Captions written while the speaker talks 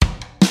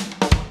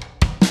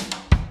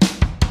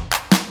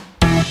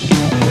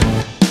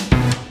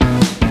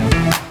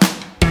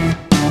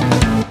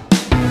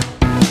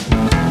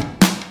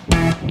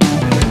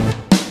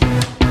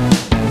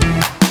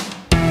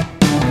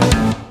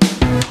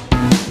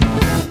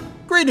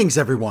Greetings,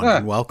 everyone,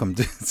 and welcome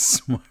to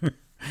Smart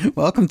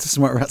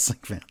Wrestling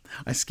Fan.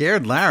 I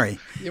scared Larry.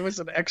 It was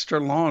an extra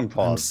long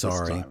pause. I'm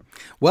sorry.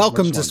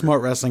 Welcome to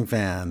Smart Wrestling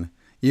Fan.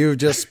 You've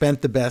just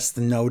spent the best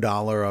no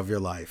dollar of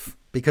your life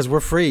because we're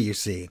free, you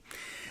see.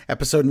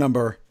 Episode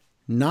number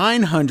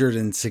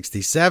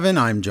 967.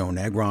 I'm Joe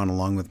Negron,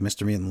 along with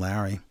Mr. Mutant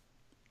Larry.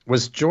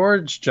 Was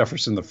George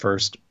Jefferson the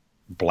first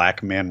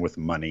black man with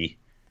money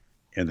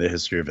in the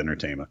history of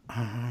entertainment?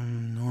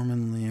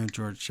 Norman Leo,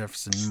 George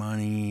Jefferson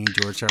Money,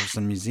 George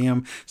Jefferson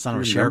Museum, son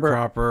of a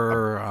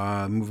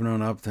sharecropper, moving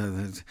on up to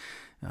the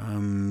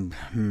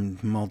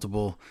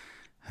multiple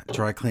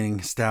dry cleaning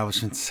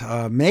establishments.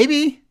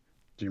 Maybe.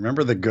 Do you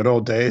remember the good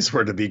old days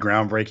where to be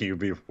groundbreaking would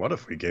be, what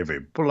if we gave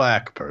a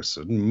black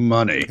person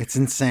money? It's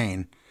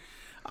insane.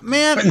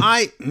 Man,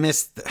 I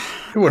missed...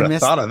 Who would have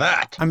thought of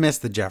that? I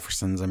missed the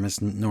Jeffersons. I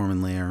missed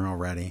Norman Lear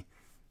already.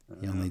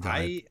 He only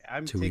died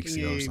 2 weeks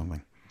ago or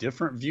something.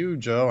 Different view,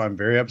 Joe. I'm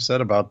very upset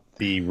about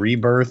the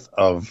rebirth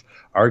of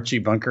Archie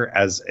Bunker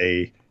as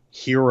a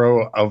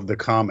hero of the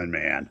common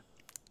man.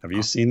 Have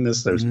you seen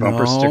this? There's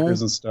bumper stickers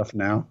and stuff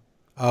now.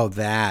 Oh,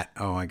 that.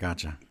 Oh, I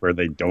gotcha. Where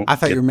they don't. I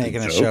thought you were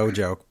making a show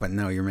joke, but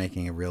no, you're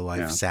making a real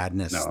life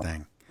sadness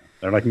thing.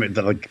 They're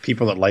like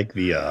people that like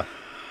the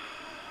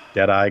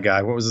Deadeye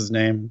guy. What was his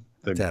name?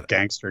 The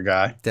gangster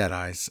guy.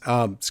 Deadeyes.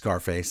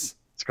 Scarface.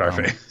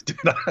 Scarface.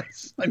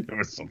 Deadeyes. I knew it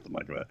was something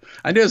like that.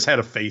 I knew it had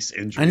a face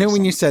injury. I knew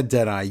when you said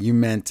Deadeye, you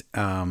meant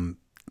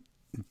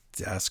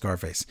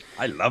Scarface.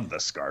 I love the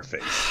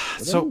Scarface.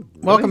 So,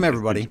 welcome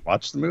everybody.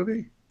 Watch the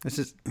movie?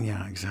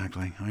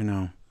 Exactly. I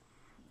know.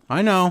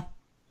 I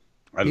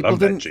love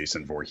that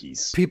Jason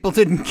Voorhees. People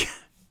didn't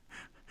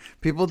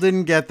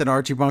get that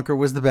Archie Bunker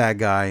was the bad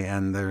guy,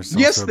 and there's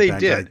yes, they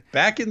did. Guy.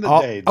 Back in the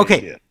day,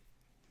 they did.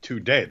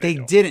 Today, they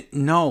didn't.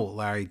 No,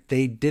 Larry,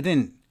 they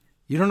didn't.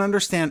 You don't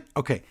understand.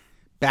 Okay,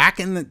 back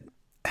when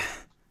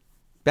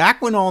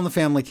All in the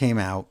Family came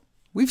out,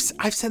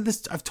 I've said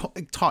this. I've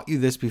taught you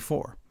this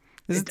before.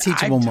 This is a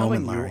teachable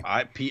moment, Larry.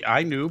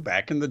 I knew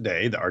back in the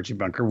day that Archie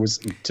Bunker was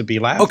to be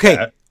laughed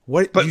at.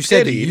 What but you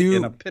said?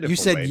 You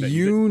said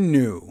you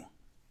knew.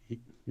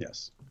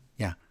 Yes.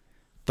 Yeah.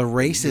 The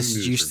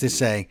racists used to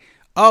say,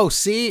 "Oh,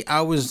 see,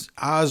 I was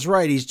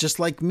right. He's just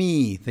like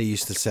me." They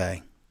used to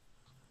say.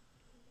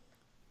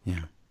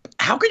 Yeah.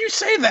 How could you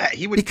say that?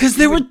 Because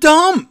they were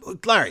dumb,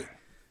 Larry.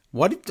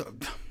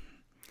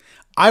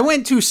 I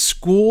went to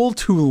school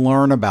to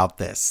learn about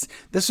this.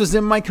 This was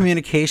in my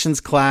communications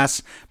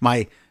class,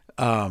 my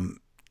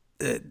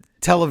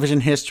television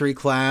history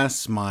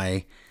class,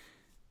 I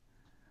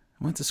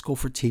went to school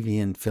for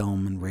TV and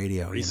film and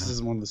radio.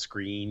 Racism on the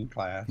screen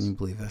class. Can you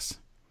believe this?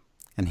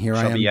 And here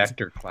I am. Chubby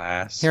actor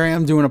class. Here I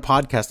am doing a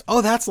podcast.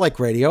 Oh, that's like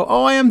radio.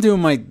 Oh, I am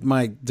doing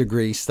my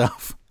degree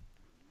stuff.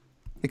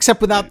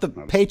 Except without the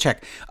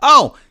paycheck.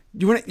 Oh,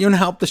 you want to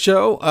help the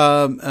show?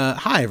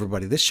 Hi,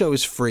 everybody. This show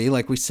is free,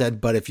 like we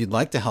said. But if you'd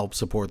like to help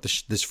support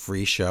this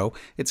free show,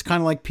 it's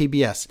kind of like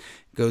PBS.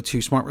 Go to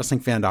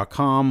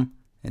smartwrestlingfan.com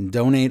and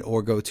donate,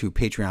 or go to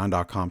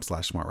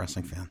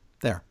patreon.com/smartwrestlingfan.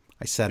 There,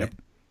 I said it.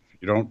 If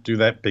you don't do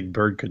that, Big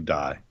Bird could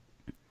die.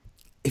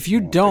 If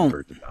you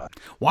don't,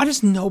 why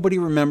does nobody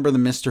remember the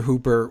Mr.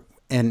 Hooper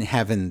and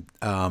Heaven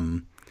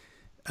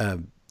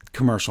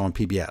commercial on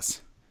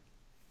PBS?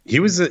 He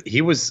was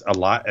a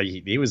lot.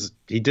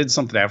 He did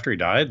something after he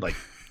died. Like,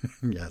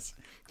 yes,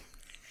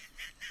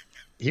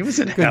 he was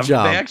in Good heaven.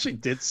 job. They actually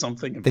did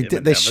something.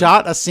 They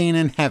shot a scene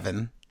in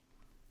heaven.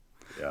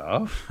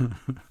 Yeah,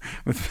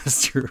 with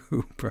Mr.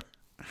 Hooper.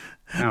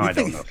 Now I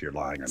don't know if you're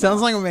lying or not.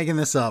 Sounds like I'm making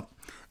this up.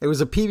 It was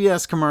a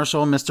PBS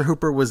commercial. Mr.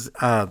 Hooper was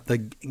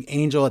the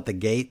angel at the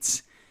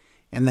gates,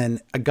 and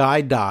then a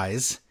guy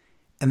dies,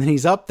 and then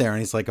he's up there, and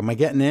he's like, "Am I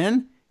getting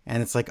in?"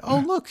 And it's like, "Oh,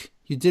 look.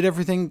 You did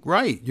everything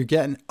right. You're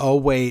getting. Oh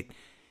wait,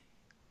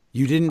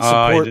 you didn't support.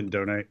 I didn't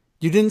donate.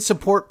 You didn't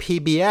support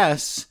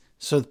PBS,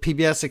 so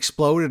PBS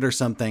exploded or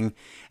something.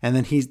 And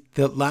then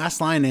the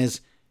last line is,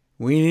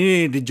 "We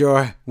needed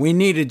your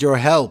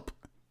help."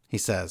 He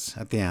says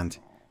at the end.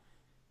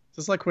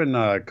 Just like when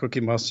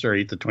Cookie Mustard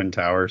ate the Twin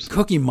Towers.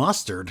 Cookie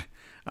Mustard.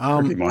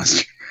 Cookie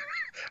Mustard.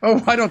 Oh,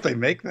 why don't they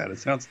make that? It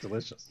sounds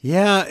delicious.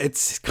 Yeah,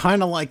 it's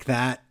kind of like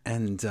that,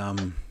 and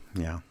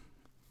yeah,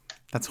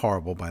 that's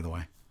horrible. By the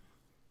way.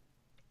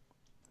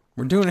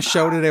 We're doing a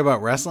show today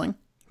about wrestling.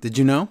 Did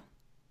you know?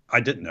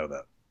 I didn't know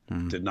that.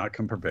 Did not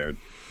come prepared.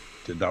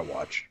 Did not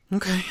watch.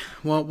 Okay.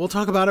 Well, we'll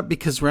talk about it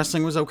because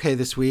wrestling was okay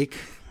this week.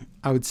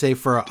 I would say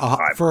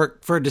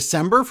for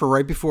December, for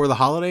right before the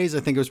holidays, I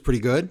think it was pretty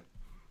good.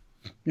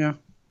 Yeah.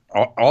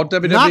 All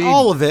WWE. Not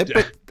all of it,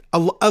 but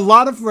a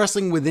lot of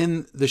wrestling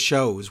within the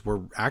shows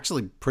were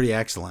actually pretty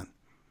excellent.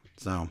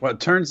 So, well,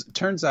 it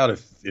turns out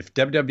if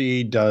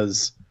WWE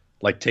does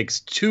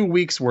takes 2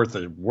 weeks worth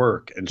of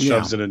work and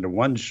shoves it into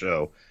one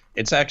show,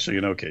 it's actually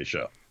an okay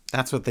show.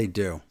 That's what they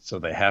do. So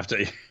they have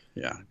to,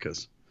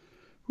 because,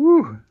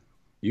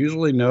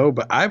 usually no,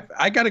 but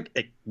I got to.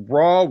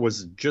 Raw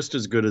was just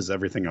as good as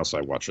everything else I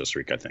watched this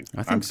week. I think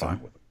I'm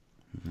fine with it.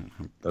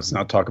 Let's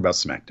not talk about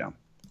SmackDown.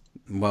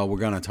 well, we're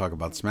going to talk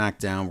about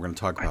SmackDown. We're going to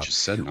talk about. I just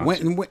said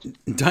not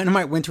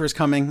Dynamite Winter is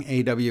coming.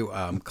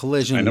 AEW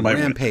Collision, Dynamite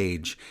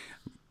Rampage,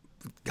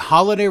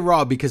 Holiday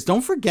Raw. Because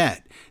don't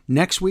forget,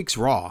 next week's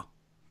Raw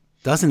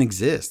doesn't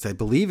exist. I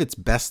believe it's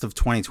best of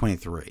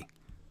 2023.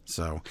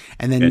 So,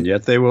 and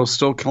yet they will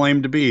still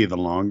claim to be the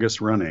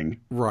longest running.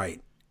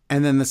 Right.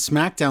 And then the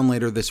SmackDown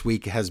later this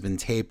week has been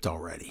taped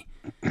already.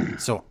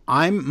 So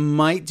I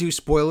might do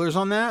spoilers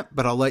on that,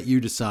 but I'll let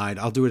you decide.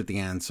 I'll do it at the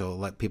end, so I'll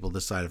let people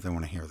decide if they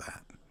want to hear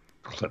that.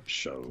 Clip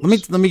shows.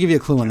 Let me give you a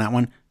clue on that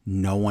one.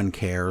 No one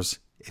cares.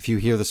 If you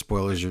hear the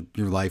spoilers, your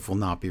life will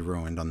not be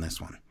ruined on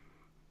this one.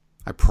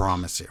 I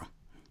promise you.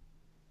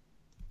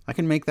 I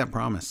can make that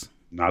promise.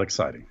 Not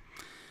exciting.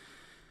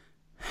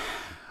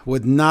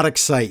 Would not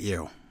excite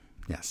you.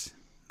 Yes,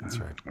 that's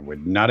right. I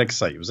would not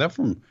excite you. Was that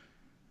from...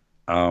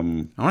 I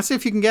want to see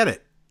if you can get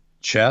it.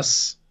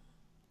 Chess?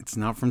 It's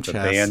not from The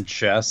Chess. band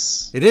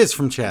Chess? It is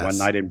from Chess. One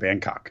Night in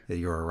Bangkok. Yeah,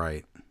 you are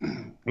right.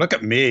 Look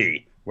at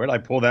me. Where did I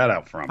pull that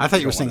out from? I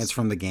thought you were saying it's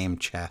from the game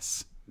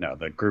Chess. No,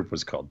 the group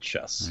was called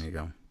Chess. There you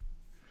go.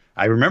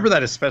 I remember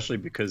that especially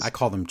because... I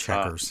call them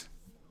checkers.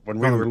 When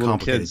we were little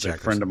kids, a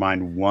friend of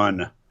mine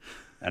won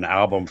an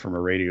album from a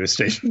radio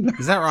station.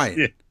 Is that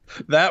right?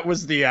 That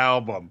was the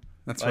album.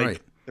 That's right.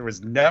 There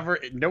was never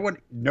no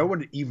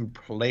one even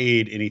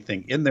played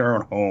anything in their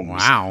own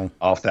homes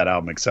off that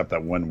album except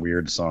that one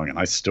weird song, and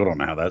I still don't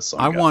know how that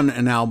song won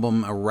an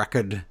album, a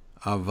record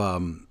of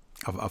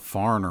a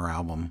Foreigner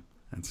album.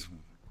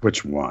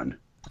 Which one?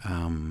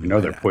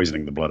 They're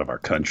poisoning the blood of our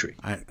country.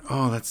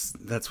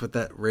 That's what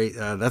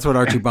that's what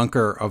Archie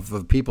Bunker of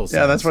the People says.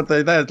 Yeah, that's what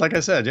like I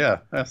said, yeah.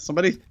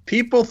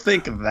 People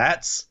think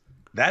that's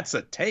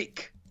a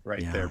take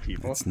there,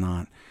 people. It's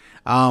not.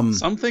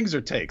 Some things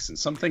are takes and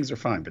some things are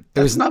fine, but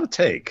it's not a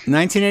take.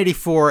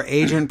 1984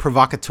 Agent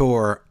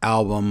Provocateur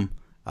album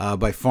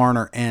by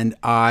Foreigner, and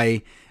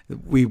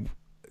when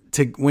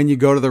you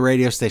go to the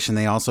radio station,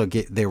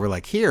 they were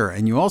like, here,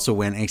 and you also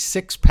win a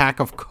 6-pack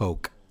of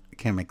Coke. I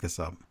can't make this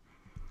up.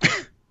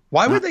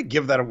 Why would they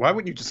give that? Why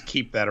wouldn't you just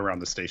keep that around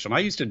the station? I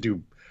used to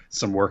do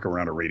some work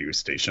around a radio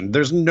station.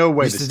 There's no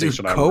way the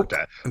station I worked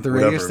at the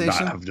radio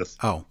station have just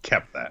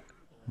kept that.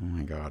 Oh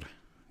my God.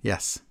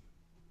 Yes.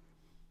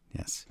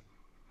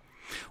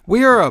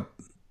 We are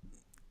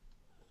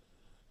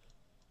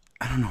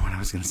I don't know what I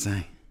was going to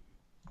say.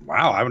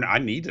 Wow, I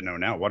need to know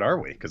now. What are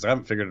we? Because I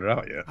haven't figured it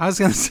out yet. I was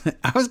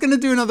going to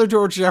do another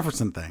George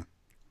Jefferson thing.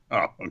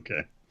 Oh,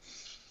 okay.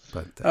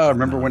 But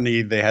remember when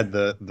they had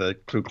the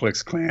Ku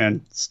Klux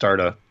Klan start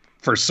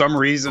for some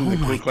reason the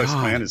Ku Klux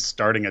Klan is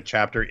starting a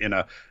chapter in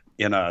a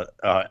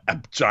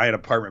giant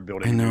apartment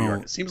building in New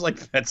York. It seems like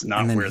that's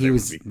not where they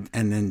would be.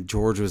 And then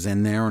George was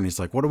in there and he's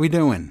like, "What are we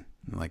doing?"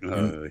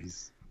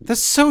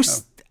 That's so.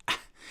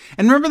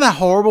 And remember that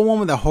horrible one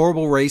with the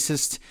horrible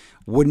racist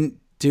wouldn't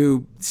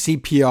do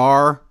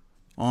CPR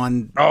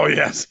on. Oh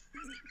yes.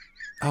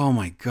 Oh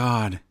my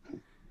God.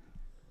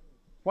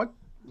 What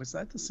was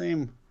that? The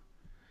same.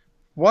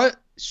 What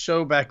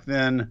show back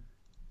then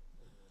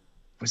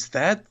was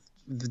that?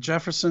 The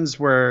Jeffersons,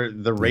 where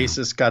the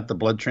racist got the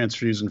blood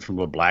transfusion from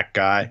a black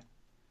guy,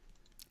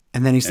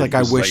 and then he's like,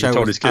 "I wish I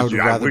would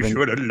have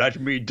let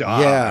me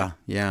die."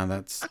 Yeah,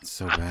 that's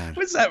so bad.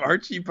 What's that,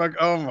 Archie Buck?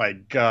 Oh my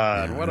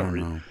God, yeah, what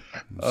a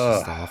it's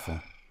just awful.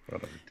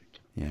 What a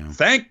yeah.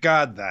 Thank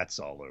God that's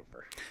all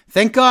over.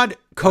 Thank God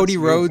Cody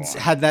Rhodes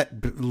had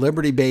that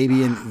Liberty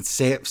baby and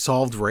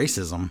solved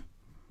racism.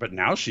 But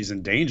now she's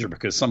in danger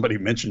because somebody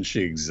mentioned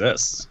she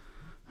exists.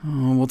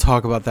 Oh, we'll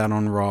talk about that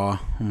on Raw.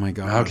 Oh my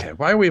God. Okay,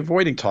 why are we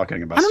avoiding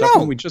talking about stuff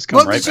when we just come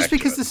right back to it? Just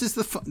because this is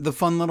the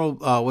fun little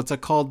what's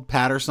it called?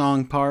 Patter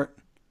song part.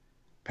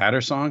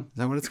 Patter song? Is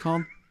that what it's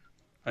called?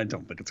 I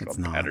don't think it's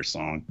called Patter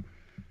song.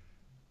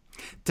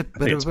 I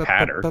think it's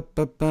patter.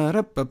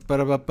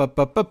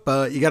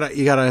 You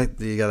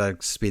gotta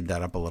speed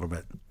that up a little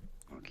bit.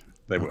 Okay.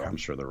 I'm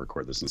sure they'll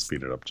record this and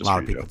speed it up. A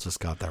lot of people just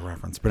got that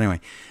reference. But anyway,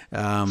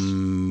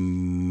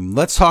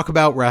 let's talk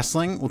about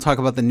wrestling. We'll talk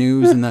about the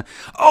news and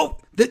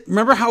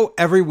remember how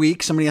every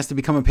week somebody has to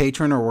become a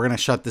patron or we're going to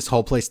shut this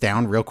whole place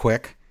down real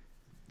quick?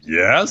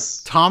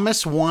 Yes.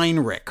 Thomas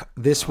Weinrich,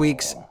 this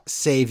week's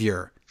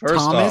savior. First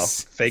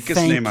Thomas, off, fakest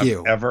name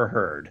I've ever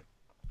heard.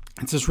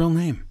 It's his real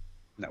name.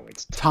 No,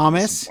 it's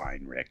Thomas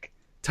Weinrich.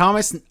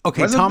 Thomas.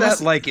 Okay, wasn't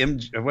Thomas.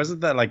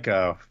 Wasn't that like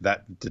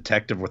that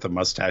detective with a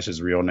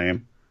mustache's real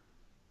name?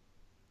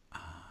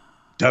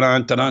 He's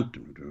gonna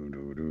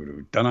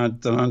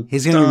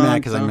be mad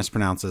because I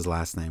mispronounced his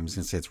last name. He's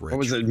gonna say it's Rich. What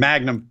was it?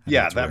 Magnum.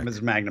 Yeah, that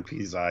was Magnum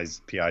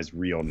P.I.'s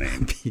real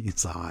name.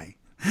 P.I.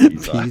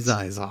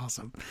 P.I. is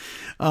awesome.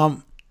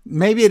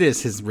 Maybe it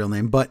is his real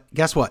name, but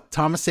guess what?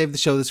 Thomas saved the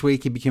show this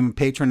week. He became a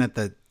patron at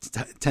the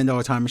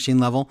 $10 Time Machine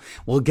level.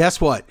 Well,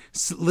 guess what?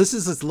 This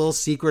is this little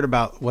secret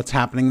about what's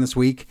happening this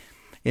week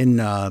in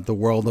the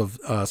world of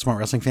Smart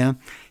Wrestling Fan.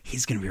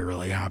 He's gonna be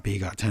really happy he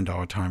got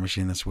 $10 Time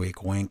Machine this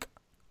week. Wink.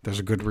 There's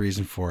a good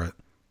reason for it.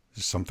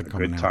 There's something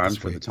coming out. Good times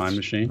for the time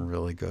machine.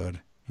 Really good.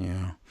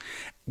 Yeah.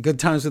 Good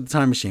times with the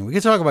time machine. We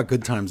could talk about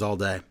good times all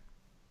day.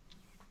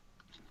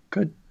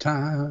 Good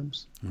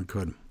times. We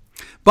could.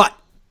 But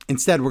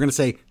Instead, we're going to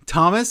say,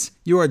 Thomas,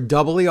 you are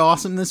doubly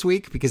awesome this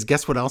week because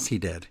guess what else he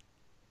did?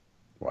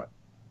 What?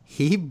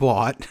 He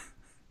bought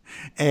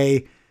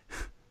a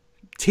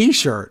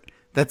T-shirt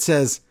that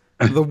says,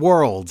 "The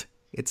world,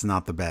 it's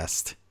not the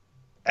best."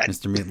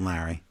 Mr. Mutant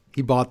Larry.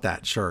 He bought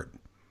that shirt.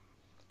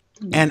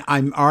 And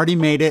I already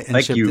made it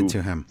and shipped it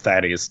to him.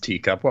 Thaddeus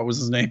Teacup. What was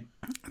his name?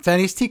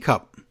 Thaddeus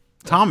Teacup.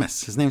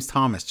 Thomas. His name's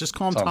Thomas. Just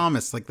call him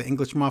Thomas, like the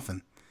English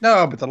muffin.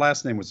 No, but the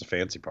last name was the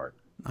fancy part.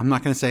 I'm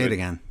not going to say it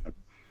again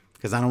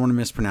because I don't want to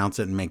mispronounce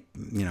it and make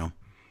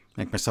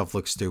myself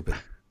look stupid.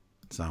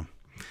 So,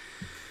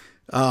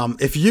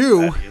 if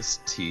you, Thaddeus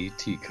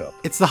Teacup.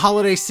 It's the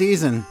holiday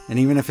season, and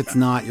even if it's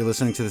not, you're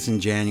listening to this in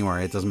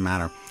January. It doesn't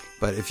matter.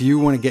 But if you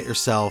want to get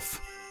yourself,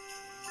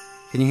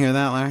 can you hear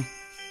that, Larry?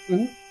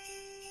 Mm-hmm.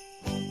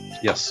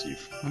 Yes,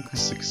 you've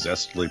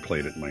successfully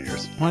played it in my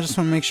ears. Well, I just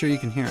want to make sure you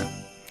can hear it.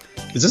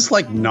 Is this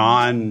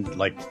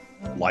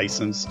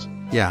licensed?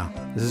 Yeah,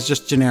 this is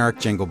just generic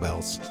Jingle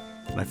Bells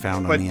that I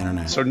found on the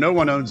internet. So no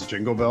one owns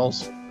Jingle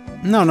Bells?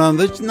 No,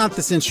 there's not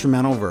this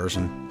instrumental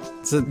version.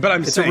 It's a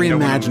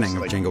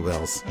reimagining of Jingle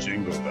Bells.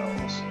 Jingle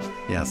Bells.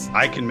 Yes.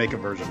 I can make a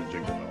version of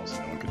Jingle Bells.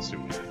 No one can sue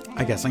me.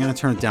 I guess I'm going to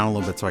turn it down a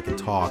little bit so I can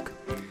talk.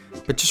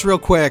 But just real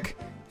quick,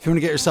 if you want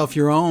to get yourself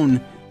your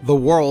own The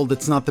World,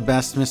 It's Not the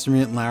Best Mr.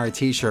 Mutant Larry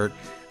t-shirt,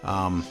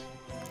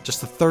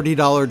 just a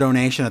 $30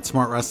 donation at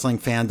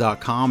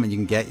smartwrestlingfan.com and you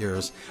can get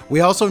yours.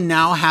 We also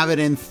now have it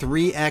in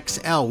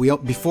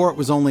 3XL. Before it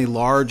was only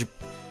large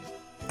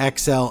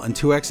XL and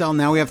 2XL.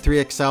 Now we have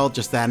 3XL.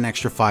 Just add an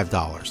extra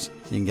 $5.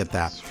 You can get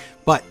that.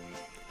 But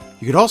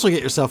you could also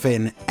get yourself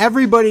an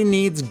Everybody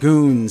Needs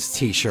Goons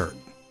t-shirt.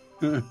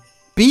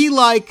 Be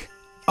like,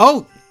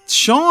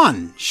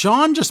 Sean.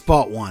 Sean just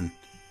bought one.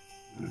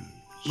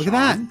 Look at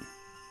that.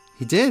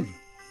 He did.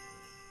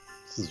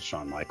 This is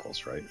Shawn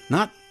Michaels, right?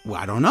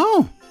 I don't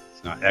know.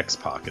 It's not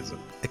X-Pac, is it?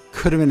 It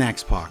could have been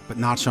X-Pac, but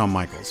not Shawn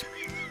Michaels.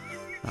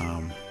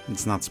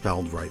 It's not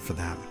spelled right for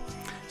that.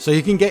 So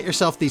you can get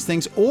yourself these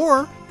things,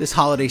 or this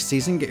holiday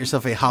season, get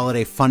yourself a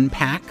holiday fun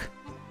pack.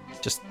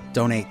 Just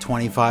donate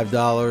 $25,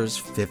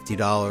 $50,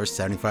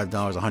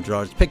 $75,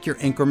 $100. Pick your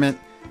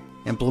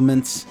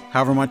implements,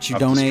 however much you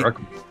donate.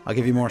 I'll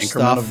give you more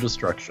Increment stuff. Of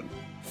destruction.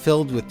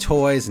 Filled with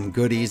toys and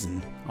goodies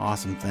and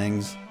awesome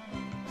things.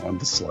 On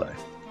the sleigh.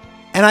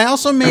 And I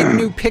also made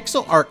new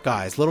pixel art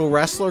guys, little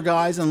wrestler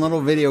guys and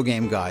little video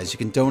game guys. You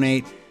can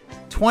donate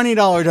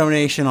 $20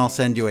 donation. I'll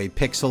send you a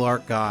pixel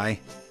art guy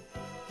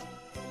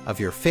of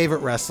your favorite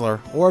wrestler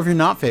or of your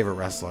not favorite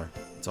wrestler.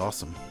 It's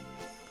awesome.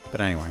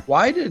 But anyway.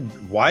 Why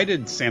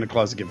did Santa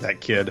Claus give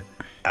that kid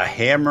a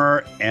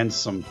hammer and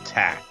some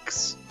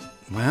tacks?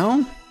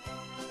 Well.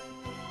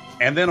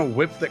 And then a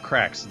whip that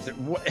cracks.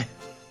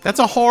 That's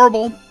a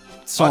horrible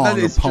song that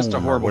is or poem just a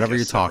horrible or whatever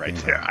you're talking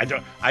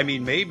about.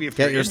 Maybe if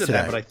you're into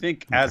that, but I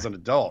think as an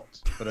adult,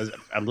 but as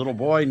a little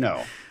boy,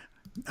 no.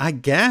 I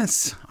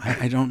guess.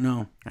 I don't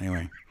know.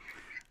 Anyway.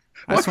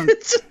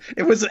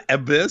 It was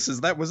Abyss.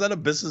 Was that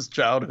Abyss's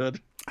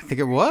childhood? I think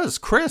it was.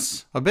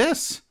 Chris.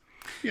 Abyss.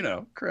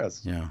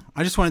 Chris. Yeah.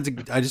 I just wanted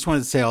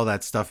to say all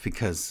that stuff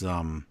because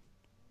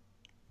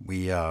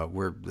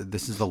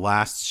this is the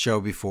last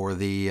show before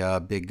the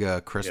big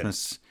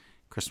Christmas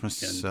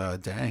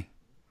day.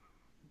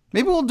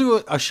 Maybe we'll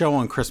do a show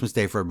on Christmas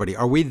Day for everybody.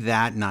 Are we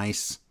that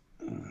nice?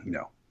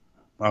 No.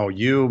 Oh,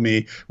 you,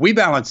 me. We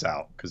balance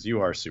out because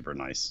you are super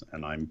nice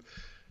and I'm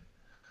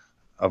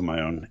of my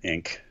own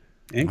ink.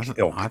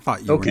 I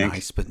thought you were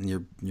nice, but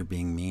you're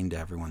being mean to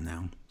everyone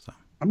now. So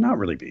I'm not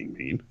really being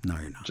mean. No,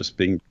 you're not. Just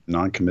being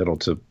non-committal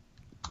to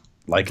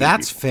liking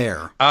That's people.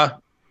 fair.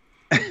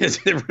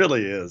 It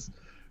really is.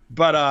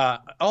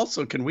 But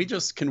also, can we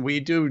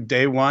do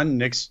day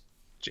one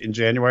in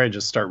January and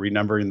just start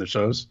renumbering the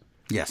shows?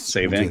 Yes,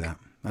 save ink. do that.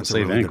 That's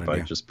save really ink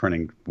by just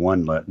printing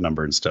one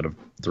number instead of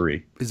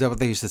 3. Is that what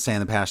they used to say in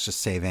the past?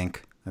 Just save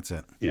ink. That's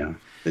it. Yeah.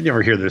 Did you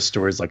ever hear those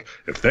stories like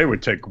if they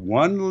would take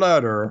one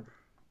letter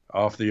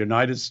off the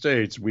United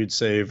States, we'd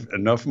save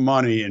enough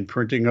money in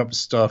printing up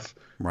stuff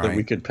that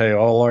we could pay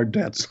all our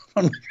debts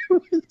on.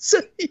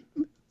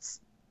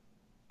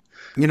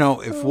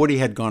 If Woody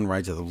had gone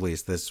right to the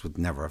police, this would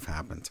never have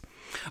happened.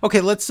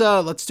 Okay, let's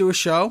do a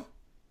show.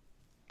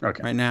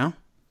 Okay. Right now.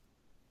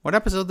 What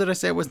episode did I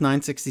say it was?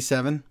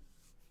 967?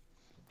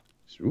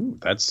 Ooh,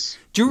 that's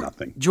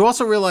nothing. Do you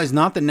also realize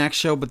not the next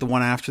show, but the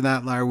one after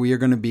that, Larry, we are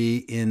going to be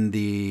in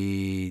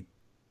the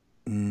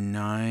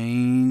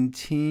 19th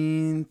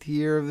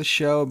year of the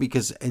show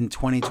because in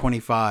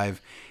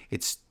 2025,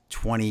 it's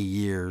 20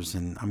 years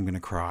and I'm going to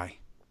cry.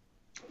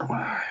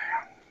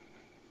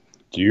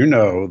 Do you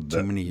know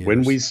that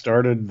when we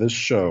started this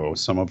show,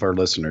 some of our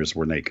listeners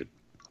were naked?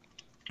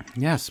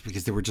 Yes,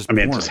 because they were just born.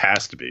 It just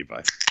has to be.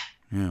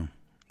 Yeah,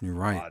 you're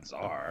right. Odds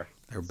are.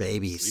 They're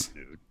babies.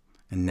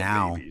 And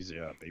now babies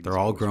they're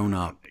all grown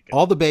up.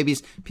 All the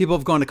babies, people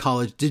have gone to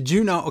college. Did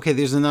you know? Okay,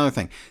 there's another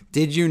thing.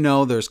 Did you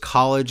know there's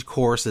college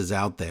courses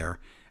out there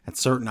at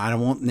certain, I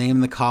won't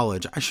name the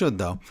college. I should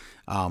though.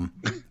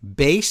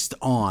 Based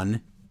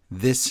on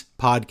this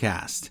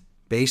podcast,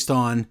 based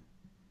on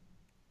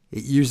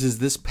it uses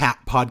this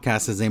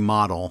podcast as a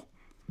model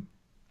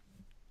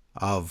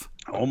of.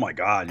 Oh my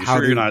God! You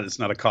sure you're not? It's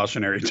not a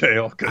cautionary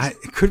tale.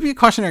 It could be a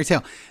cautionary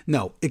tale.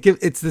 No,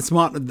 it's this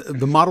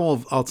the model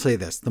of. I'll say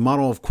this: the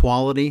model of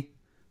quality,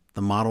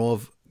 the model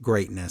of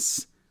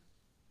greatness,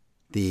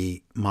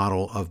 the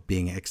model of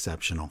being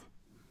exceptional.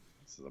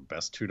 This is the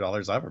best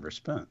 $2 I've ever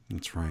spent.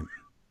 That's right.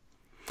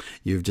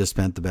 You've just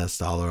spent the best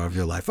dollar of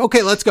your life.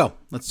 Okay, let's go.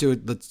 Let's do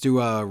it. Let's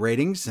do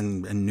ratings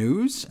and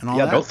news and all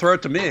that. Yeah, don't throw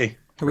it to me.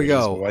 Here we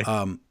go.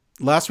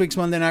 Last week's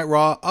Monday Night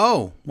Raw.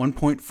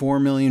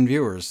 1.4 million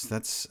viewers.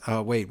 That's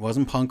wait,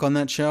 wasn't Punk on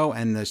that show?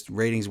 And the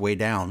ratings way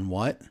down.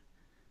 What?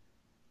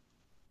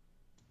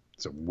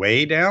 Is it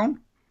way down?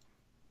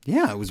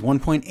 Yeah, it was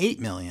 1.8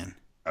 million.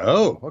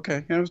 Oh,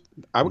 okay.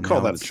 I would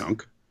call that a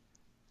chunk.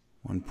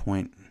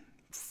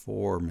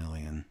 1.4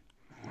 million.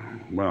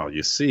 Well,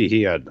 you see,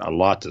 he had a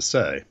lot to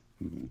say.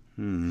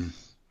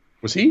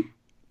 Was he?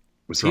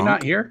 Was Drunk? He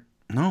not here?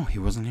 No, he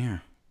wasn't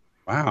here.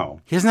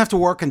 Wow. He doesn't have to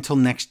work until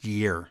next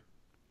year.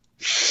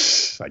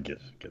 I get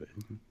it.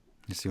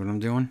 You see what I'm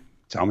doing?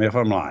 Tell me if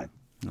I'm lying.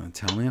 No,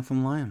 tell me if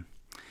I'm lying.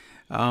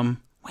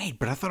 Wait,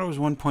 but I thought it was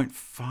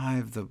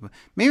 1.5.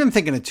 Maybe I'm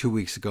thinking of 2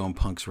 weeks ago and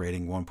Punk's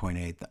rating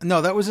 1.8.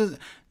 No, that was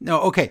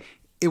okay.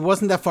 It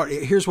wasn't that far.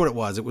 Here's what it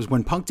was. It was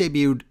when Punk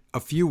debuted a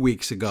few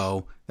weeks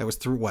ago. That was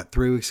 3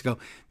 weeks ago.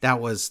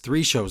 That was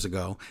 3 shows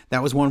ago.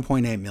 That was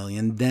 1.8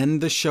 million. Then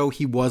the show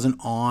he wasn't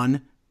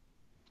on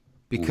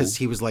because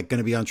he was like going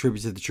to be on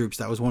Tribute to the Troops.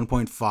 That was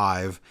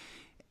 1.5.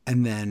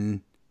 And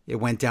then it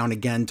went down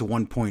again to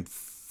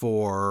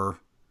 1.4.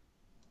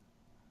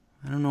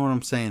 I don't know what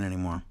I'm saying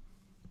anymore.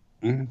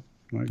 I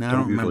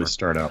don't usually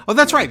start out. Oh,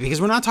 that's right,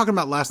 because we're not talking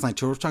about last night's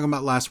show. We're talking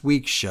about last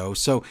week's show.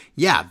 So,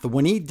 yeah,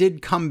 when he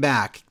did come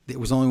back, it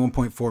was only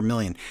 1.4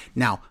 million.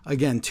 Now,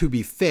 again, to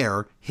be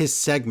fair, his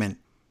segment,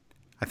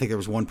 I think there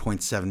was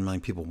 1.7 million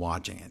people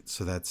watching it.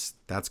 So that's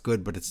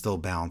good, but it's still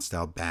balanced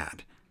out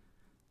bad.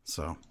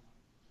 So,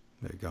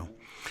 there you go.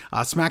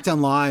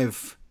 SmackDown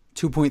Live,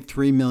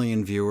 2.3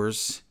 million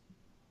viewers.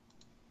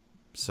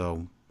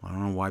 So, I don't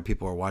know why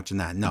people are watching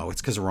that. No,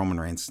 it's because of Roman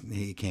Reigns.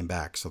 He came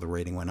back, so the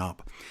rating went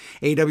up.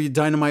 AEW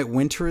Dynamite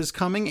Winter is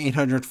coming,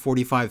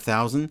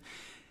 845,000.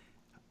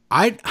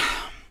 I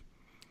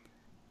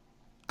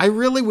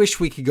really wish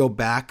we could go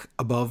back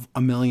above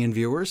 1 million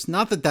viewers.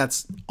 Not that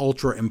that's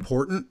ultra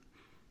important.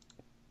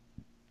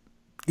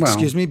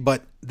 Excuse me,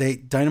 but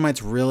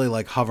Dynamite's really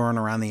like hovering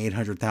around the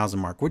 800,000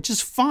 mark, which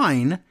is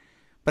fine,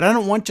 but I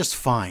don't want just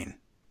fine.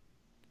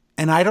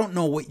 And I don't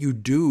know what you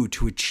do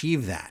to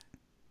achieve that.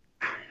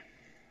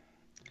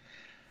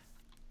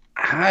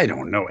 I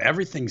don't know.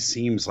 Everything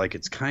seems like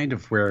it's kind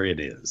of where it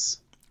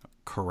is.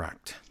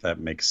 Correct. If that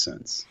makes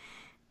sense.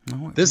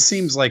 No, this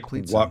seems like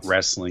what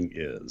wrestling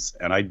is.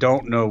 And I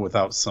don't know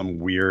without some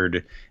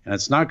weird, and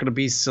it's not going to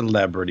be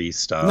celebrity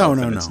stuff. No.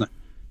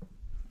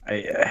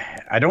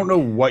 I don't know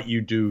what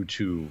you do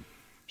to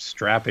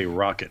strap a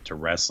rocket to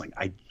wrestling.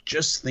 I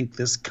just think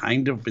this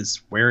kind of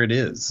is where it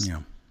is.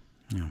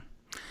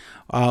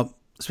 Yeah.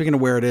 Speaking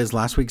of where it is,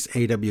 last week's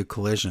AEW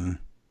Collision,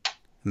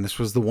 and this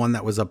was the one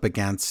that was up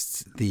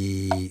against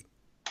the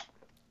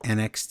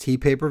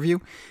NXT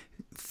pay-per-view,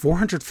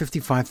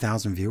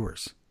 455,000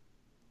 viewers.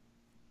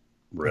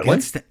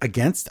 Really?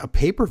 Against a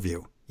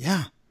pay-per-view.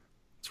 Yeah.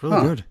 It's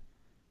really good.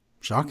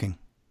 Shocking.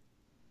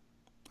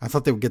 I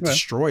thought they would get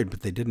destroyed,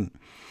 but they didn't.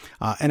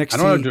 NXT. I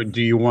don't know.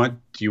 Do you want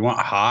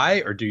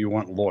high or do you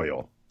want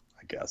loyal?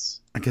 I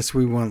guess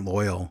we want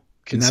loyal.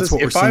 And that's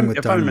what we're seeing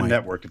with Dynamite. If I'm a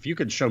network, if you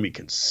could show me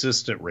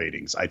consistent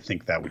ratings, I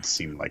think that would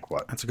seem like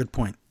what? That's a good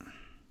point.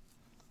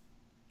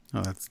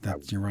 Oh, that's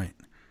you're right.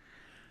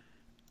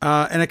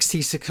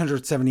 NXT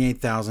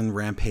 678,000,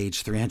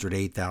 Rampage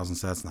 308,000.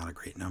 So that's not a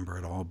great number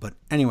at all. But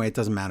anyway, it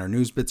doesn't matter.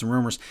 News, bits, and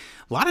rumors.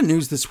 A lot of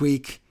news this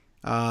week.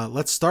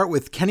 Let's start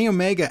with Kenny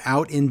Omega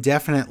out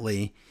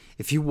indefinitely.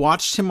 If you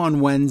watched him on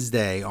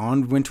Wednesday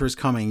on Winter is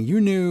Coming,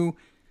 you knew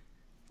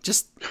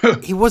just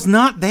he was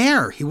not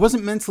there. He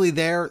wasn't mentally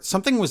there.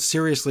 Something was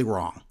seriously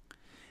wrong.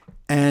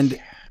 And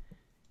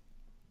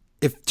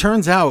it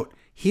turns out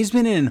he's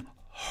been in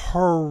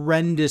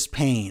horrendous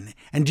pain.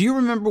 And do you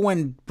remember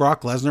when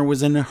Brock Lesnar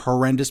was in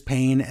horrendous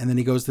pain and then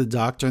he goes to the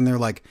doctor and they're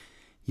like,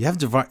 you have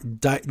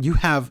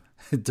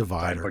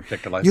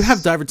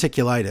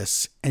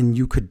diverticulitis and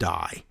you could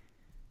die.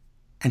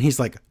 And he's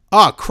like,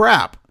 oh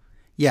crap.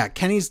 Yeah,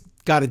 Kenny's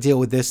got to deal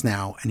with this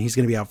now and he's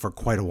going to be out for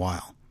quite a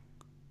while.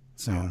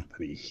 So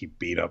he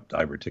beat up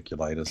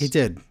diverticulitis. He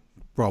did.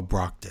 Well,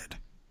 Brock did.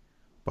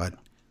 But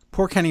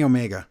poor Kenny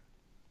Omega.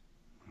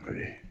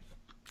 And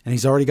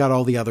he's already got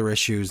all the other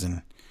issues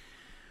and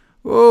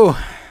I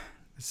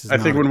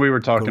think when we were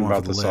talking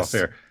about this off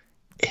air,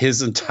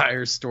 his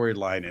entire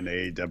storyline in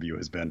AEW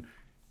has been,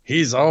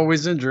 he's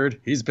always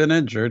injured. He's been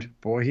injured.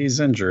 Boy,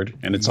 he's injured.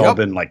 And it's all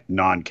been like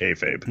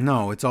non-kayfabe.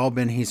 No, it's all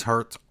been he's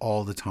hurt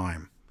all the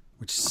time,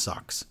 which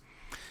sucks.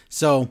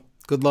 So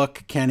good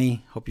luck,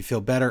 Kenny. Hope you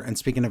feel better. And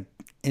speaking of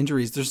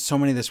injuries, there's so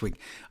many this week.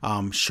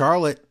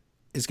 Charlotte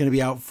is going to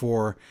be out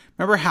for,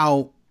 remember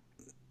how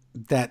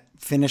that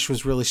finish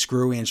was really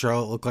screwy and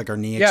Charlotte looked like her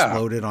knee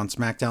exploded on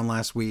SmackDown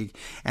last week.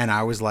 And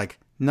I was like,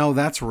 no,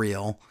 that's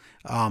real.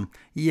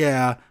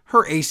 Yeah,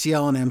 her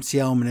ACL and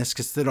MCL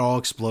meniscus, that all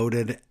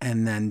exploded.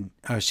 And then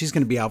she's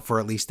going to be out for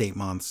at least 8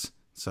 months.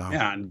 So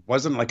yeah, and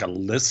wasn't like a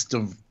list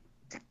of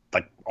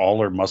like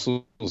all her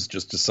muscles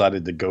just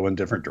decided to go in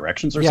different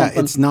directions or something?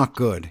 Yeah, it's not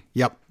good.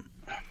 Yep.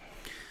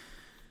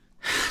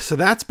 So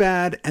that's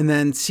bad. And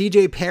then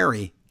CJ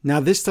Perry. Now,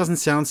 this doesn't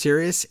sound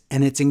serious,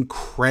 and it's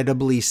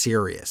incredibly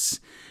serious.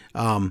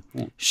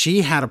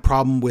 She had a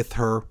problem with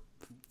her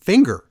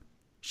finger.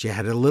 She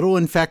had a little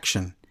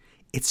infection.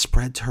 It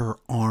spread to her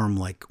arm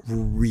like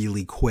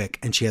really quick,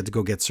 and she had to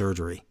go get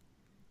surgery.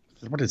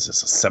 What is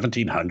this, a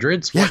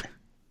 1700s? Yeah.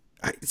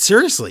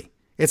 Seriously.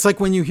 It's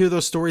like when you hear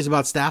those stories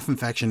about staph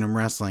infection in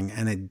wrestling,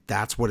 and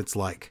that's what it's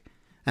like.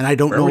 And I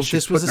don't know if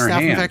this was a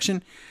staph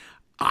infection.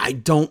 I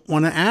don't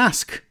want to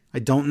ask. I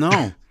don't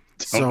know.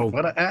 Don't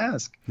want to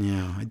ask.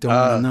 Yeah, I don't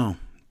want to know.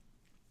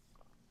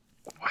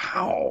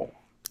 Wow.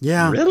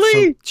 Yeah.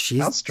 Really? So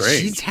how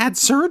strange. She's had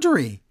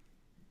surgery.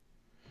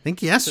 I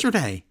think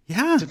yesterday.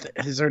 Yeah.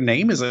 Is her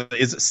name? Is it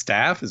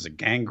staph? Is it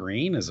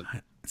gangrene? Is it?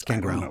 It's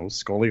gangrene. I don't know.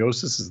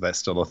 Scoliosis? Is that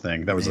still a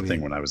thing? That was a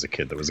thing when I was a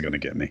kid that was going to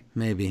get me.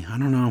 Maybe. I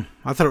don't know.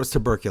 I thought it was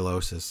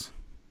tuberculosis.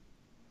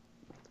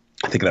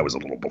 I think that was a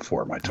little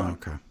before my time.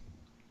 Okay.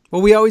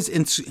 Well, we always,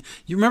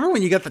 you remember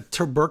when you got the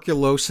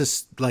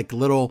tuberculosis, like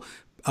little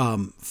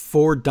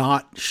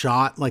 4-dot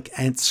shot, like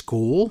at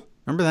school?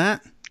 Remember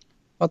that?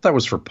 I thought that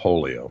was for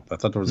polio. I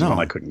thought that was the one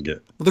I couldn't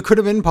get. Well, there could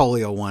have been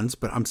polio ones,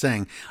 but I'm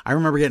saying I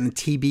remember getting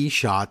TB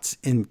shots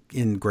in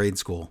grade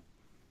school.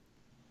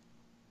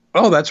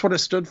 Oh, that's what it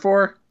stood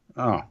for?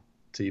 Oh,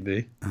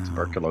 TB,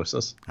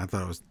 tuberculosis. I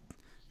thought it was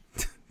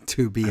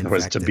to be infected. It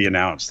was to be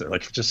announced. They're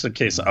like, just in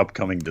case of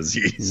upcoming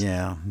disease.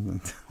 Yeah.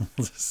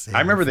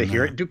 I remember the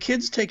hearing. Do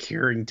kids take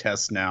hearing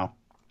tests now?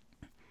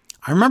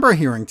 I remember a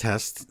hearing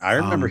test. I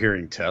remember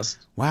hearing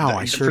tests. Wow,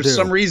 I sure do.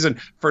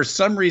 For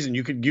some reason,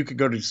 you could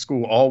go to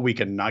school all week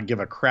and not give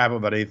a crap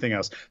about anything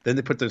else. Then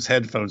they put those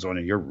headphones on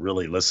and you're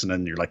really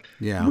listening. You're like,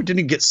 yeah, you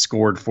didn't get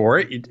scored for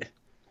it.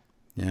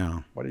 Yeah.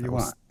 What do you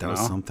want? That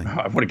was something.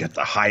 I want to get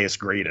the highest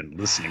grade in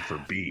listening for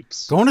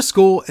beeps. Going to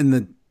school in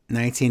the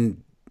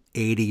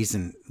 1980s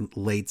and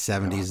late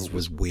 70s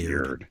was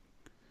weird.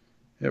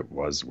 It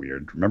was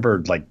weird.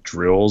 Remember like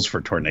drills for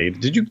tornado?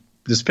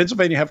 Does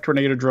Pennsylvania have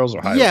tornado drills?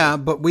 Ohio? Yeah,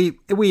 but we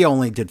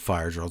only did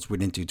fire drills. We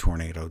didn't do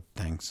tornado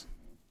things.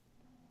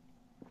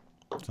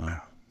 So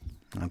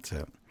that's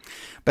it.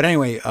 But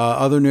anyway,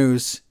 other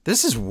news.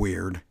 This is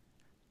weird.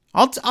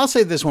 I'll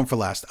say this one for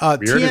last.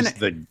 Weird is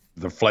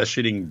the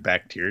flesh-eating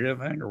bacteria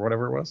thing or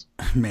whatever it was?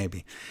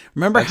 Maybe.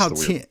 Remember how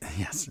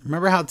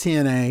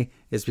TNA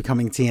is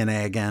becoming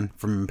TNA again,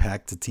 from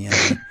Impact to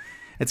TNA?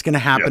 It's going to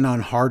happen on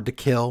Hard to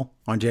Kill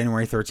on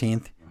January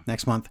 13th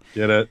next month.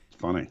 Get it?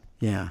 It's funny.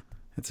 Yeah.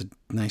 It's a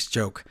nice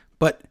joke.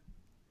 But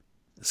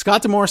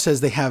Scott D'Amore says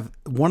they have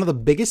one of the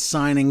biggest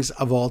signings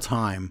of all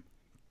time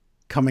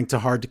coming to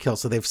Hard to Kill.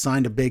 So they've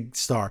signed a big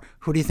star.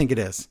 Who do you think it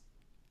is?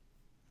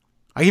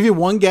 I'll give you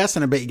one guess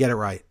and I bet you get it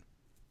right.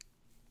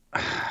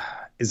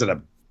 Is it a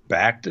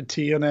back to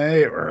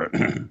TNA or?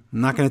 I'm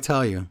not going to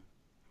tell you.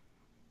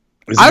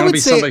 Is it going to be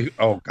somebody who,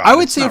 oh God, I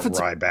would say if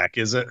it's Ryback,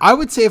 is it? I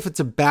would say if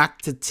it's a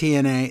back to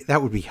TNA,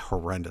 that would be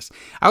horrendous.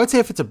 I would say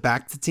if it's a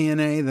back to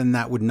TNA, then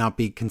that would not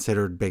be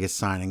considered biggest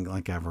signing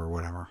like ever or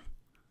whatever.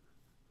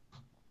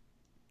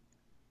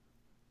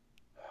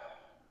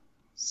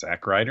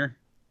 Zack Ryder?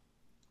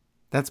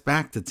 That's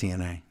back to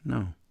TNA.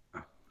 No.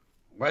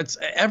 Well,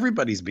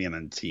 everybody's being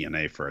in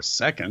TNA for a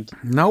second.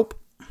 Nope.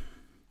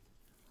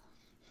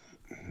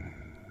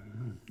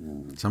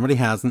 Somebody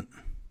hasn't.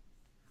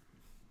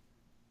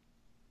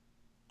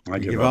 I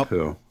give up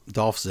who?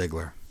 Dolph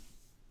Ziggler.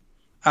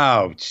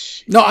 Oh,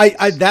 geez. No,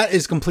 I that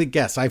is complete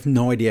guess. I have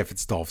no idea if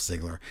it's Dolph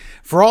Ziggler.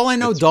 For all I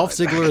know, Dolph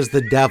Ziggler is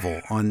the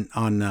devil on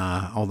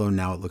although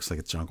now it looks like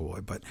it's Jungle Boy,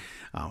 but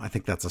I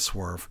think that's a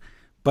swerve.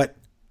 But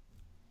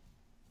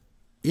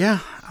yeah,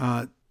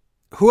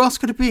 who else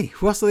could it be?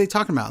 Who else are they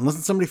talking about? Unless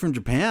it's somebody from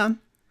Japan.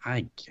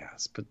 I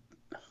guess, but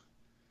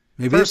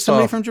maybe it's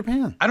somebody from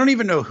Japan. I don't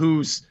know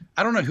who's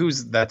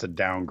that's a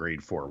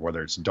downgrade for,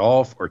 whether it's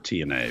Dolph or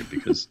TNA,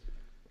 because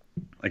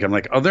like I'm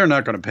like, oh, they're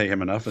not going to pay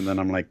him enough, and then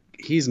I'm like,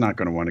 he's not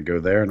going to want to go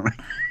there. And I'm like,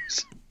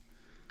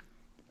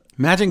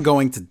 imagine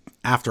going to,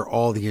 after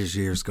all these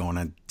years, going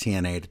to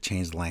TNA to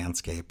change the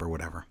landscape or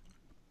whatever.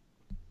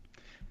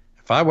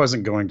 If I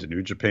wasn't going to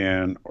New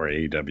Japan or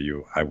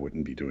AEW, I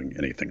wouldn't be doing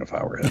anything if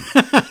I were him.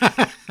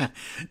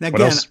 Now,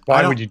 what else?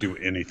 Why would you do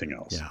anything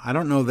else? Yeah, I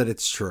don't know that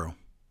it's true.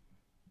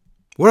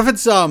 What if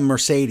it's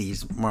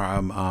Mercedes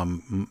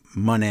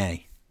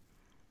Moné?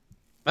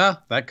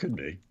 That could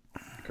be,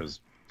 because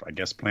I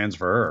guess plans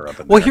for her are up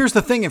in Well, there. here's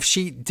the thing: if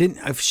she's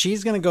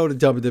going to go to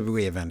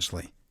WWE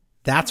eventually,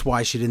 that's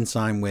why she didn't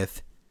sign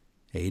with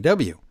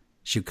AEW.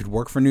 She could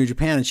work for New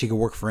Japan and she could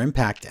work for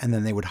Impact, and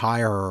then they would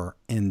hire her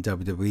in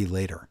WWE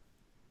later.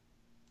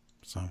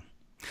 So,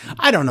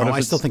 I don't know.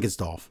 I still think it's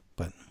Dolph,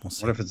 but we'll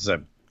see. What if it's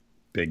that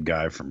big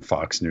guy from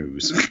Fox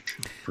News?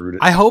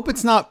 I hope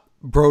it's not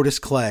Brutus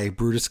Clay,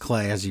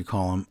 as you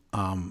call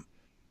him,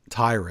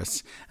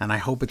 Tyrus, and I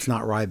hope it's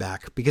not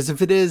Ryback, because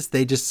if it is,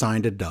 they just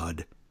signed a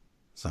dud.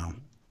 So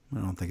I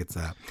don't think it's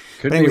that.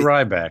 Could be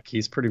Ryback.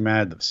 He's pretty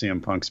mad that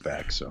CM Punk's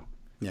back, so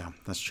yeah,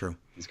 that's true.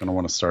 He's going to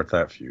want to start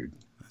that feud.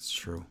 That's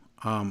true.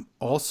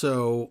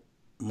 Also,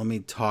 let me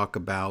talk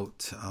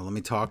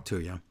to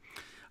you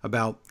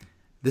about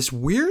this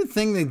weird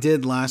thing they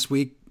did last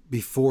week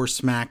before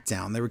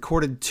SmackDown. They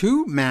recorded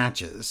 2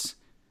 matches.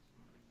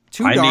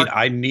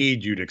 I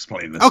need you to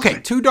explain this. Okay,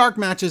 2 dark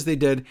matches they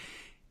did,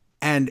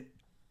 and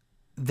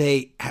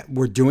they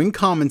were doing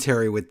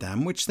commentary with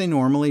them, which they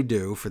normally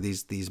do for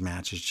these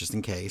matches, just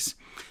in case.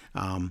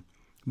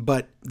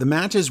 But the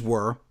matches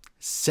were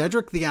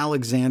Cedric the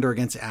Alexander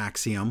against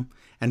Axiom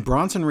and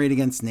Bronson Reed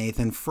against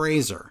Nathan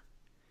Frazer.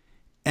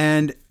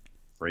 And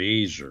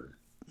Frazer.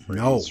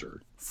 No,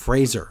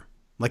 Frazer,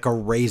 like a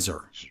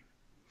razor.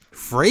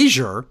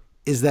 Frazier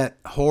is that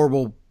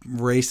horrible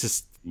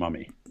racist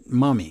mummy.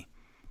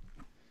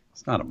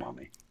 It's not a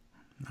mummy.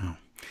 No.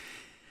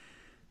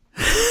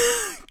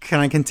 Can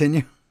I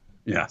continue?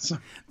 Yes.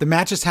 The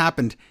matches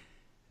happened.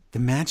 The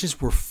matches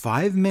were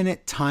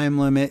 5-minute time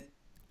limit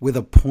with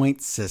a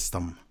point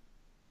system.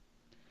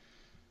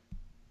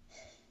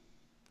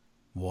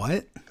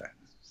 What? That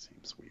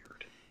seems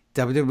weird.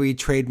 WWE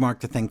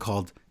trademarked a thing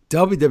called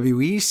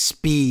WWE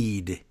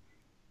Speed.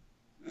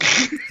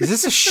 Is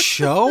this a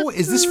show?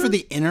 Is this for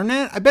the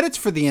internet? I bet it's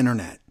for the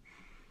internet.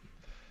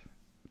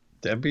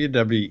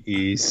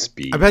 WWE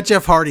Speed. I bet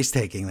Jeff Hardy's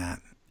taking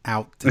that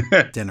out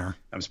to dinner.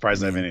 I'm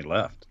surprised I have any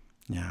left.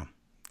 Yeah.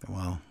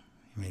 Well,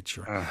 he made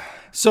sure.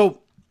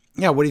 So,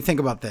 yeah, what do you think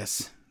about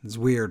this? It's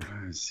weird.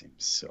 It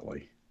seems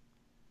silly.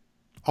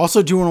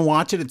 Also, do you want to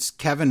watch it? It's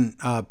Kevin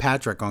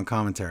Patrick on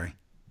commentary.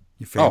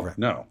 Your favorite.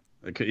 Oh, no.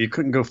 You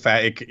couldn't go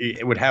fast.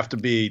 It would have to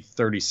be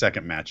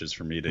 30-second matches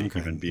for me to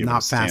even be able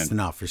to stand. Not fast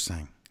enough, you're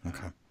saying.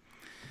 Okay.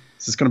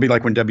 Is this going to be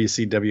like when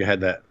WCW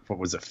had that, what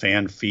was it,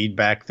 fan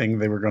feedback thing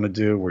they were going to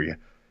do where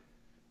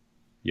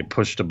you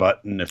pushed a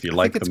button if you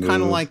like the move? It's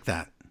kind of like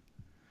that.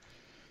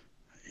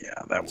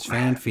 Yeah, that was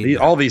fan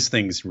feedback. All these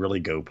things really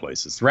go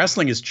places.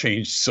 Wrestling has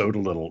changed so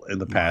little in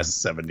the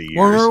past 70 years.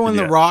 Well,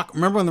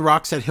 remember when The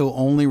Rock said he'll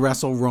only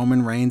wrestle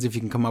Roman Reigns if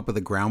you can come up with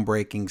a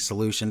groundbreaking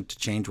solution to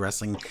change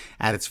wrestling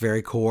at its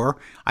very core?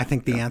 I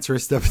think the answer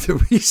is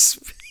WWE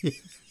Speed.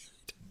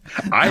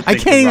 I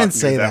can't even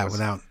say that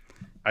without.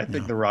 I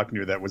think The Rock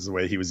knew that was the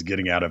way he was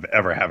getting out of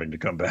ever having to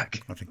come back.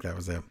 I think that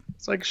was it.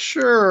 It's like,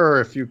 sure,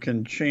 if you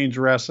can change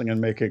wrestling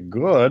and make it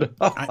good.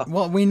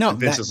 Well, we know.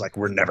 This is like,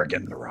 we're never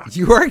getting The Rock.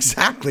 You are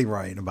exactly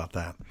right about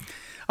that.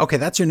 Okay,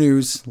 that's your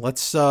news. Let's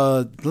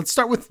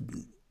start with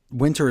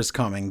Winter is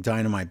Coming,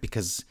 Dynamite,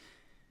 because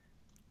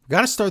we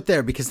got to start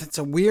there because it's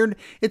a weird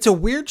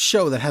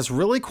show that has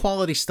really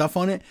quality stuff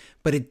on it,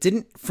 but it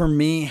didn't, for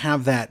me,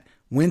 have that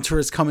Winter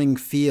is Coming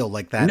feel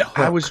like that. No, hook.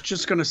 I was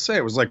just going to say,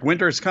 it was like,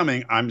 Winter is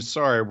Coming. I'm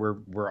sorry,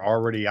 we're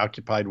already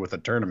occupied with a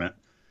tournament.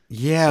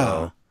 Yeah.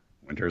 So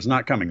Winter is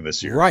not coming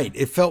this year. Right.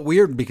 It felt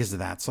weird because of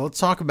that. So let's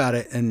talk about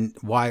it and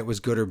why it was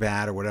good or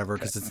bad or whatever,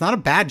 because it's not a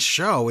bad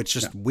show. It's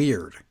just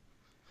weird.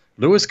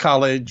 Lewis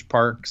College,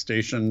 Park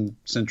Station,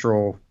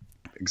 Central,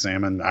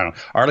 Examine, I don't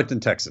know, Arlington,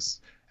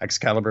 Texas,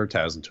 Excalibur,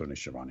 Taz, and Tony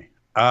Schiavone.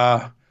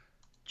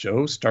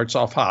 Joe starts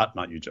off hot,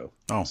 not you, Joe.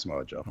 Oh,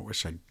 Samoa Joe. I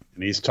wish I.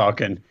 And he's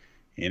talking,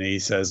 and he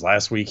says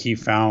last week he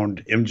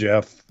found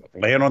MJF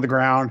laying on the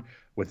ground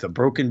with a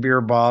broken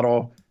beer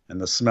bottle and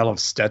the smell of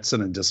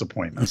Stetson and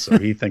disappointment. So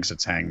he thinks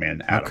it's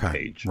Hangman Adam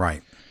Page.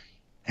 Right.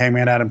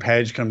 Hangman Adam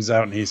Page comes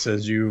out and he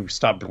says, you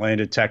stopped playing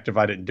detective.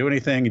 I didn't do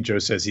anything. And Joe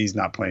says he's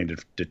not playing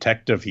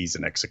detective. He's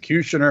an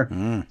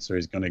executioner. So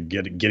he's going to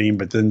get him.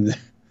 But then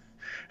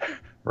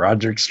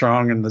Roderick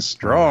Strong and the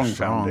Strong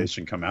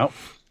Foundation come out,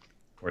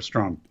 or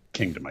Strong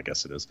Kingdom, I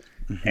guess it is,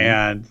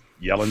 and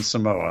yelling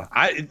Samoa.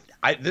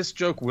 This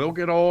joke will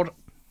get old,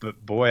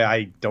 but boy,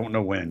 I don't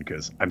know when,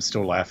 because I'm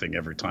still laughing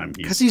every time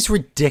because he's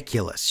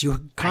ridiculous.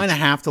 You kind of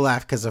have to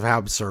laugh because of how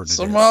absurd it is.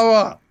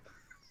 Samoa.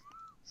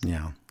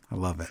 Yeah, I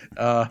love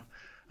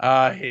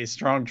it.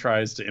 Strong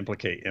tries to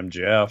implicate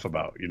MJF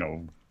about,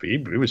 he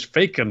was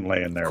faking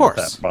laying there with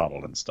that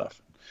bottle and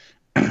stuff.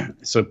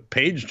 So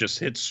Page just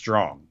hits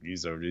Strong.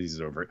 He's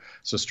over it.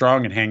 So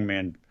Strong and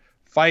Hangman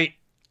fight.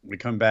 We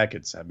come back.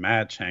 It's a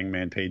match.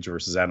 Hangman Page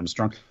versus Adam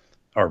Strong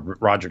or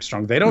Roderick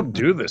Strong. They don't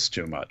do this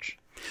too much.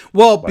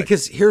 Well,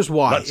 because here's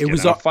why. It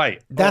was a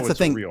fight. That's the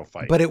thing. A real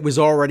fight. But it was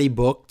already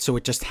booked, so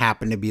it just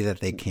happened to be that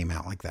they came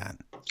out like that.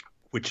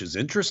 Which is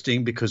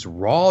interesting because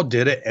Raw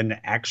did it and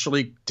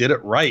actually did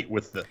it right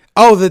with the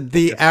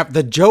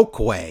the joke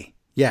way.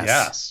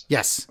 Yes.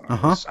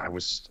 I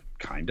was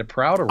kind of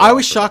proud of Raw. I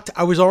was shocked.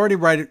 I was already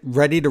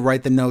ready to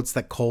write the notes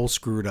that Cole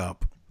screwed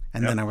up.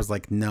 And then I was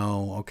like,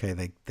 no, okay,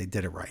 they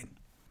did it right.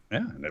 Yeah,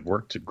 and it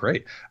worked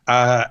great.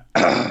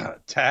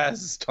 Taz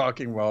is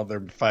talking while they're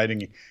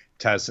fighting.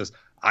 Taz says,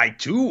 I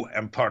too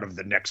am part of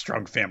the Neck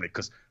Strong family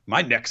because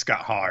my necks got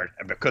hard.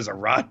 And because of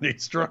Rodney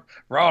Strong,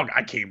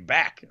 I came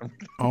back.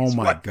 Oh,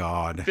 my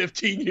God.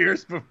 15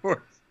 years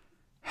before.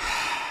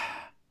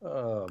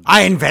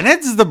 I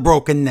invented the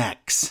broken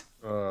necks.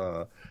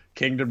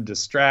 Kingdom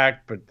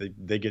distract, but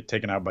they get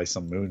taken out by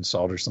some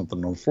moonsault or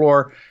something on the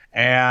floor.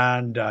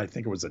 And I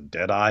think it was a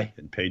dead eye,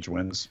 and Paige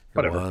wins.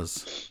 Whatever. It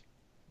was.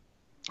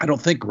 I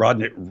don't think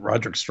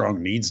Roderick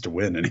Strong needs to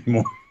win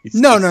anymore.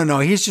 No.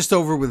 He's just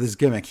over with his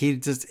gimmick.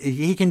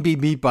 He can be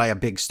beat by a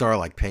big star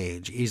like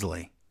Paige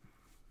easily.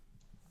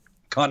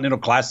 Continental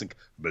Classic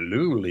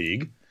Blue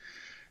League.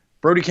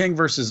 Brody King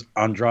versus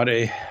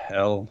Andrade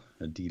El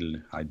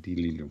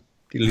Idolo.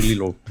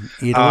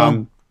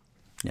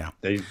 Yeah.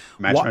 They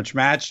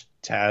match.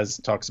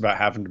 Taz talks about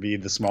having to be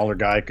the smaller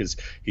guy because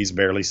he's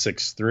barely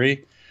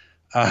 6'3".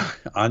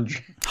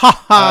 Andre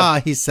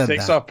he said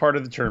takes that. off part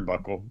of the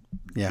turnbuckle.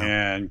 Yeah.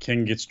 And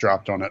King gets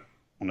dropped on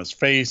his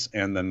face,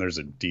 and then there's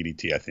a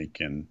DDT, I think,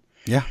 and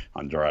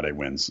Andrade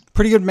wins.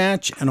 Pretty good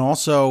match, and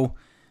also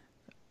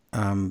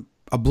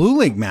a Blue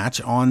League match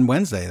on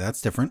Wednesday.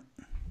 That's different.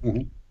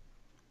 Mm-hmm.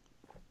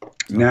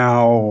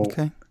 Now,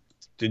 okay.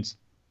 Did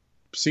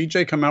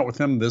CJ come out with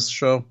him this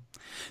show?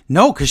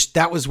 No, because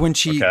that was when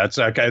she. Okay, that's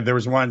okay. There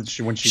was one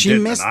when she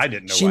did, missed. And I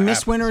didn't know. She what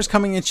missed happened. Winter is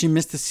Coming, and she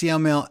missed the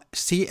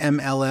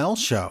CMLL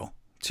show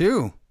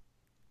too.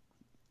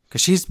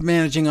 Because she's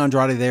managing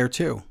Andrade there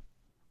too.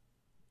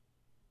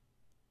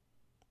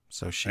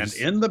 So she's. And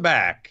in the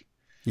back,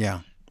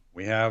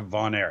 we have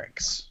Von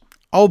Erichs.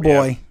 Oh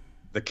boy,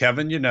 the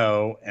Kevin,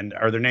 and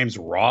are their names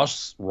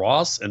Ross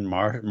and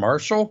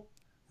Marshall?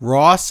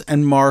 Ross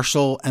and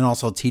Marshall, and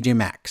also TJ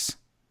Maxx.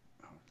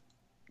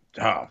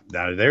 Oh,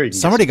 now there you go.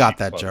 Somebody got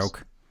that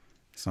joke.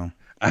 So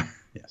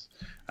yes,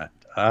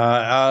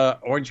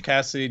 Orange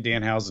Cassidy,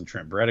 Danhausen,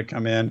 Trent Beretta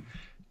come in.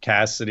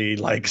 Cassidy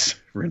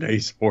likes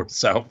Renee's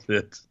horse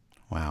outfit.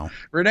 Wow,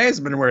 Renee's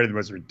been wearing the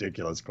most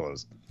ridiculous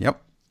clothes. Yep.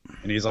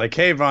 And he's like,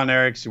 "Hey, Von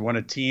Erichs, you want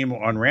a team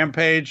on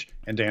Rampage?"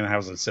 And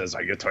Danhausen says,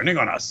 "Are you turning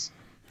on us?"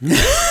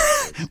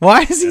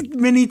 Why is he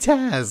mini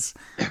Taz?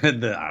 I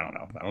don't know.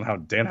 I don't know how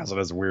Danhausen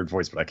has a weird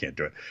voice, but I can't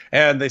do it.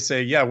 And they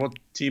say, "Yeah, we'll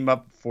team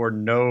up for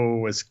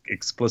no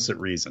explicit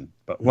reason,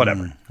 but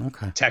whatever."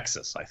 Okay.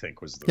 Texas, I think,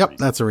 was the reason.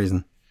 That's a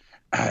reason.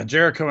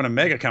 Jericho and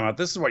Omega come out.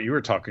 This is what you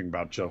were talking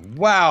about, Joe.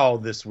 Wow,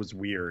 this was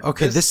weird.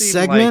 Okay, this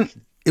segment,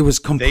 it was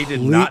completely. They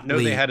did not know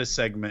they had a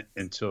segment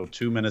until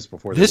 2 minutes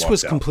before they This walked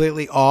was out.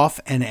 completely off,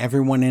 and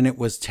everyone in it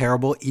was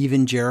terrible,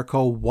 even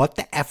Jericho. What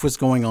the F was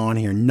going on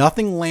here?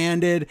 Nothing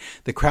landed.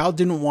 The crowd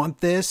didn't want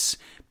this,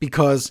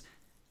 because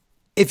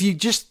if you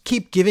just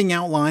keep giving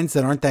out lines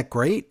that aren't that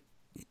great,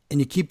 and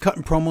you keep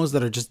cutting promos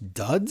that are just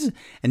duds,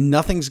 and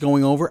nothing's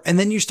going over, and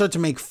then you start to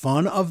make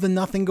fun of the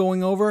nothing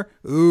going over,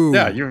 ooh.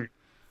 Yeah,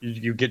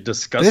 you get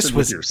disgusted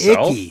with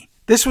yourself. Icky.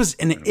 This was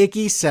an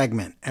icky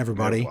segment,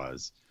 everybody. It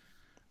was.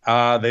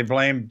 They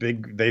blame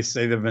Big. They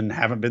say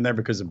haven't been there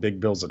because of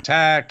Big Bill's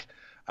attack.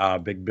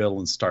 Big Bill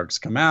and Starks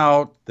come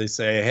out. They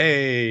say,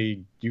 "Hey,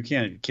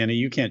 Kenny,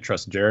 you can't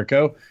trust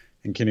Jericho."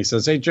 And Kenny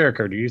says, "Hey,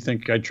 Jericho, do you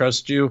think I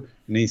trust you?"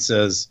 And he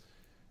says,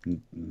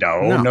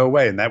 "No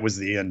way." And that was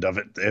the end of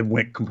it. It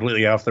went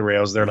completely off the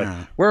rails. They're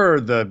like, "We're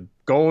the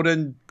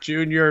Golden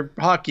Junior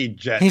Hockey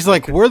Jets." He's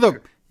like,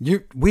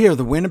 we are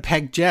the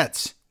Winnipeg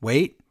Jets.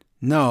 Wait,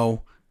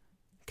 no.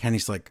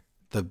 Kenny's like,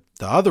 the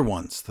other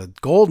ones, the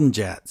Golden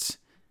Jets.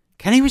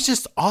 Kenny was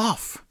just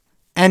off.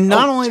 And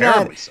not only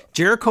that,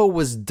 Jericho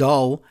was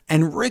dull,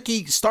 and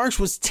Ricky Starks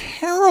was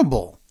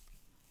terrible.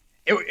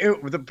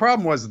 The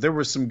problem was there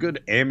was some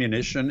good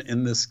ammunition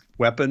in this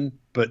weapon,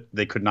 but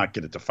they could not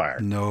get it to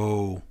fire.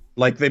 No.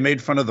 Like, they made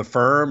fun of the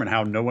Firm and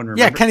how no one remembered.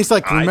 Yeah, Kenny's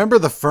like, remember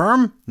the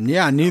Firm?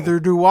 Yeah, neither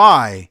do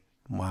I.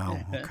 Wow,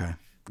 okay.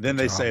 Then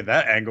they say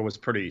that angle was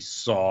pretty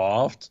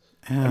soft.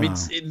 Yeah. I mean,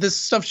 this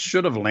stuff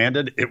should have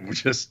landed. It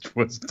just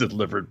was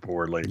delivered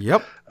poorly.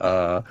 Yep.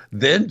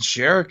 Then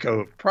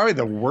Jericho, probably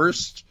the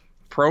worst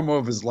promo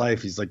of his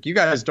life. He's like, "You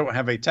guys don't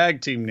have a tag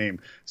team name,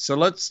 so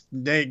let's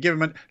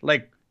give him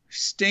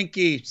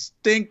Stinky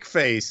Stink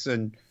Face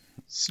and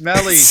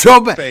Smelly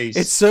Face."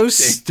 It's so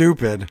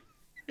stupid.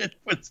 It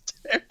was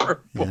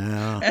terrible.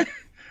 Yeah.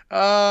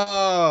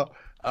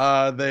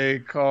 They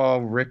call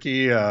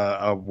Ricky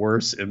a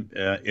worse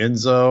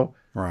Enzo.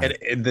 Right.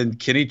 And then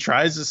Kenny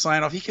tries to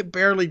sign off. He could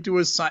barely do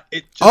his sign.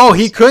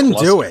 He couldn't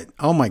do it.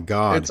 Oh my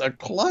God. It's a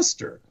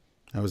cluster.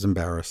 I was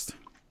embarrassed.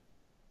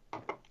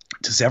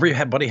 Does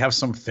everybody have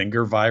some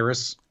finger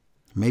virus?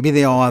 Maybe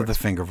they all have the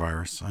finger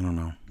virus. I don't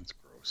know. It's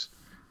gross.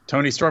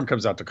 Tony Storm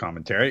comes out to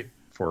commentary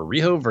for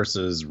Riho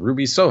versus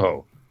Ruby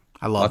Soho.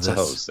 I love Lots this. of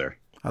hoes there.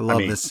 I love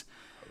this.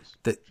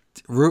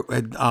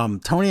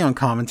 Tony on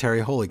commentary.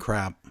 Holy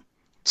crap.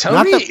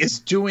 Tony is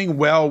doing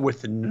well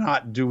with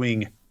not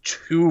doing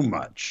too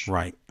much.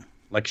 Right.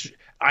 Like,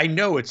 I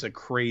know it's a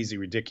crazy,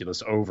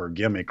 ridiculous over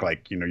gimmick.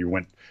 Like, you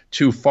went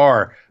too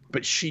far,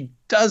 but she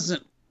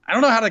doesn't. I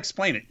don't know how to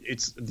explain it.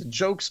 The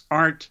jokes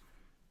aren't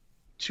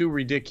too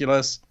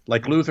ridiculous.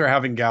 Like, Luther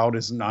having gout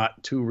is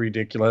not too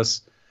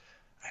ridiculous.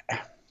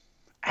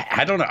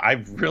 I don't know.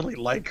 I really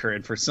like her.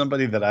 And for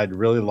somebody that I'd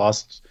really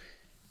lost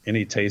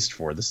any taste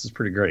for, this is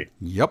pretty great.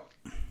 Yep.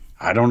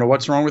 I don't know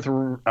what's wrong with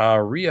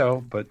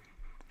Rio, but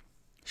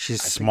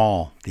she's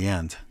small. The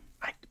end.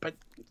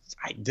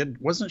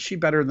 Wasn't she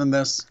better than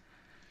this?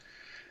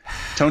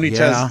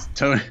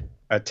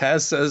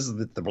 Taz says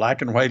that the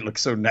black and white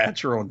looks so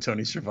natural on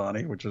Tony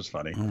Schiavone, which was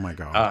funny. Oh my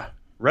God.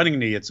 Running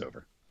knee, it's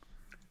over.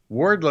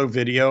 Wardlow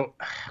video.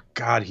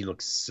 God, he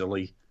looks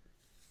silly.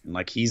 And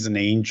like he's an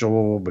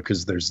angel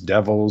because there's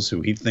devils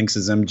who he thinks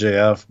is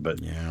MJF.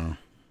 But yeah,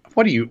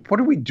 what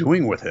are we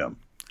doing with him?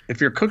 If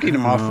you're cooking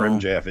him off for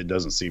MJF, it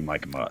doesn't seem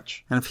like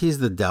much. And if he's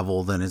the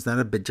devil, then is that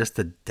a bit just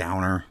a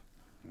downer?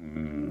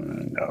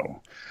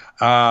 No.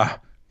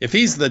 If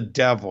he's the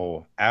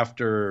devil,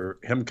 after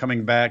him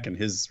coming back and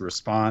his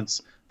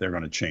response, they're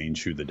going to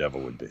change who the devil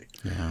would be.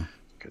 Yeah.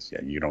 Because,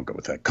 you don't go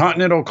with that.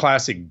 Continental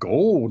Classic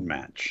Gold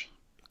match.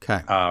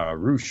 Okay.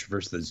 Roosh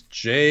versus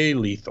Jay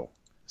Lethal.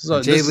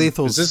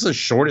 Is this the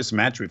shortest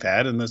match we've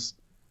had in this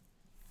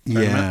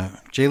tournament? Yeah.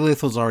 Jay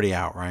Lethal's already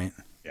out, right?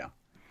 Yeah.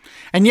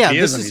 And yeah,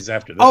 he's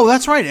after this. Oh,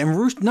 that's right. And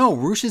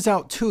Roosh is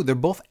out too. They're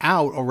both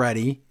out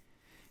already.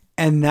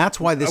 And that's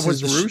why this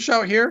was Roosh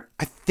out here?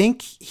 I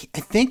think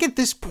at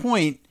this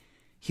point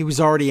he was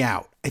already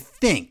out. I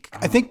think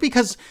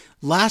because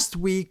last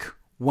week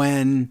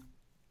when,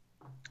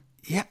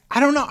 I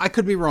don't know. I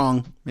could be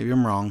wrong. Maybe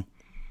I'm wrong.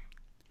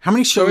 How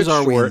many shows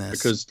are we in this?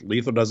 Because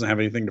Lethal doesn't have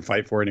anything to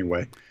fight for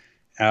anyway.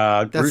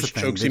 That's Roosh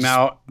chokes him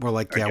out. We're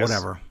like,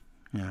 whatever.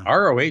 Yeah.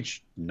 ROH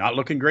not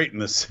looking great in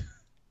this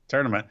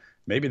tournament.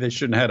 Maybe they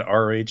shouldn't have had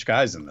ROH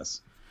guys in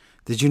this.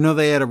 Did you know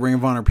they had a Ring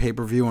of Honor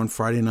pay-per-view on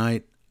Friday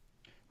night?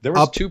 There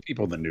was two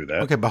people that knew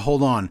that. Okay, but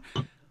hold on.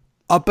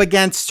 Up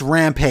against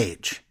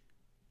Rampage.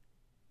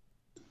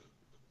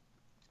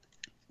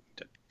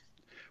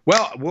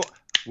 Well,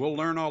 we'll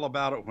learn all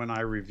about it when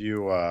I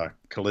review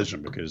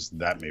Collision because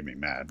that made me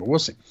mad. But we'll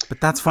see. But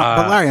that's fine.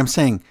 But Larry, I'm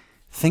saying,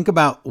 think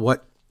about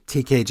what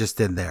TK just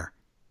did there.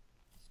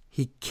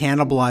 He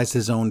cannibalized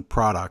his own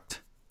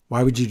product.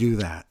 Why would you do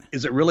that?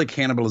 Is it really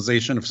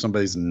cannibalization if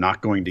somebody's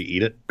not going to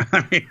eat it?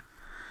 I mean,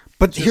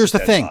 but here's the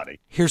thing. Body.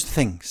 Here's the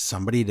thing.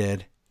 Somebody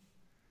did.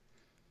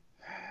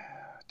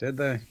 Did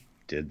they?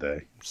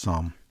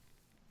 Some.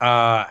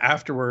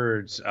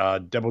 Afterwards,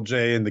 Double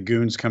J and the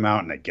Goons come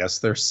out, and I guess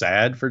they're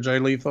sad for Jay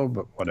Lethal,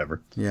 but whatever.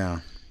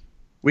 Yeah.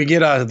 We get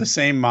the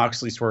same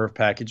Moxley Swerve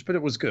package, but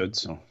it was good,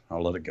 so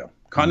I'll let it go.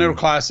 Continental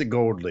Classic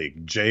Gold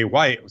League. Jay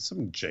White with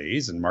some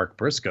Jays and Mark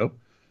Briscoe.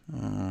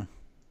 Not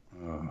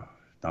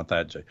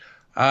that Jay.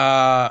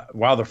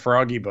 Wow, the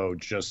Froggy Bow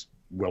just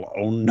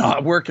will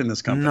not work in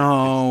this company.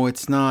 No,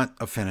 it's not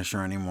a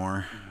finisher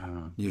anymore,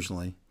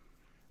 usually.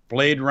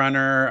 Blade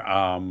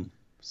Runner,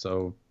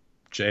 so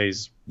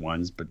Jay's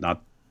ones, but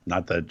not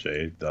that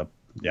Jay.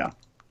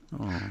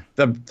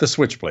 The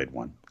Switchblade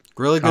one.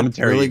 Really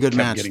good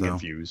match. Getting though.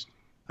 Confused.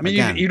 I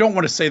mean, you don't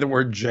want to say the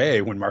word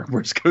Jay when Mark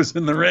Briscoe's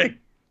in the ring.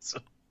 So.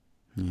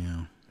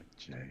 Yeah.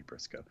 Jay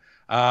Briscoe.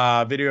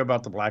 Video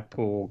about the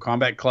Blackpool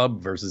Combat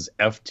Club versus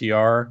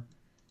FTR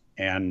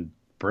and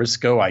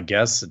Briscoe. I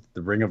guess at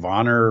the Ring of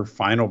Honor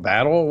final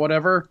battle,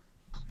 whatever.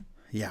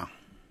 Yeah.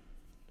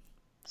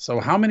 So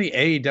how many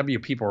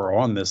AEW people are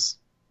on this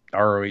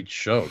ROH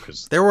show?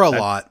 Because there were a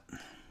lot.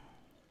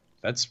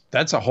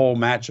 That's a whole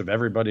match of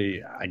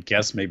everybody. I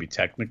guess maybe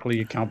technically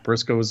you count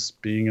Briscoe as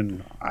being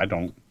in. I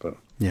don't, but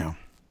yeah.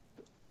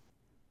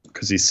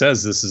 Because he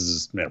says this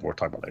is. Yeah, we'll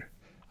talk about it later.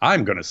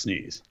 I'm gonna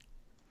sneeze.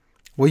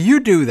 Well, you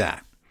do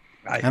that,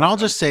 and I'll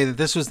just say that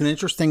this was an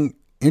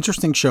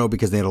interesting show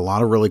because they had a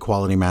lot of really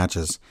quality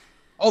matches.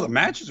 Oh, the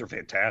matches are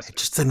fantastic. It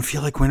just didn't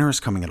feel like winter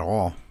is coming at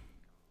all.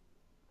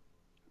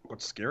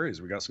 What's scary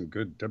is we got some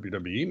good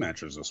WWE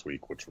matches this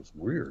week, which was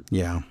weird.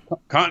 Yeah.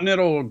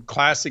 Continental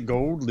Classic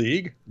Gold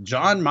League.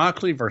 John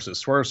Moxley versus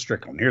Swerve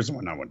Strickland. Here's the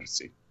one I wanted to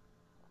see.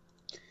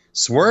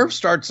 Swerve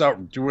starts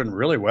out doing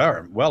really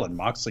well, and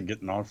Moxley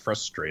getting all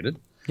frustrated.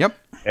 Yep.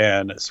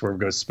 And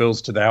Swerve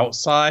spills to the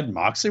outside.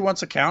 Moxley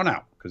wants a count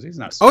out because he's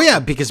not. Oh, yeah,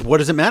 because what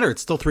does it matter?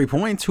 It's still 3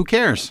 points. Who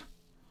cares?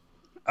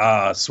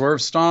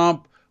 Swerve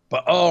stomp.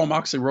 But,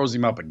 Moxley rolls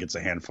him up and gets a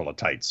handful of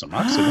tights. So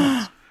Moxley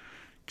wins.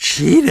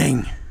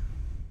 Cheating.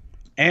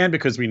 And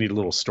because we need a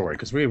little story,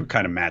 because we were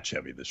kind of match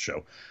heavy this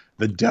show.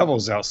 The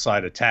Devils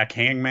outside attack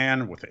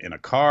Hangman in a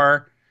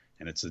car,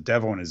 and it's the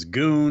Devil and his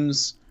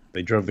goons.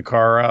 They drove the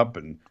car up,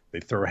 and they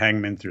throw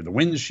Hangman through the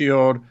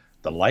windshield.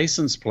 The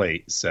license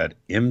plate said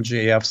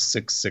MJF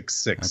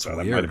 666. That's so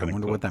weird. I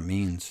wonder what that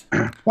means.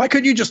 Why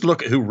couldn't you just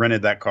look at who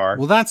rented that car?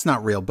 Well, that's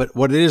not real, but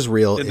what is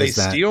real is that... Did they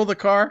steal the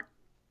car?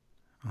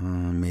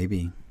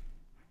 Maybe.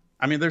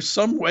 I mean, there's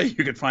some way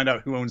you could find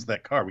out who owns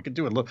that car. We could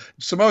do a little.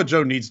 Samoa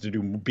Joe needs to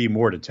be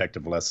more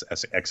detective, less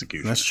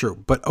execution. That's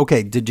true. But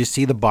okay, did you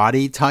see the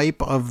body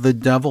type of the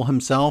Devil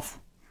himself?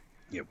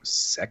 It was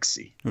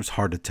sexy. It was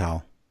hard to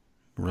tell.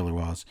 It really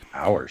was.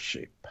 Hour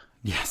shape.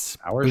 Yes.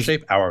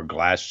 Shape,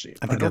 hourglass shape.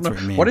 I think that's what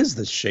it means. What is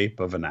the shape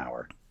of an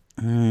hour?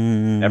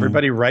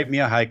 Everybody write me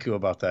a haiku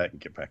about that and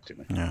get back to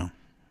me. Yeah.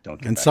 Don't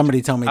get and back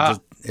somebody to me. tell me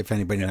if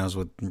anybody knows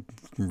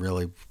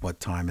what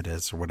time it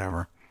is or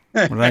whatever.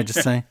 What did I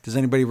just say? Does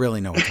anybody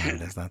really know what time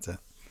it is? That's it.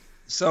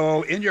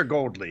 So in your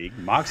gold league,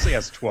 Moxley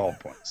has 12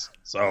 points.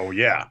 So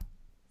yeah.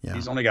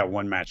 He's only got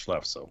one match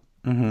left. So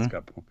he's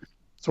got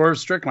Swerve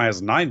Strickland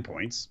has 9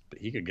 points, but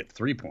he could get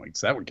 3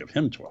 points. That would give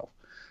him 12.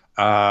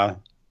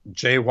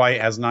 Jay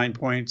White has 9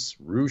 points.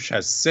 Roosh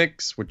has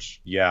 6,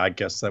 which, yeah, I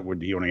guess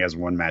he only has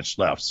one match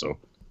left, so.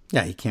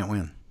 Yeah, he can't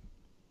win.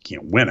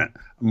 Can't win it.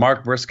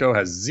 Mark Briscoe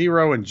has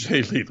 0 and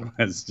Jay Lethal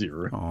has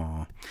 0.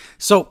 Oh.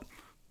 So,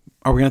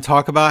 are we going to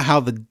talk about how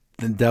the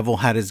devil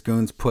had his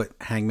goons put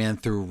Hangman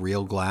through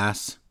real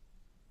glass?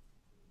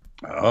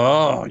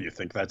 Oh, you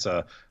think that's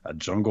a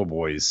Jungle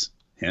Boys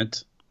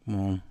hint?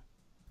 Well,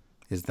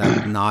 is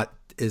that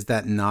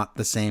not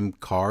the same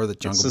car that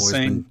Jungle Boy's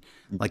been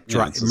like?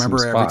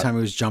 Remember every time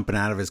he was jumping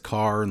out of his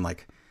car and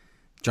like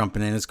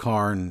jumping in his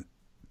car and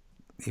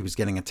he was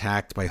getting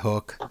attacked by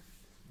Hook?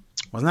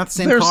 Wasn't that the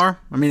same car?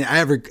 I mean,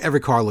 every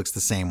car looks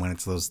the same when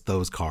it's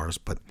those cars,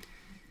 but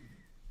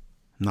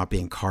I'm not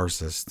being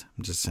carsist.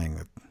 I'm just saying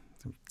that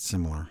they're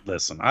similar.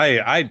 Listen,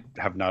 I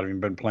have not even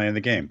been playing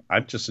the game.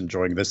 I'm just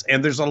enjoying this,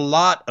 and there's a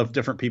lot of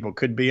different people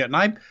could be it,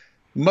 and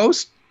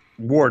most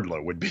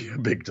Wardlow would be a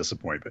big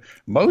disappointment.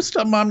 Most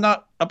of them I'm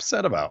not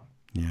upset about.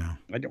 Yeah.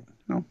 I don't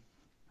know.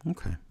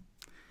 Okay.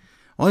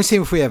 Well, let's see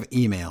if we have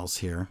emails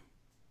here.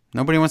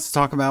 Nobody wants to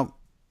talk about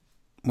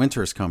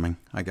winter is coming,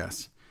 I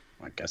guess.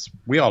 I guess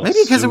we all maybe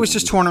because it was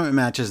just tournament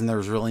matches and there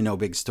was really no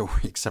big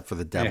story except for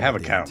the devil. You have a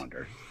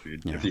calendar.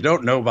 If you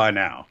don't know by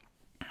now,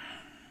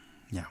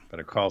 yeah,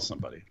 better call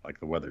somebody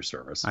like the weather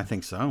service. I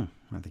think so.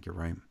 I think you're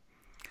right.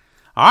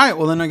 All right.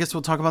 Well, then I guess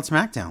we'll talk about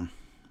SmackDown.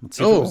 Let's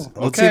see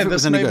if it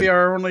was any may good. Be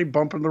our only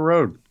bump in the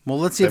road. Well,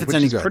 let's see if it's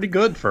any good. Pretty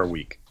good for a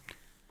week.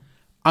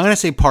 I'm going to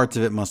say parts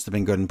of it must have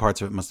been good and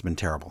parts of it must have been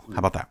terrible. How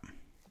about that?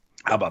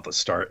 How about the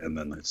start and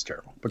then it's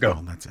terrible? But go.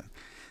 Oh, that's it.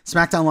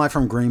 SmackDown Live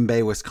from Green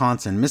Bay,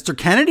 Wisconsin. Mr.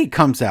 Kennedy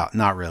comes out.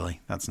 Not really.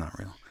 That's not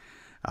real.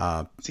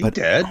 Is he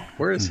dead?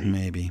 Where is he?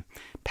 Maybe.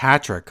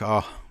 Patrick.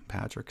 Oh,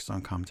 Patrick's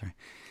on commentary.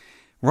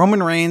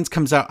 Roman Reigns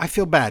comes out. I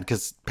feel bad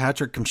because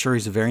Patrick, I'm sure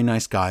he's a very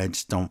nice guy. I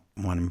just don't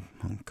want him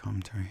on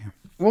commentary here.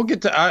 We'll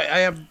get to. I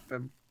have.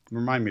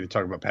 Remind me to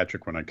talk about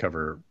Patrick when I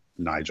cover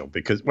Nigel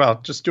because,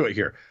 well, just do it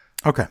here.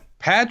 Okay.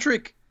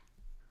 Patrick,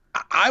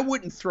 I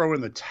wouldn't throw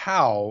in the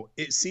towel.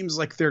 It seems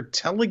like they're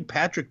telling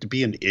Patrick to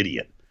be an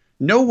idiot.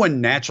 No one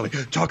naturally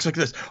talks like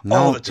this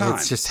all the time.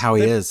 It's just how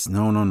he is.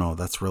 No.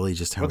 That's really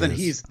just how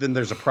he is. Then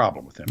there's a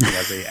problem with him. He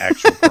has an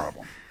actual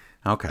problem.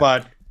 Okay.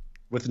 But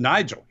with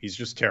Nigel, he's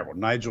just terrible.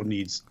 Nigel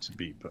needs to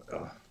be.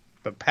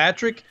 But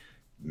Patrick,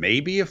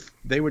 maybe if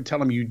they would tell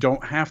him you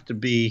don't have to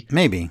be.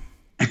 Maybe.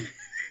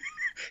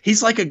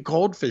 He's like a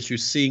goldfish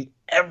who's seeing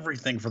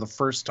everything for the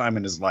first time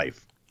in his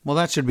life. Well,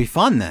 that should be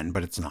fun then,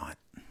 but it's not.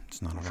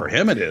 It's not. For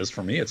him, it is.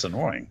 For me, it's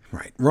annoying.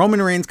 Right.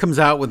 Roman Reigns comes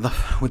out with the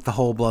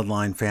whole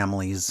bloodline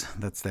families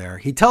that's there.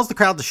 He tells the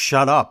crowd to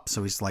shut up.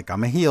 So he's like,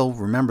 I'm a heel.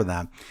 Remember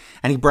that.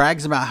 And he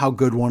brags about how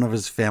good one of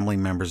his family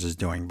members is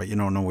doing, but you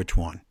don't know which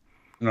one.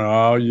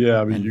 Oh,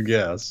 yeah. I mean, you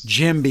guess.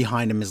 Jim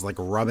behind him is like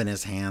rubbing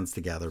his hands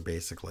together,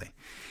 basically.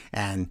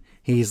 And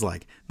he's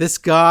like, this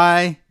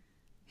guy,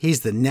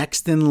 he's the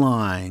next in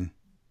line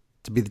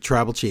to be the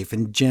tribal chief.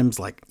 And Jim's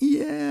like,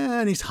 yeah.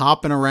 And he's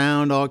hopping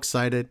around all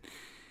excited.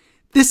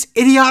 This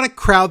idiotic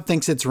crowd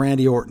thinks it's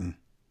Randy Orton.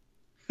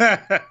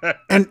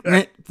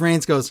 And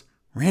Reigns goes,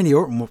 Randy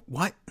Orton?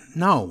 What?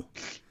 No.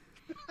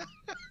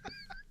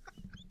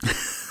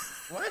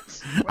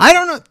 What? I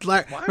don't know.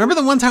 Like, remember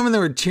the one time when they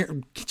were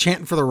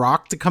chanting for The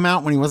Rock to come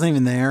out when he wasn't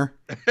even there?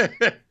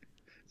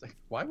 It's like,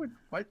 why?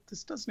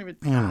 This doesn't even.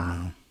 I don't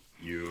know.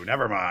 You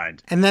never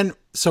mind. And then,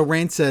 so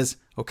Reigns says,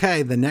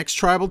 okay, the next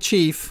tribal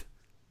chief,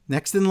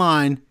 next in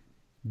line,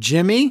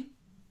 Jimmy,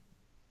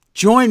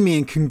 join me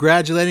in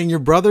congratulating your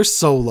brother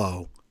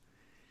Solo.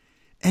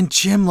 And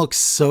Jim looks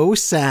so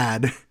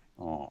sad.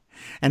 Oh.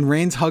 And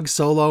Reigns hugs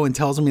Solo and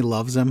tells him he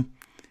loves him.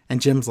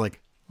 And Jim's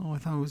like, oh, I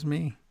thought it was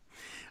me.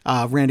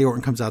 Randy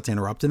Orton comes out to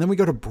interrupt. And then we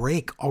go to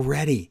break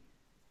already.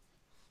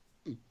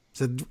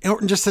 So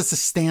Orton just has to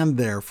stand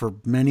there for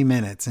many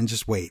minutes and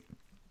just wait.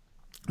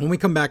 When we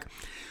come back,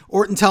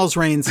 Orton tells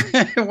Reigns.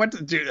 What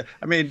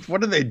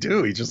do they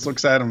do? He just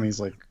looks at him and he's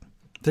like.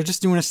 They're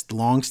just doing a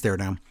long stare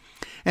down.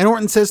 And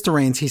Orton says to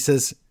Reigns, he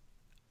says,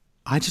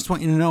 I just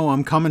want you to know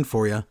I'm coming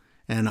for you.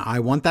 And I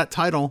want that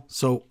title.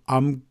 So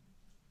I'm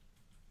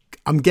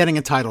getting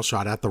a title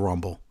shot at the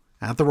Rumble.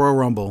 At the Royal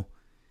Rumble.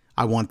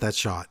 I want that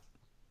shot.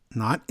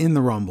 Not in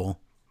the Rumble.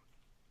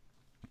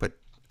 But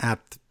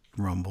at the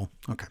Rumble.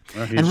 Okay.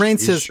 Well, and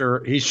Reigns says.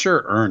 He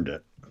sure earned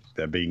it.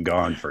 That being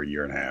gone for a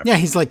year and a half. Yeah,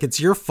 he's like, it's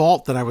your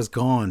fault that I was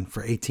gone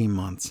for 18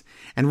 months.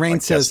 And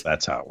Reigns says.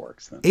 That's how it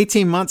works then.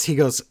 18 months, he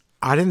goes,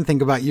 I didn't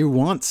think about you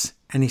once.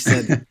 And he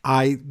said,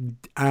 you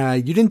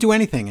didn't do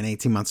anything in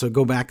 18 months. So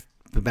go back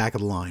to the back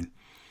of the line.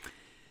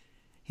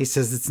 He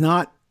says, it's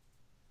not,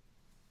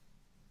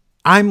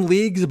 I'm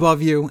leagues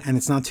above you and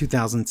it's not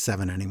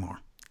 2007 anymore.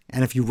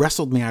 And if you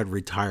wrestled me, I'd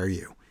retire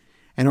you.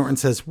 And Orton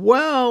says,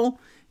 well,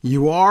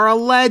 you are a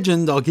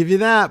legend. I'll give you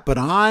that. But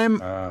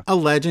I'm a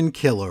legend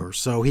killer.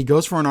 So he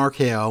goes for an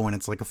RKO and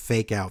it's like a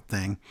fake out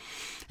thing.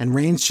 And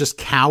Reigns just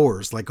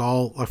cowers, like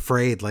all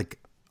afraid, like,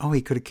 oh,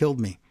 he could have killed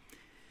me.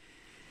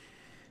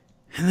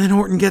 And then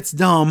Orton gets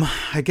dumb.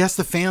 I guess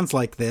the fans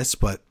like this,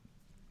 but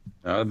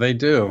they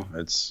do.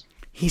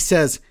 He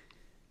says,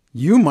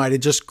 you might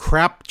have just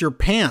crapped your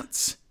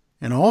pants.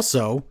 And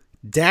also,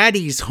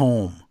 Daddy's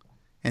home.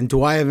 And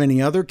do I have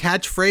any other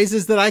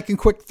catchphrases that I can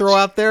quick throw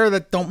out there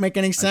that don't make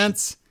any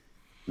sense?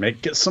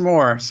 Get some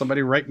more.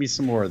 Somebody write me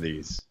some more of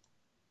these.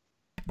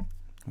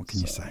 What can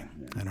you say?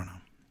 Yeah.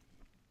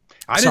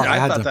 I don't know.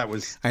 I thought that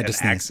was an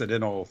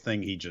accidental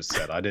thing he just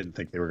said. I didn't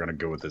think they were going to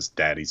go with this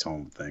Daddy's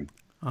home thing.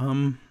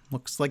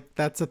 Looks like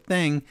that's a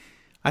thing.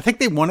 I think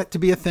they want it to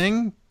be a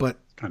thing, but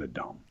kind of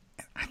dumb.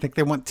 I think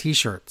they want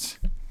T-shirts.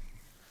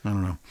 I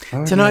don't know.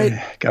 Okay. Tonight,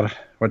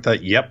 what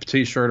that Yep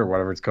T-shirt or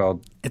whatever it's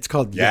called. It's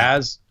called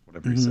Yaz.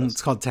 Whatever he says.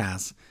 It's called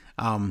Taz.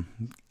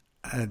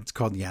 It's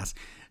called Yaz.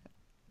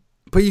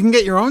 But you can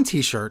get your own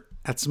T-shirt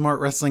at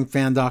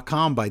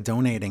smartwrestlingfan.com by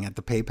donating at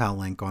the PayPal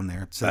link on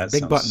there. It's a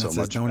big button that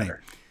says donate.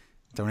 Better.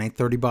 Donate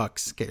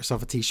 $30. Get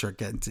yourself a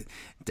T-shirt.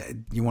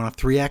 You want a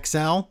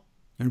 3XL?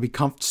 You want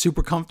to be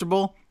super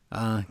comfortable?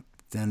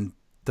 Then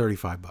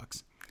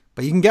 $35.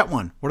 But you can get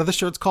one. What are the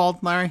shirts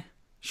called, Larry?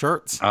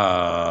 Shirts?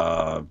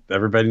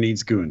 Everybody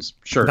needs goons.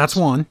 Shirts. That's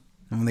one.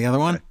 And the other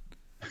one?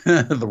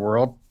 The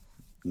world.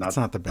 It's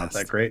not the best.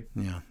 Not that great.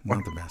 Yeah,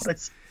 not the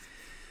best.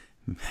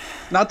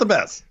 Not the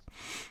best.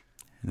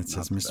 And it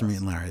says Mr. Meat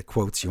and Larry. It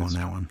quotes you on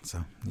that one.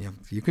 So yeah,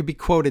 you could be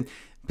quoted.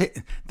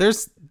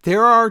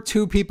 There are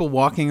two people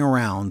walking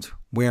around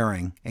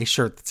wearing a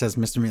shirt that says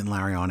Mr. Meat and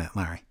Larry on it,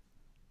 Larry.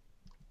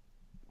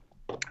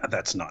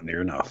 That's not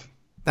near enough.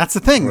 That's the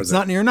thing. It's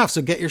not near enough.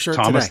 So get your shirt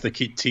Thomas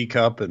today. the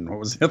teacup, and what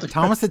was the other?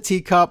 Thomas the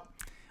teacup.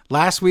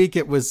 Last week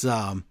it was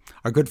our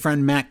good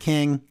friend Matt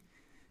King,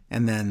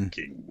 and then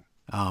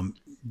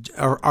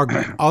our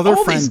other all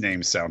friend. These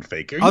names sound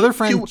fake.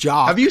 Friend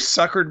Jock. Have you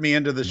suckered me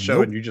into the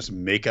show and you just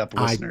make up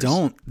listeners? I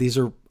don't. These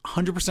are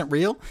 100%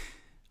 real.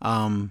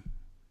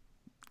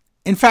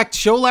 In fact,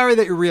 show Larry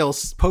that you're real.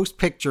 Post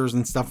pictures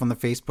and stuff on the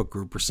Facebook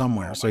group or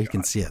somewhere so he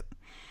can see it.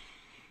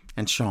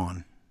 And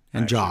Sean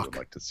and Jock. Would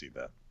like to see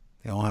that.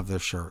 They all have their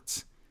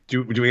shirts.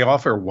 Do we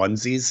offer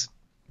onesies?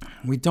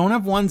 We don't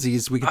have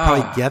onesies. We could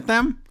probably get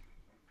them.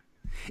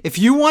 If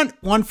you want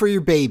one for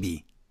your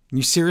baby,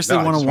 you seriously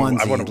want a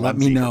onesie, let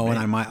me know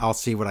and I'll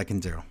see what I can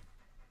do.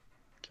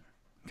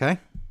 Okay?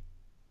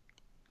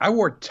 I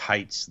wore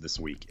tights this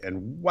week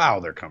and wow,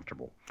 they're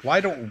comfortable. Why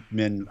don't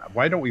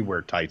we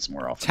wear tights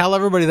more often? Tell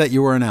everybody that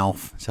you were an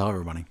elf. Tell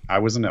everybody. I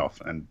was an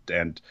elf and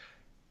it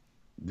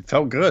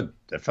felt good.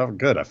 It felt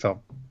good. I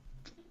felt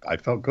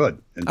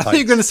good. I thought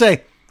you were going to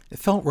say it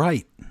felt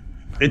right.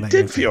 It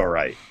did feel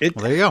right. Well,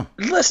 there you go.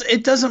 Listen,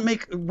 it doesn't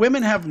make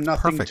women have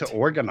nothing to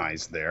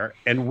organize there,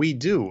 and we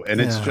do,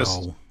 and it's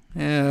just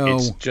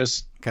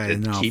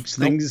it keeps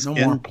things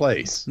in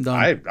place.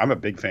 I'm a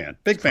big fan.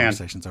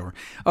 Conversation's over.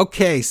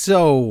 Okay,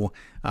 so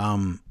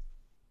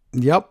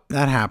yep,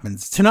 that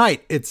happens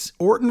tonight. It's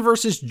Orton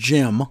versus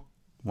Jim.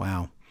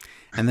 Wow.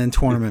 And then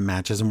tournament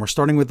matches, and we're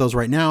starting with those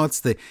right now.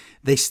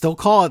 They still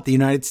call it the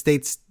United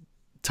States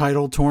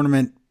title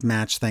tournament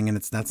match thing, and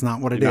that's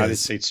not what it is. United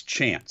States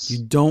chance.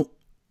 You don't.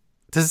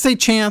 Does it say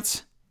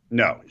chance?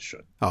 No, it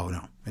should. Oh,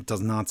 no. It does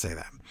not say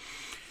that.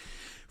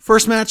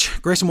 First match,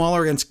 Grayson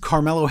Waller against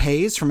Carmelo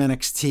Hayes from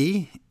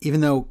NXT,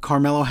 even though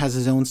Carmelo has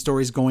his own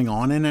stories going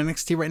on in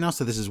NXT right now,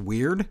 so this is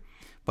weird.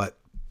 But,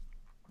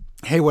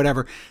 hey,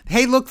 whatever.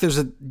 Hey, look, there's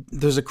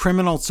a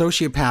criminal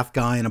sociopath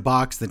guy in a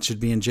box that should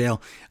be in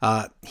jail.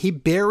 He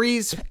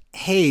buries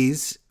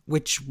Hayes,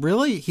 which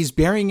really, he's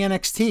burying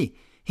NXT.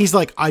 He's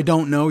like, I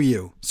don't know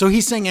you. So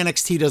he's saying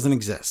NXT doesn't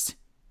exist.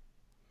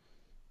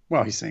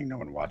 Well, he's saying no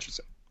one watches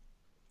it.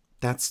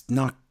 That's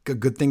not a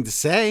good thing to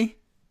say.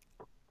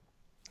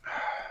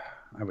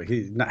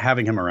 Not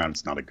having him around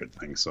is not a good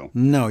thing. So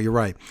no, you're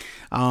right.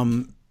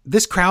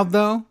 This crowd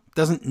though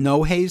doesn't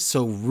know Hayes,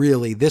 so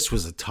really this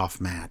was a tough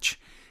match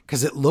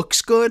because it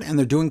looks good and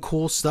they're doing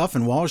cool stuff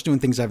and Waller's doing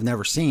things I've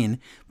never seen,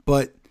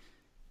 but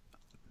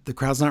the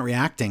crowd's not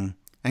reacting.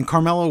 And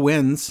Carmelo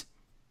wins,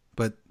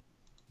 but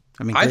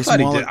I mean, I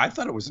thought he did. I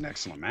thought it was an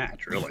excellent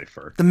match, really.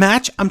 For the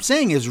match, I'm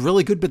saying is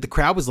really good, but the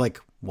crowd was like,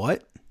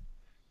 "What?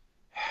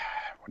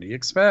 What do you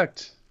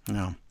expect?"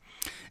 No.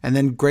 And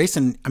then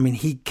Grayson, I mean,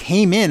 he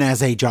came in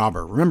as a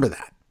jobber. Remember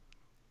that.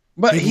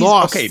 But he's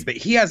lost. Okay, but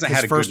he hasn't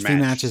had a good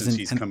match since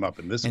he's come up,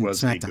 and this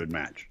was a good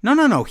match.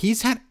 No.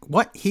 He's had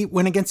he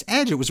went against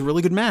Edge. It was a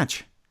really good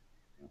match.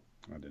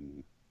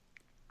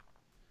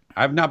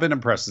 I've not been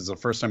impressed. It's the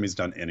first time he's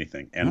done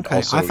anything. And okay,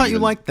 also I thought you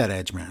liked that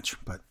Edge match,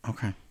 but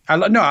okay. I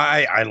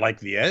like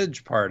the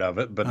Edge part of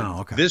it,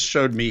 but this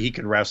showed me he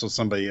could wrestle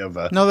somebody of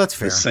that's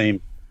fair. The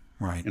same,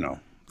 right?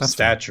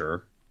 Stature,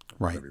 fair.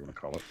 Right? Whatever you want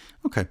to call it.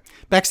 Okay.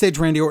 Backstage,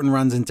 Randy Orton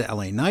runs into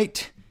LA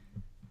Knight.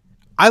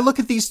 I look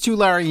at these two,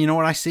 Larry. You know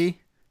what I see?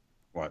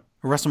 What?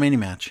 A WrestleMania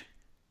match.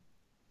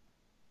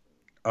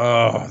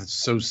 Oh, it's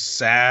so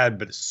sad,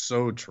 but it's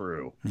so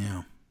true.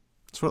 Yeah,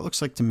 that's what it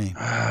looks like to me.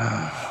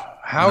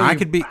 I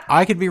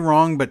could be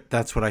wrong, but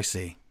that's what I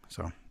see.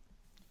 So,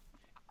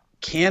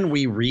 can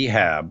we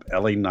rehab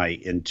LA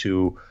Knight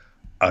into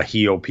a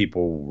heel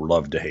people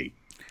love to hate?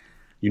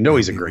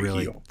 He's a great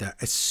heel.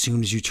 As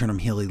soon as you turn him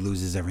heel, he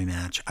loses every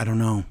match. I don't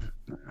know.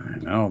 I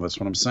know. That's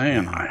what I'm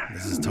saying.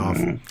 This is tough.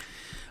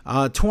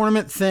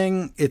 Tournament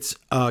thing. It's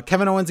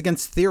Kevin Owens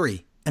against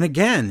Theory. And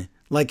again,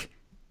 Like,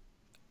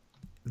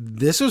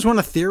 this was one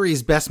of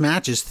Theory's best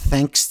matches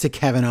thanks to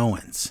Kevin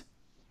Owens.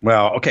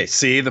 Well, okay,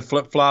 see the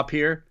flip-flop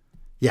here?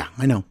 Yeah,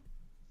 I know.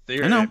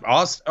 Theory, I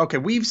know. Okay,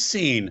 we've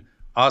seen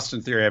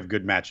Austin Theory have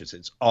good matches.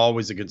 It's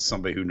always against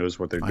somebody who knows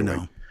what they're doing. I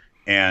know.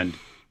 And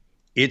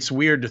it's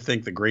weird to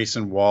think that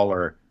Grayson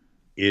Waller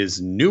is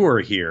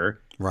newer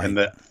here, right, and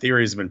that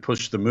Theory has been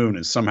pushed to the moon,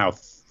 and somehow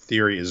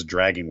Theory is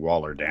dragging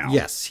Waller down.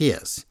 Yes, he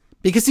is.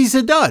 Because he's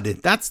a dud.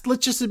 Let's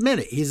just admit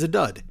it. He's a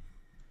dud.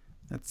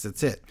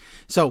 That's it.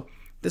 So,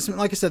 this,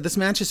 like I said, this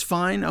match is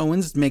fine.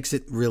 Owens makes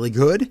it really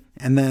good.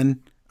 And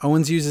then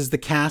Owens uses the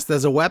cast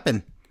as a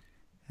weapon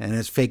and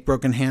his fake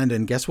broken hand.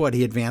 And guess what?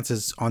 He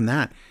advances on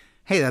that.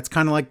 Hey, that's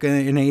kind of like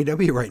in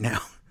AEW right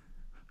now.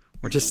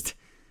 We're just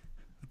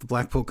the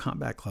Blackpool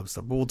Combat Club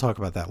stuff. But we'll talk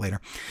about that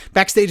later.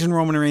 Backstage in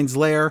Roman Reigns'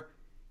 lair,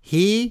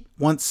 he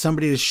wants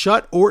somebody to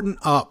shut Orton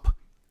up.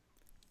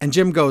 And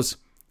Jim goes,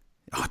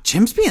 oh,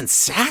 Jim's being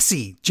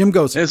sassy. Jim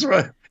goes, that's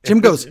right. Jim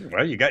goes,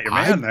 well, you got your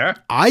man there.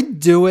 I'd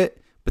do it.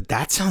 But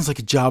that sounds like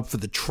a job for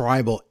the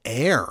tribal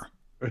heir.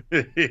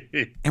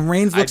 And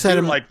Reigns looks at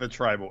him like the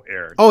tribal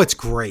heir. Oh, it's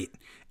great.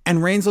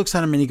 And Reigns looks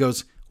at him and he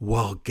goes,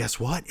 well, guess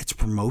what? It's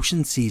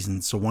promotion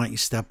season. So why don't you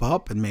step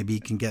up and maybe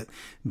you can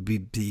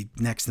be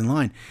next in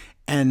line.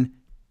 And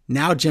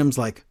now Jim's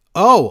like,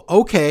 oh,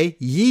 okay,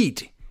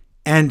 yeet.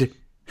 And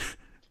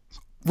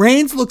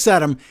Reigns looks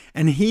at him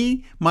and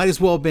he might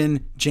as well have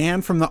been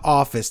Jan from The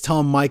Office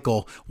telling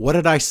Michael, what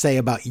did I say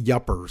about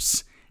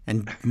yuppers?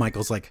 And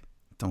Michael's like,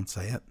 don't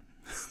say it.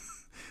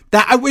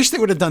 That I wish they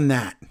would have done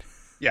that.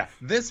 Yeah,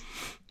 this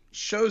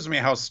shows me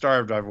how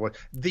starved I was.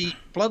 The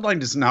Bloodline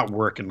does not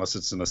work unless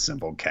it's an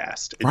assembled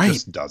cast. It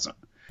just doesn't.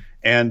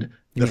 And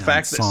the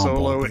fact that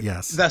Solo,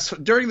 that's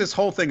during this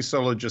whole thing,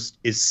 Solo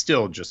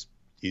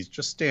he's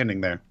just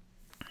standing there.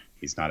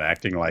 He's not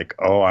acting like,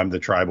 oh, I'm the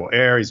tribal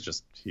heir. He's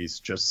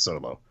just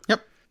Solo.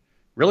 Yep.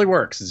 Really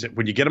works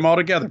when you get them all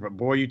together. But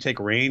boy, you take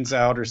Reigns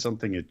out or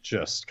something, it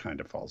just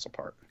kind of falls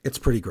apart. It's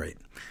pretty great.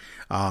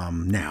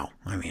 Now,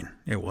 I mean,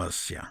 it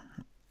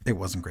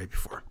wasn't great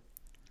before.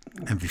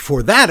 And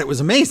before that, it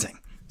was amazing.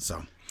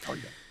 So, I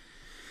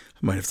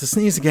might have to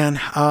sneeze again.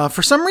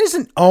 For some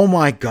reason, oh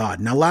my God.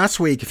 Now, last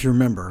week, if you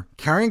remember,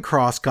 Karrion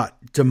Kross got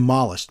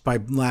demolished by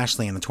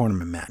Lashley in the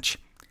tournament match.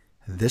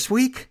 This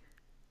week,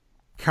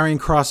 Karrion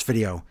Kross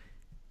video.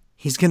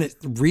 He's going to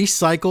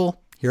recycle.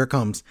 Here it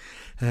comes.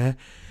 I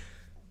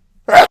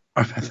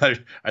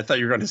thought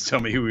you were going to tell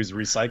me who he was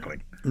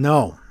recycling.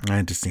 No, I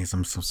had to sneeze.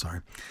 I'm so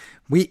sorry.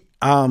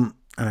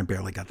 And I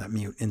barely got that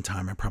mute in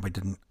time. I probably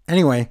didn't.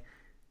 Anyway,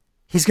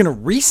 he's going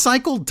to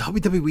recycle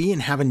WWE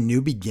and have a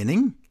new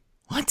beginning?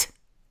 What?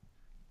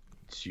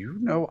 Do you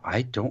know,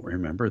 I don't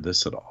remember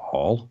this at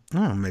all.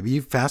 Oh, maybe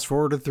you fast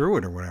forwarded through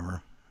it or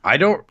whatever. I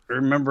don't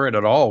remember it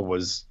at all.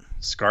 Was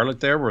Scarlett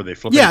there? Were they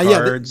flipping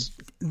cards?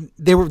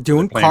 They were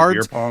doing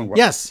cards. Beer pong?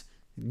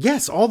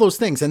 Yes, all those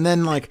things. And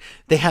then like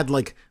they had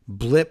like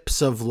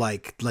blips of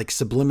like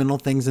subliminal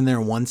things in there.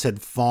 One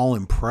said fall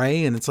and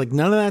pray. And it's like,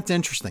 none of that's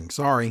interesting.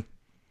 Sorry.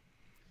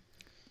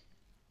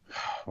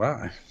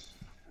 Well,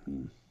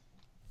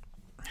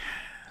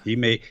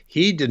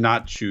 he did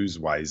not choose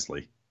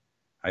wisely.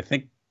 I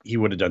think he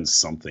would have done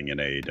something in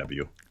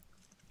AEW.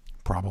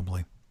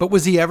 Probably. But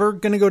was he ever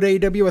going to go to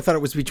AEW? I thought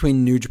it was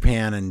between New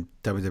Japan and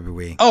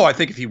WWE. Oh, I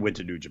think if he went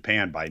to New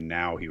Japan by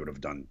now, he would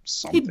have done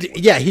something.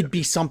 He'd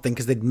be something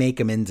because they'd make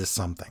him into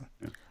something.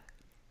 Yeah.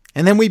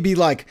 And then we'd be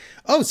like,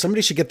 oh,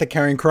 somebody should get the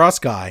Karrion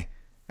Kross guy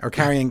or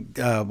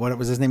what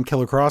was his name?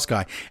 Killer Kross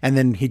guy. And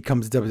then he'd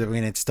come to WWE and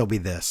it'd still be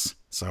this.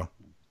 So,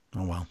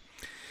 oh well.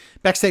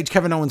 Backstage,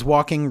 Kevin Owens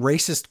walking.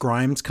 Racist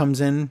Grimes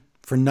comes in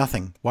for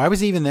nothing. Why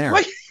was he even there?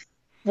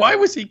 Why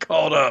was he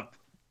called up?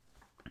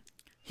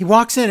 He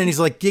walks in and he's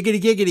like,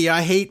 giggity, giggity,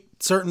 I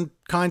hate certain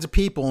kinds of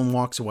people, and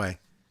walks away.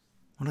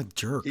 What a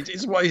jerk.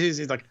 He's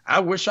like, I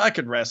wish I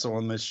could wrestle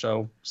on this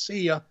show.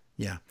 See ya.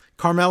 Yeah.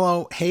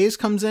 Carmelo Hayes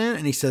comes in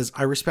and he says,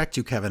 I respect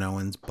you, Kevin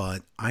Owens,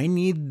 but I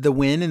need the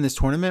win in this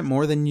tournament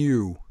more than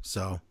you.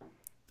 So.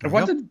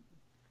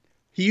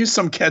 He used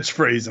some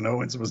catchphrase and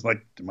Owens was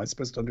like, am I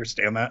supposed to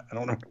understand that? I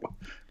don't know.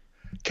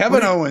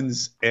 Kevin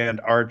Owens and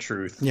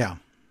R-Truth. Yeah.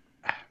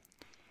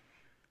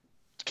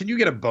 Can you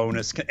get a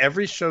bonus?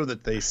 Every show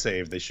that they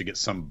save, they should get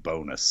some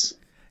bonus.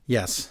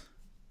 Yes.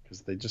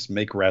 Because they just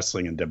make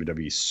wrestling in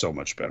WWE so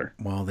much better.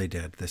 Well, they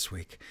did this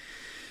week.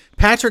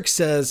 Patrick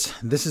says,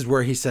 this is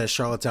where he says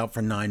Charlotte's out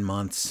for 9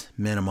 months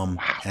minimum.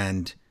 Wow.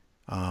 And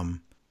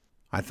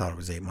I thought it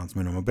was 8 months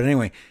minimum. But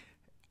anyway,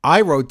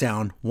 I wrote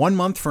down 1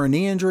 month for a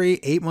knee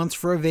injury, 8 months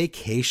for a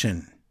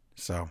vacation.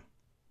 So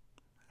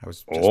I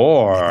was just making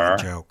a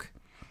joke.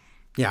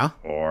 Yeah.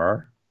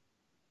 Or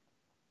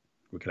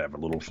we could have a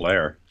little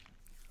flare.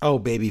 Oh,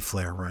 baby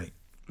flare, right.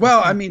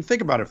 Well, I mean,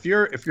 think about it.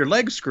 If your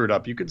leg's screwed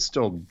up, you could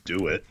still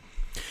do it.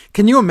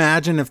 Can you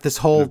imagine if this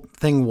whole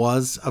thing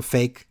was a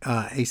fake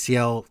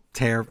ACL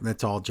tear?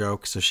 That's all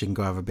joke, so she can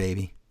go have a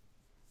baby.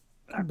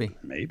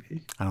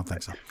 Maybe. I don't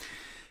think so.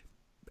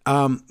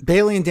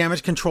 Bailey and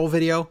damage control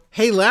video.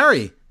 Hey,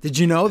 Larry, Did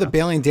you know that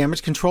Bailey and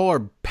Damage Control are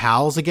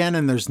pals again,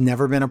 and there's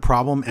never been a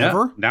problem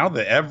ever? Now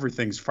that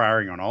everything's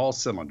firing on all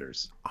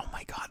cylinders. Oh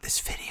my God, this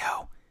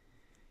video.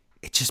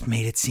 It just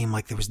made it seem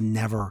like there was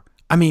never...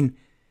 I mean...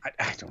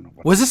 I don't know.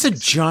 Was this a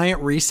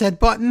giant reset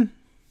button?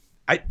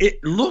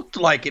 It looked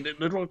like it. It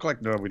looked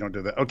like, no, we don't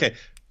do that. Okay.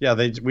 Yeah,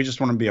 we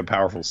just want to be a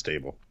powerful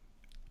stable.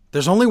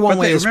 There's only one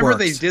way this remember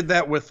works. They did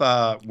that with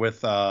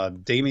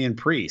Damian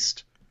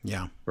Priest.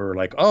 Yeah. They were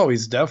like, oh,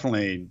 he's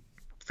definitely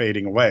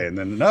fading away. And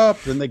then,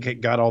 then they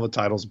got all the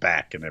titles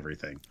back and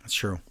everything. That's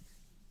true.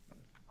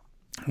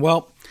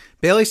 Well,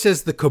 Bailey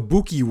says the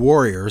Kabuki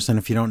Warriors, and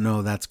if you don't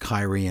know, that's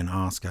Kairi and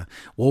Asuka,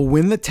 will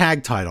win the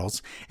tag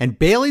titles. And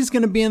Bailey's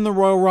going to be in the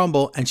Royal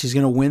Rumble, and she's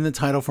going to win the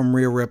title from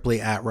Rhea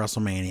Ripley at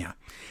WrestleMania.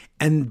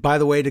 And by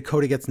the way,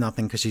 Dakota gets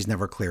nothing because she's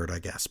never cleared, I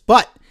guess.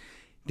 But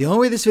the only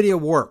way this video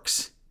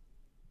works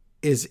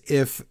is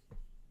if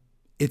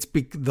it's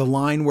the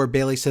line where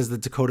Bailey says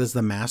that Dakota's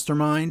the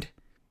mastermind.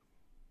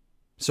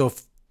 So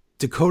if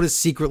Dakota's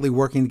secretly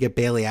working to get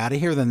Bailey out of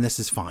here, then this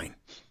is fine.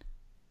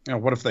 You know,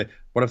 what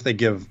if they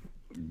give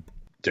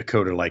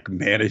Dakota like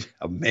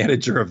a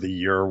manager of the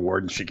year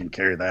award and she can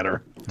carry that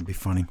or That'd be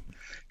funny.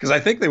 Because I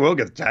think they will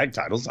get the tag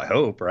titles, I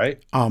hope,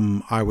 right?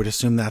 I would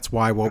assume that's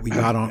why we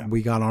got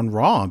on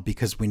Raw,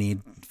 because we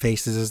need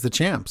faces as the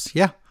champs.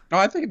 Yeah. No,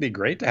 I think it'd be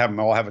great to have them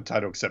all have a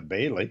title except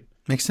Bailey.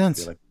 Makes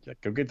sense. Like, yeah,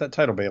 go get that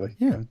title, Bailey.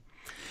 Yeah.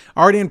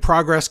 Already in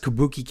progress,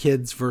 Kabuki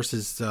Kids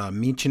versus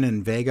Michin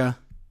and Vega.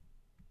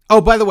 Oh,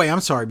 by the way,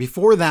 I'm sorry.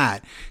 Before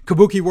that,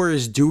 Kabuki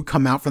Warriors do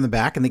come out from the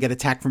back and they get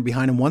attacked from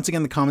behind. And once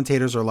again, the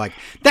commentators are like,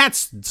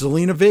 that's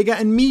Zelina Vega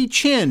and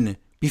Michin.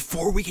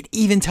 Before we could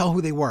even tell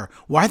who they were.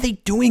 Why are they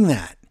doing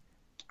that?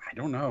 I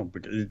don't know.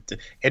 But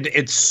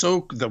it's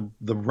so,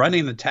 the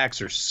running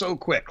attacks are so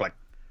quick. Like,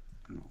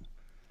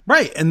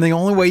 right. And the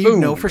only way you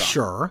know for gone.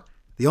 sure,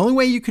 the only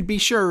way you could be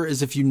sure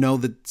is if you know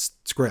the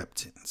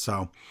script.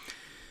 So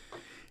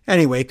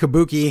anyway,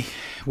 Kabuki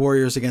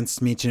Warriors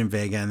against Michin and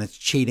Vega, and it's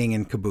cheating,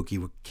 and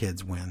Kabuki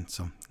Kids win.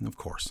 So, of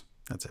course,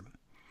 that's it.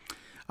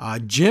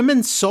 Jim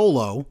and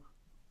Solo,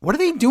 what are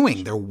they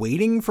doing? They're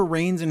waiting for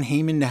Reigns and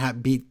Heyman to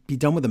be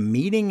done with a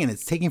meeting, and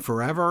it's taking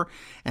forever.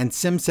 And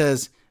Sim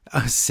says,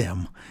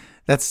 Sim,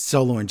 that's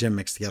Solo and Jim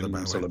mixed together, by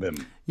the way.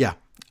 Bim. Yeah.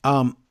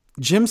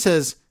 Jim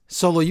says,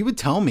 Solo, you would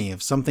tell me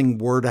if something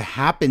were to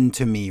happen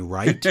to me,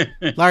 right?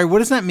 Larry, what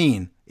does that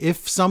mean?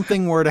 If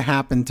something were to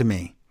happen to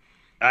me?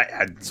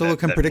 Solo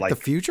can predict the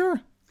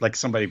future? Like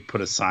somebody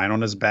put a sign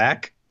on his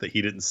back that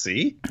he didn't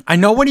see? I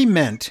know what he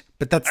meant,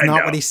 but that's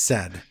not what he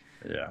said.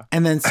 Yeah.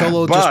 And then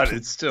Solo but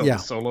it's still, the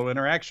Solo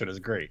interaction is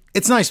great.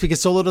 It's nice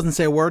because Solo doesn't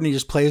say a word and he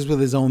just plays with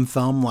his own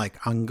thumb like,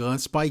 I'm going to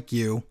spike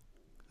you.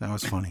 That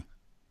was funny.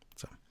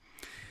 So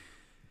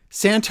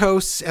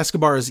Santos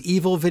Escobar's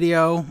evil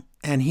video,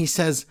 and he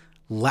says,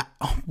 what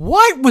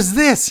was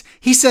this?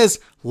 He says,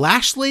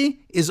 Lashley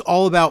is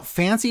all about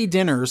fancy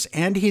dinners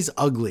and he's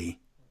ugly.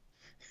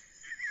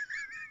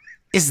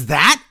 Is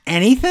that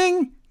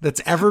anything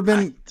that's ever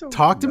been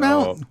talked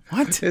about?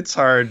 What? It's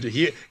hard.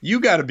 You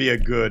got to be a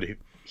good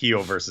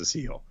heel versus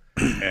heel.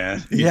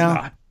 And he's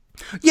not.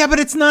 Yeah, but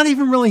it's not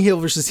even really heel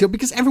versus heel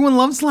because everyone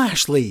loves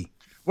Lashley.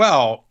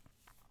 Well,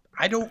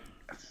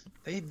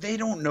 they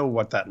don't know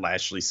what that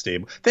Lashley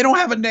stable. They don't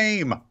have a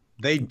name.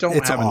 They don't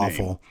have a name. It's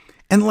awful.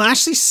 And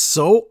Lashley's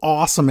so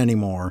awesome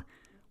anymore.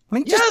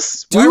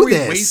 Yes. Why are we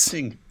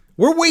wasting?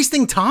 We're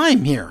wasting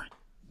time here.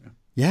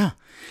 Yeah.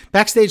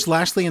 Backstage,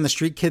 Lashley in the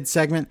Street Kids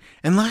segment,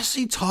 and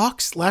Lashley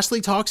talks,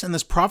 and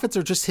his prophets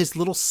are just his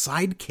little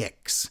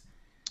sidekicks.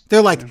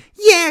 They're like,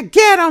 yeah,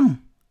 get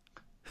him!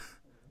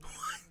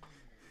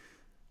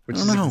 Which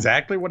is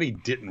exactly what he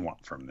didn't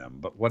want from them,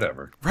 but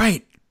whatever.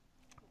 Right.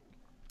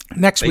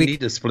 Next week. They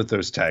need to split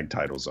those tag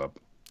titles up.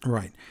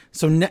 Right.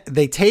 So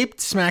they taped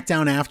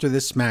SmackDown after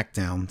this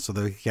SmackDown, so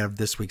they have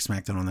this week's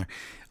SmackDown on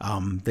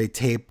there. They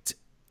taped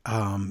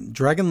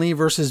Dragon Lee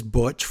versus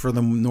Butch for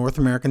the North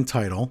American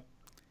title.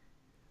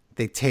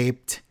 They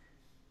taped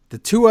the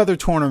two other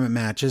tournament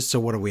matches. So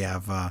what do we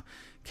have?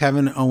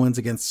 Kevin Owens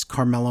against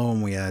Carmelo,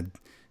 and we had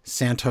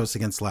Santos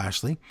against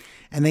Lashley.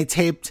 And they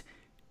taped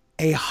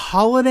a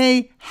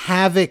Holiday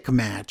Havoc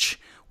match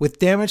with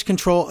Damage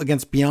Control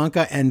against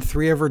Bianca and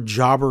three of her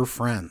jobber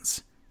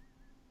friends.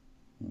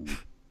 Isn't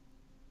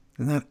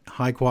that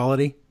high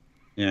quality?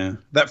 Yeah.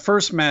 That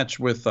first match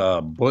with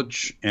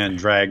Butch and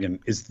Dragon,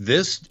 is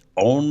this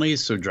only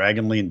so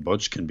Dragon Lee and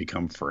Butch can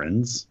become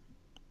friends?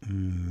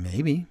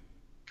 Maybe.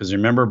 Because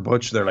remember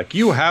Butch, they're like,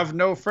 you have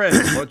no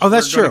friends. Butch, oh,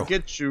 that's true.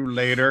 Get you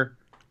later.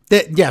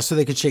 So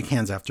they could shake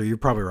hands after. You're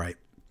probably right.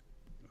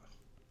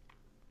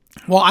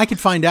 Well, I could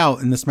find out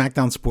in the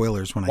SmackDown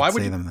spoilers when I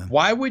say them then.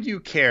 Why would you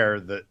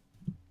care that?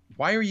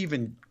 Why are you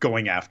even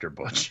going after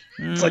Butch?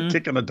 It's like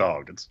kicking a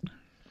dog.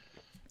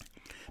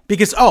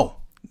 Because,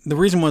 the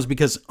reason was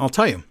because, I'll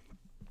tell you.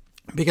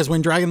 Because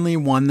when Dragon Lee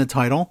won the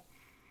title,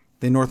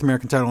 the North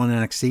American title in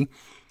NXT,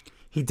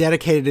 he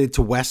dedicated it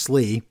to Wes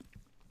Lee.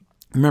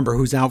 Remember,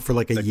 who's out for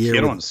like a year.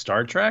 Kid on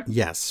Star Trek?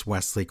 Yes,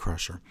 Wesley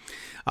Crusher.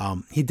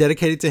 He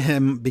dedicated to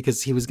him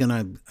because he was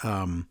going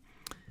to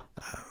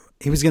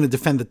he was going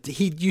to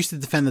he used to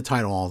defend the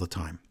title all the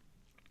time.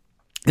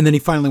 And then he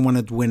finally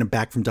wanted to win it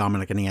back from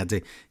Dominic, and he had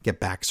to get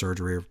back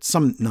surgery or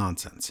some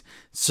nonsense.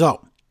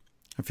 So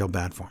I feel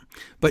bad for him.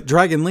 But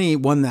Dragon Lee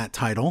won that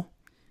title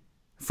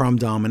from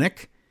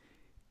Dominic,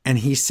 and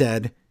he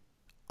said,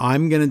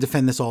 I'm going to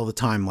defend this all the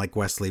time like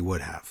Wesley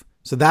would have.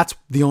 So that's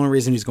the only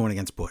reason he's going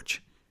against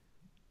Butch.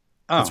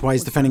 That's why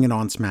he's defending it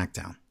on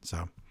SmackDown.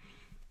 So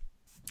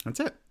that's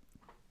it.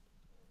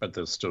 But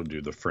they'll still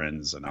do the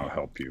friends and I'll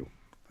help you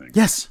thing.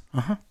 Yes.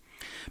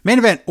 Main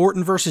event,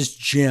 Orton versus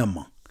Jim.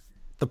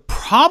 The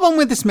problem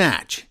with this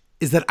match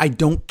is that I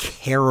don't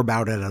care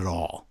about it at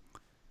all.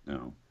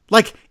 No.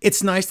 Like,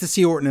 it's nice to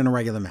see Orton in a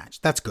regular match.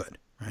 That's good,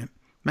 right?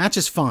 Match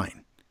is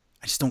fine.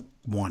 I just don't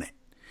want it.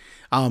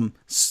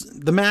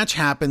 The match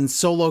happens.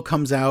 Solo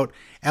comes out.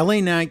 LA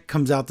Knight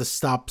comes out to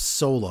stop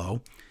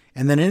Solo.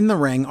 And then in the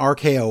ring,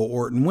 RKO,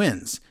 Orton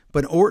wins.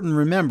 But Orton,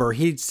 remember,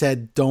 he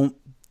said,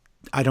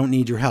 I don't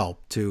need your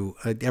help to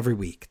every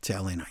week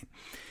to LA Knight.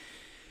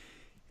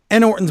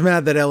 And Orton's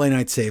mad that LA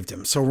Knight saved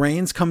him. So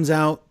Reigns comes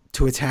out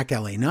to attack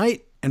LA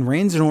Knight, and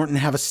Reigns and Orton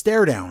have a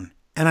stare down.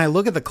 And I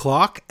look at the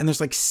clock, and there's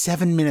like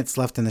 7 minutes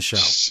left in the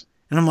show.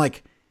 And I'm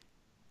like,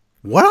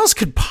 what else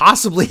could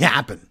possibly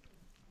happen?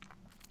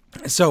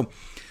 So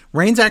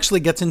Reigns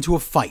actually gets into a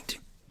fight.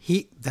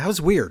 That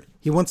was weird.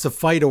 He wants to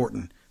fight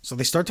Orton. So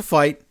they start to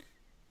fight,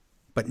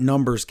 but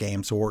numbers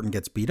game, so Orton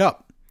gets beat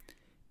up.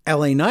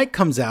 LA Knight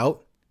comes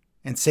out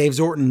and saves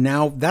Orton.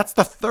 Now, that's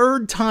the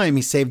third time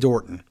he saved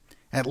Orton,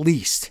 at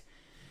least.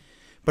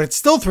 But it's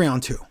still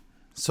 3-on-2.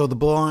 So the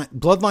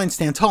bloodline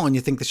stand tall and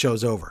you think the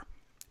show's over.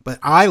 But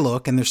I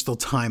look and there's still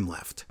time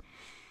left.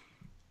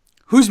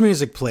 Whose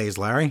music plays,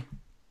 Larry?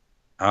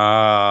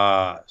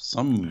 One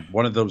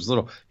of those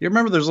little, you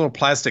remember those little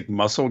plastic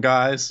muscle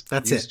guys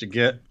That's you used to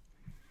get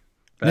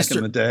back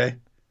in the day?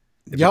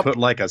 If Yep. you put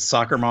like a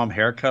soccer mom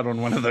haircut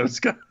on one of those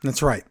guys.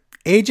 That's right.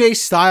 AJ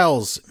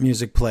Styles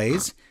music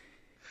plays.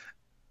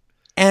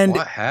 And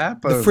what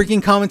happened? the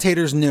freaking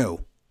commentators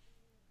knew.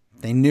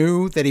 They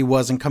knew that he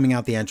wasn't coming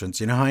out the entrance.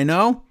 You know how I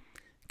know?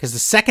 Because the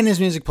second his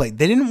music played,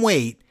 they didn't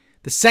wait.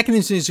 The second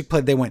his music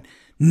played, they went,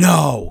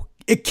 no,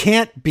 it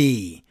can't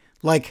be.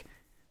 Like,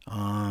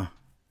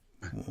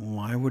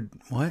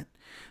 what?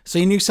 So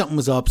you knew something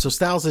was up. So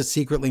Styles is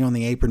secretly on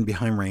the apron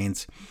behind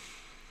Reigns.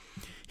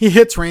 He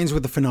hits Reigns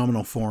with a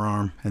phenomenal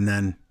forearm, and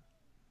then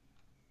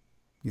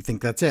you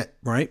think that's it,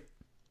 right?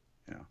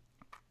 Yeah.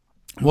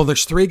 Well,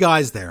 there's 3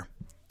 guys there.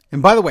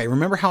 And by the way,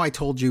 remember how I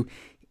told you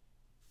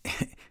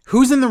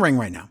who's in the ring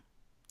right now?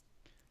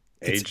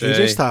 It's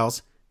AJ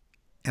Styles,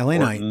 LA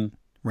Knight,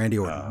 Randy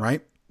Orton,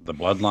 right? The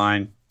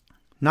Bloodline.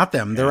 Not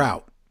them. They're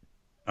out.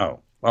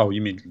 Oh,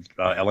 you mean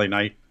LA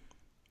Knight?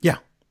 Yeah.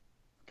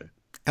 Okay.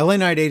 LA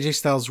Knight, AJ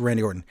Styles,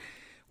 Randy Orton.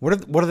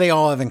 What do they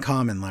all have in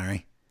common,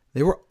 Larry?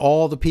 They were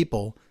all the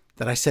people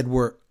that I said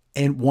were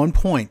at one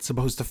point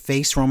supposed to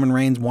face Roman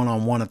Reigns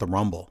one-on-one at the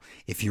Rumble.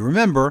 If you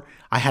remember,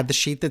 I had the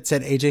sheet that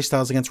said AJ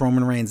Styles against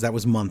Roman Reigns. That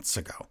was months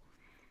ago.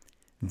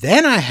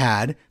 Then I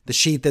had the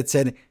sheet that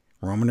said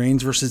Roman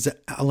Reigns versus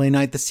LA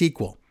Knight, the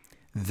sequel.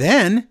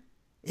 Then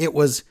it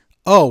was,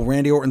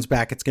 Randy Orton's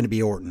back. It's going to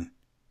be Orton.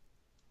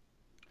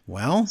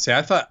 Well, see,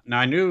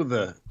 I knew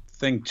the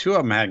thing 2 of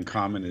them had in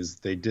common is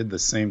they did the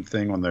same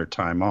thing on their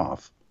time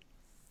off.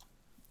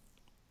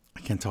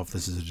 I can't tell if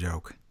this is a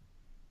joke.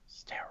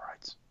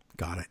 Steroids.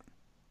 Got it.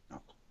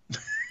 No.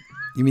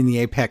 You mean the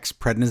Apex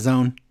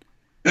prednisone?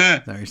 Is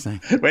that what you're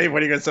saying? Wait,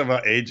 what are you going to say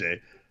about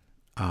AJ?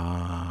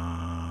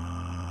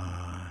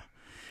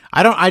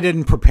 I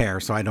didn't prepare,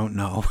 so I don't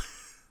know.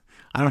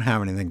 I don't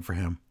have anything for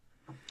him.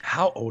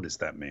 How old is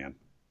that man?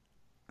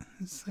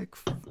 It's like,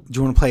 do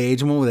you want to play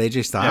Age 'em with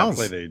AJ Styles?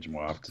 Yeah, play the Age 'em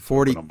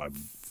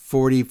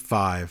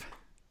 45.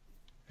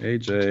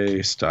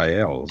 AJ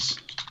Styles.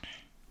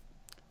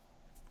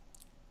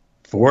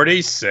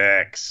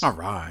 46. All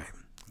right.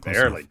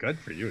 Barely. Good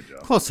for you, Joe.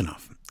 Close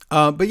enough.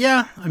 But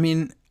yeah, I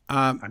mean,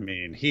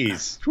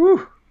 he's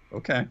whew,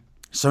 okay.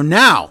 So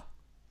now,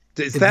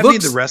 does that mean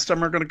the rest of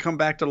them are going to come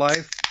back to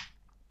life?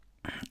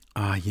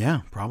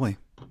 Yeah, probably.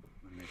 I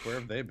mean, where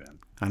have they been?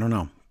 I don't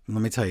know.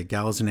 Let me tell you,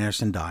 Gallows and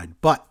Anderson died,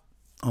 but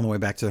on the way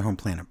back to their home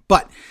planet.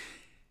 But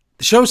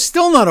the show's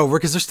still not over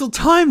because there's still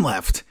time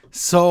left.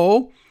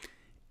 So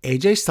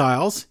AJ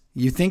Styles,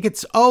 you think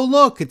it's,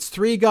 it's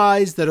 3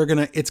 guys that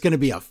are it's going to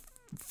be a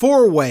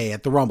 4-way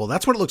at the Rumble.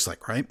 That's what it looks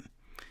like, right?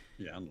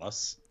 Yeah,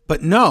 unless.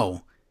 But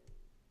no,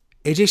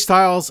 AJ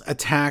Styles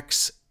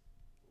attacks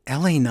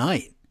LA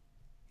Knight.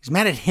 He's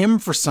mad at him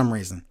for some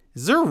reason.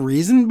 Is there a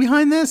reason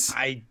behind this?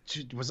 He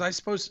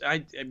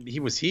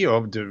was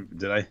heel.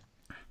 Did I?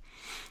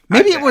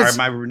 Maybe it was.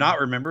 Am I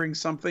not remembering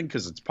something?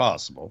 Because it's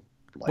possible.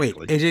 Likely.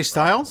 Wait, AJ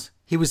Styles?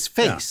 He was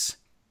face. Yeah.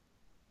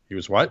 He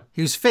was what?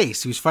 He was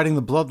face. He was fighting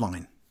the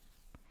Bloodline.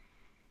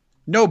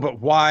 No, but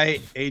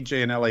why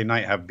AJ and LA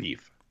Knight have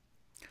beef?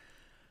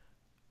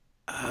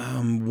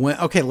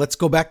 Okay, let's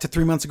go back to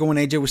 3 months ago when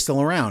AJ was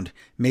still around.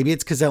 Maybe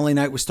it's because LA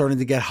Knight was starting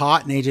to get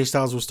hot and AJ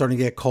Styles was starting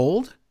to get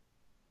cold.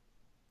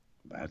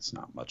 That's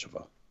not much of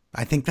a.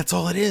 I think that's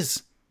all it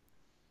is.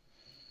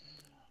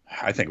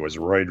 I think it was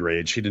Roid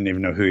Rage. He didn't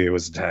even know who he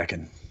was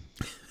attacking.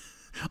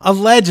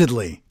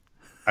 Allegedly.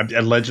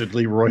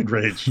 Allegedly Roid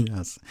Rage.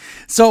 Yes.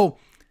 So,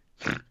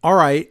 all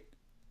right.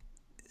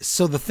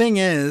 So the thing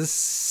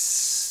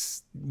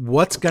is,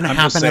 what's going to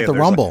happen at the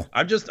Rumble?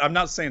 I'm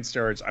not saying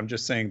steroids. I'm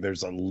just saying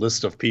there's a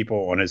list of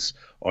people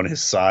on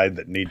his side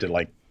that need to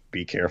like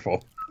be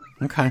careful.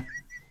 Okay.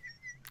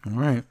 All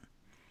right.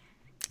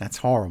 That's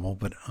horrible,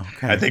 but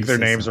okay. I think their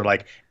names are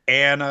like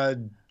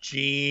Anna,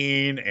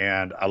 Gene,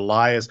 and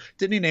Elias.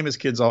 Didn't he name his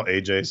kids all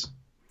AJs?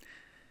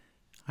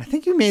 I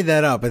think you made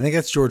that up. I think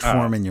that's George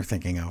Foreman you're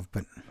thinking of,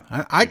 but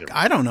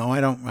I don't know.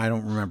 I don't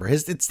remember.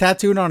 It's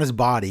tattooed on his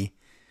body,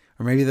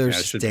 or maybe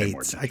there's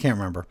dates. I can't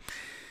remember.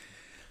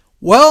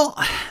 Well,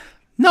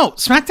 no,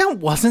 SmackDown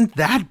wasn't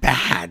that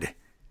bad.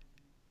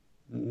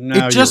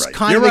 No, it just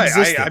kind of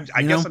existed.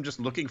 I guess I'm just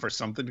looking for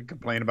something to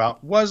complain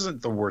about.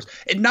 Wasn't the worst.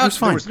 It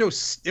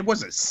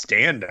wasn't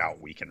standout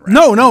week in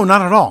wrestling. No,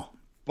 not at all.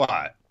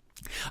 But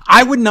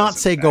I would not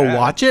say go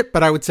watch it,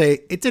 but I would say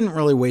it didn't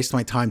really waste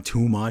my time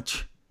too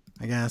much,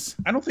 I guess.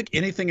 I don't think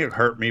anything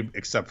hurt me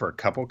except for a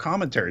couple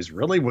commentaries.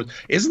 Really,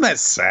 isn't that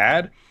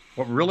sad?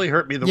 What really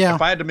hurt me,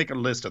 if I had to make a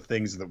list of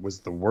things that was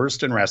the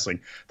worst in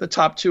wrestling, the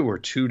top two were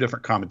two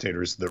different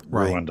commentators that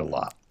ruined a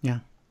lot. Yeah.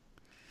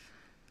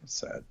 It's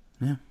sad.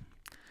 Yeah.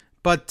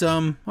 But,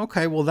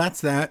 okay, well,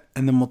 that's that.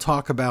 And then we'll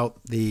talk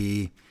about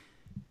we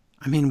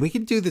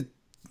could do do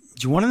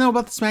you want to know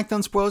about the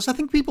SmackDown spoilers? I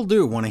think people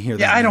do want to hear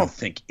that. Yeah, I don't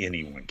think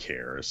anyone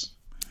cares.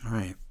 All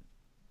right.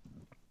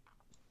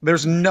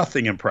 There's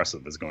nothing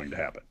impressive that's going to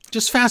happen.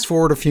 Just fast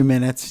forward a few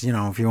minutes,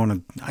 if you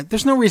want to.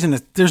 There's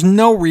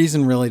no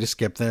reason really to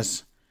skip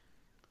this.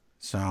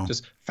 So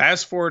just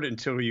fast forward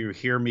until you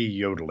hear me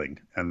yodeling,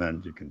 and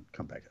then you can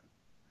come back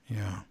in.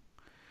 Yeah.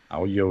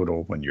 I'll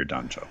yodel when you're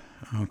done, Joe.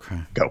 Okay.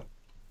 Go.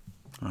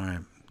 All right.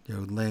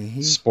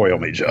 Yodelay. Spoil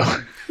me, Joe.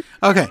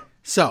 Okay.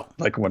 So.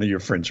 Like one of your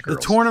French girls.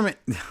 The tournament.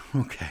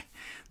 Okay.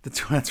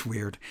 That's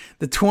weird.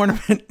 The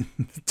tournament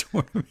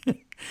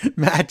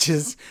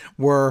matches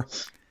were.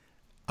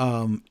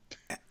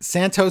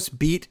 Santos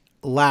beat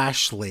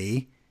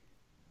Lashley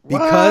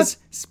because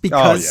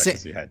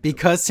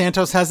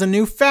Santos has a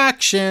new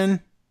faction.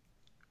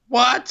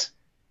 What?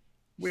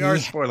 We are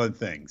spoiling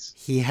things.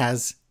 He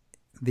has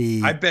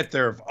I bet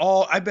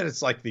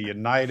it's like the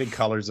United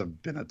Colors of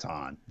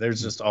Benetton.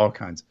 There's just all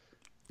kinds.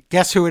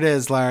 Guess who it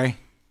is, Larry?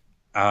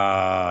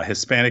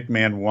 Hispanic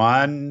man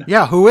 1.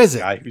 Yeah, who is it?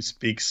 Guy who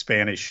speaks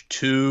Spanish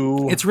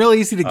 2. It's really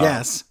easy to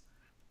guess.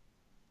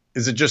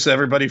 Is it just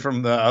everybody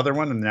from the other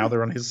one, and now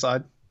they're on his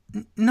side?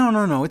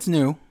 No. It's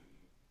new.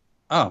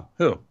 Oh,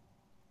 who?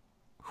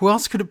 Who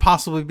else could it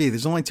possibly be?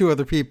 There's only 2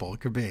 other people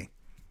it could be.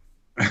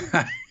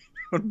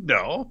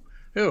 No.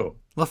 Who?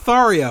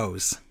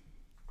 Lotharios.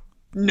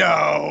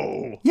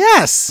 No.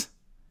 Yes.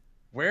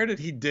 Where did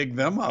he dig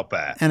them up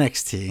at?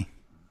 NXT.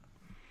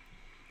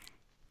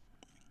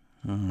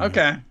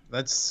 Okay.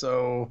 That's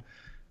so...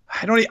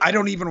 I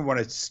don't even want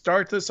to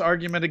start this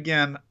argument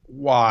again.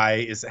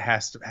 Why is it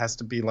has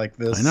to be like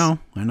this? I know.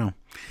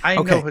 I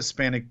know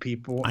Hispanic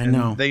people. I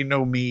know. And they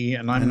know me,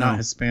 and I'm not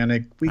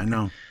Hispanic. I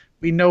know.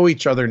 We know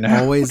each other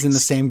now. Always in the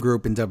same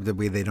group in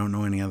WWE. They don't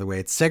know any other way.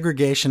 It's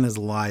segregation is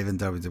alive in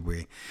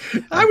WWE.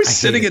 I was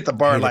sitting at the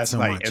bar last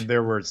night, and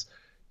there was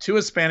 2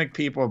 Hispanic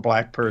people, a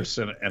black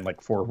person, and like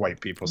 4 white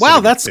people.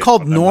 Wow, that's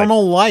called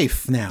normal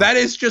life now. That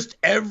is just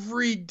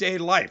everyday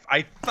life.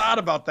 I thought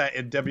about that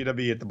in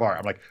WWE at the bar.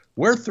 I'm like,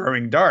 we're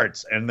throwing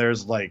darts, and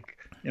there's like,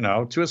 2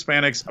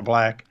 Hispanics, a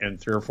black, and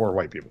 3 or 4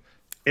 white people.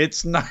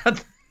 It's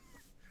not.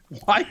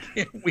 Why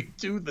can't we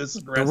do this?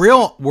 The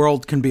real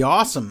world can be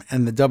awesome,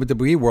 and the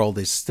WWE world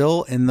is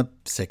still in the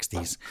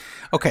 60s.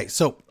 Okay,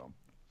 so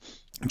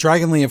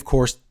Dragon Lee, of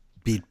course,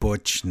 beat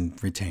Butch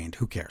and retained.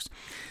 Who cares?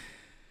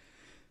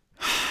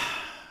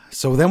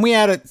 So then we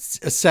had a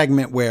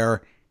segment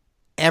where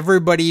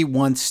everybody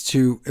wants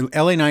to.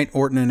 LA Knight,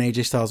 Orton, and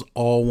AJ Styles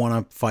all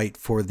want to fight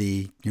for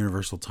the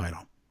Universal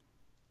title.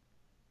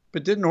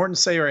 But didn't Orton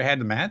say he had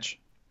the match?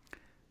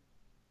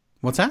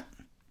 What's that?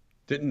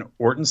 Didn't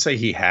Orton say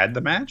he had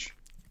the match?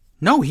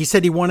 No, he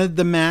said he wanted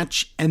the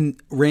match, and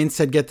Reigns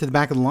said get to the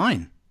back of the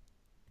line.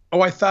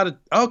 Oh, I thought it.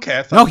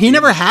 Okay, no, he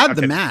never had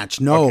the match.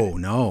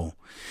 No.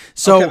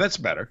 So that's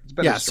better. It's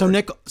better. Yeah.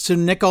 Story. So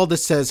Nick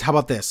Aldis says, "How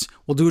about this?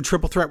 We'll do a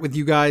triple threat with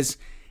you guys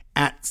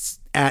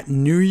at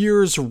New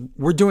Year's.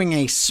 We're doing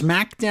a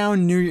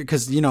SmackDown New Year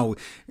because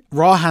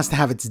Raw has to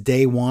have its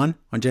day 1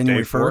 on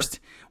January 1st.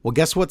 Well,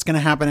 guess what's going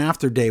to happen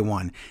after day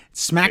 1?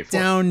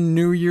 SmackDown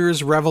New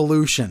Year's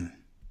Revolution.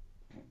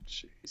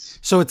 Jeez.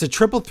 So it's a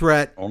triple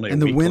threat,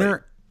 and the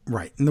winner,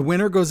 right? And the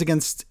winner goes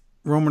against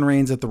Roman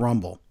Reigns at the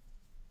Rumble.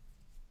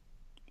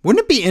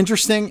 Wouldn't it be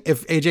interesting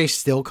if AJ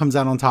still comes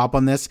out on top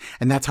on this,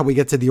 and that's how we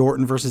get to the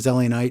Orton versus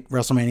LA Knight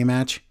WrestleMania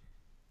match?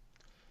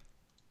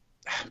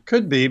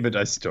 Could be, but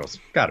I still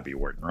got to be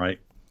Orton, right?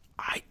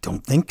 I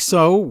don't think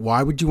so.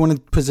 Why would you want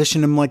to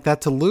position him like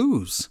that to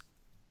lose?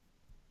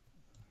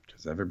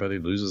 because everybody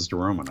loses to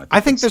Roman.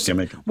 I think there's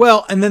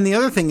well, and then the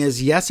other thing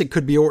is, yes, it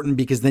could be Orton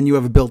because then you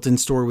have a built-in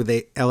story with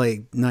LA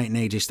Knight and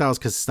AJ Styles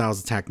because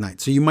Styles attacked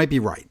Knight. So you might be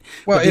right.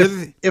 Well,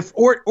 if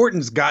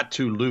Orton's got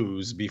to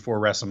lose before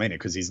WrestleMania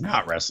because he's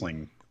not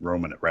wrestling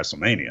Roman at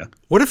WrestleMania.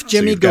 What if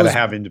Jimmy got to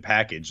have in the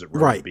package that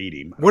Roman beat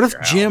him? What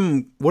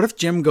if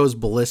Jim goes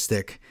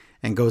ballistic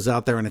and goes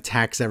out there and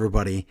attacks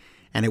everybody,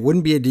 and it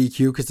wouldn't be a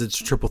DQ because it's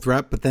a triple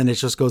threat, but then it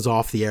just goes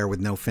off the air with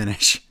no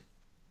finish.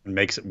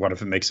 What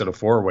if it makes it a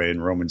 4-way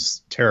and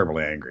Roman's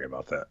terribly angry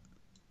about that?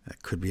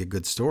 That could be a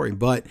good story.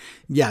 But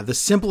yeah, the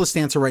simplest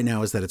answer right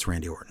now is that it's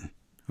Randy Orton.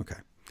 Okay.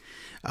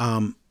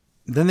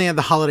 Then they had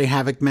the Holiday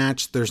Havoc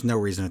match. There's no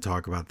reason to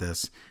talk about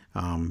this.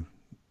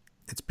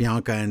 It's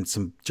Bianca and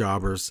some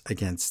jobbers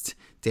against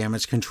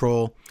Damage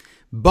Control.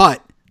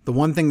 But the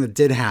one thing that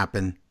did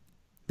happen,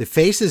 the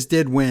faces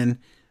did win,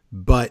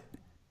 but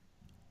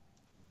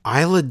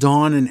Isla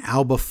Dawn and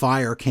Alba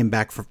Fire came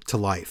back to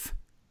life.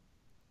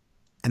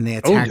 And they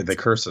attacked. Oh, did they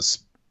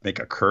make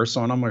a curse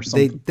on them or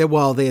something?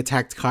 They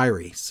attacked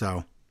Kyrie,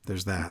 so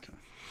there's that. Okay.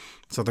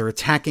 So they're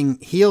attacking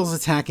heels,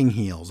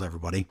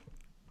 everybody.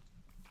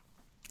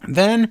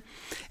 Then,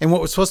 in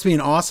what was supposed to be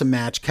an awesome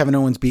match, Kevin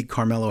Owens beat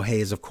Carmelo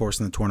Hayes, of course,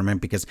 in the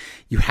tournament because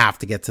you have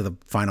to get to the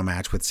final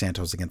match with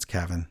Santos against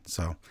Kevin.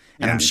 So,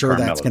 and I'm sure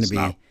that's going to be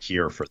not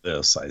here for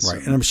this. I assume.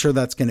 Right, and I'm sure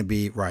that's going to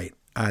be right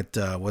at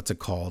what's it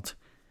called?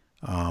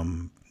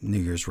 New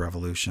Year's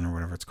Revolution or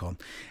whatever it's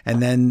called.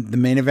 And then the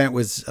main event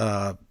was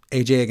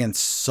AJ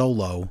against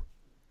Solo.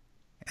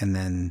 And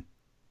then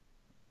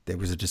there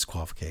was a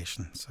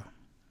disqualification. So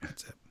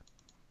that's it.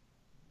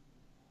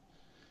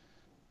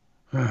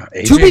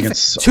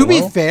 To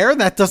be fair,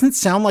 that doesn't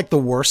sound like the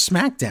worst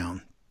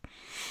SmackDown.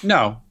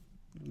 No,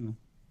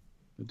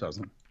 it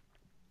doesn't.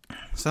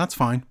 So that's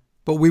fine.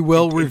 But we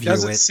will review it. It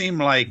doesn't seem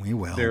like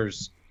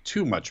there's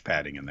too much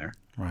padding in there.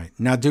 Right.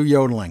 Now do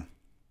yodeling.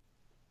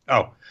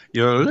 Oh.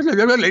 You have to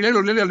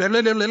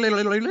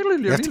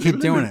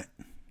keep doing it.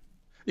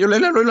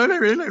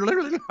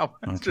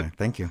 Okay,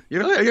 thank you.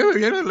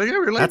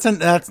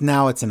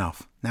 Now it's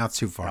enough. Now it's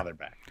too far. Now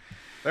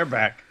they're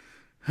back.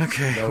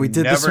 Okay, we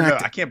did this.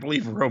 I can't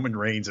believe Roman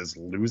Reigns is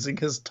losing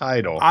his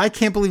title. I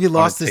can't believe he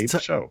lost his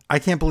show. I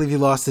can't believe he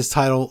lost his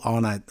title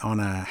on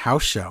a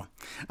house show.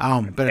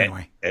 But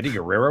anyway, Eddie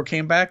Guerrero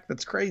came back.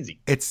 That's crazy.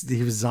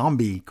 He was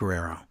Zombie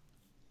Guerrero.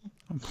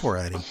 Oh, poor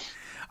Eddie.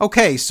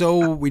 Okay,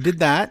 so we did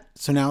that.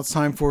 So now it's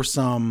time for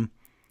some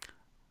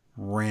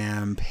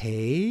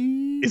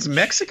Rampage. Is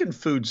Mexican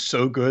food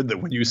so good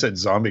that when you said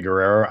Zombie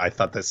Guerrero, I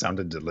thought that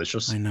sounded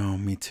delicious? I know,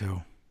 me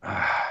too.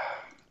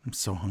 I'm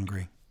so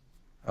hungry.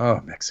 Oh,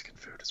 Mexican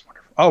food is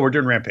wonderful. Oh, we're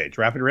doing Rampage.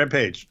 Rapid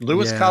Rampage.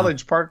 Lewis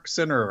College Park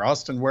Center or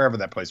Austin, wherever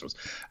that place was.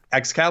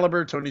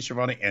 Excalibur, Tony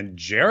Schiavone, and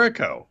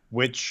Jericho,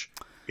 which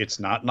it's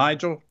not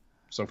Nigel,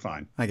 so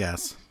fine. I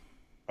guess.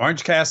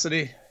 Orange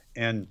Cassidy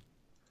and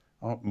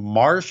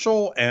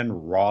Marshall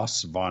and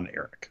Ross Von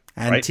Erich.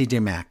 And right?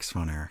 TJ Maxx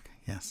Von Erich,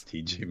 yes.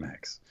 TJ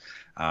Maxx.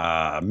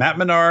 Matt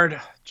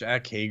Menard,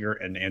 Jack Hager,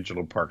 and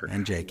Angelo Parker.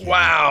 And Jake.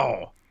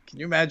 Wow. Can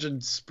you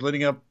imagine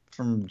splitting up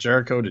from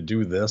Jericho to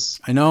do this?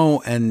 I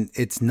know, and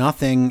it's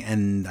nothing,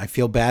 and I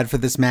feel bad for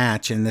this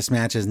match, and this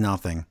match is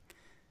nothing.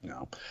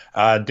 No.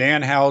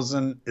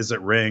 Danhausen is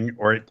at ring,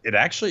 or it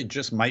actually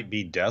just might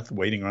be death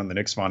waiting on the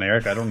next Von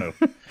Erich. I don't know.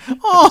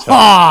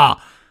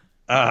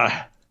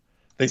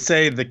 They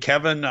say the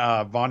Kevin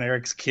Von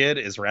Erich's kid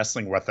is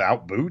wrestling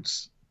without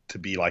boots to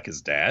be like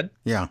his dad.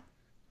 Yeah.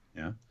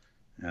 Yeah.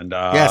 And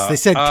yes, they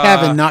said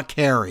Kevin, not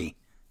Carrie.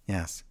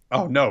 Yes.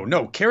 Oh,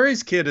 no.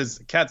 Carrie's kid is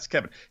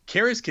Kevin.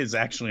 Carrie's kid is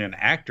actually an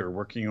actor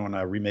working on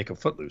a remake of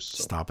Footloose.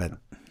 So. Stop it.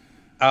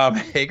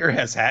 Hager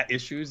has hat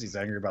issues. He's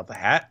angry about the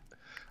hat.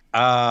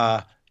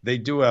 They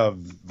do a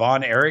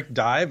Von Erich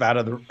dive out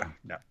of the.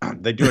 No,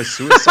 they do a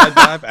suicide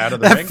dive out of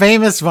the ring. That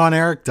famous Von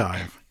Erich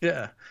dive.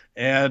 Yeah,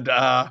 and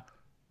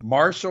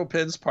Marshall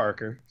pins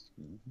Parker.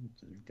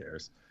 Who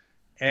cares?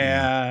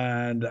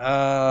 And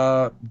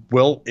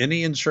will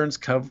any insurance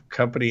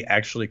company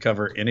actually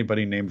cover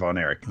anybody named Von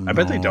Erich? I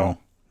bet they don't.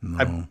 No.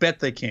 I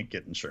bet they can't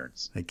get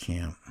insurance. They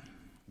can't.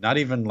 Not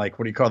even like,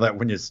 what do you call that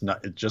when it's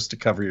not just to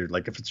cover your,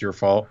 like if it's your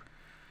fault?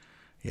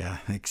 Yeah,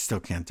 they still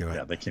can't do it.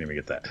 Yeah, they can't even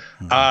get that.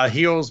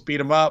 Heels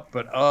beat him up,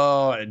 but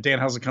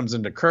Danhausen comes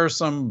in to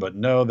curse him, but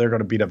no, they're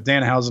going to beat up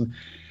Danhausen.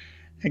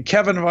 And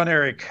Kevin Von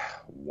Erich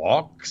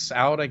walks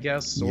out, I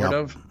guess, sort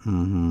of.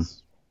 Mm-hmm.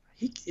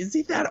 Is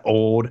he that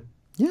old?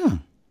 Yeah.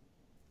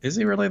 Is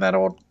he really that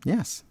old?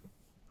 Yes.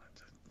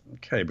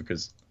 Okay,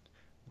 because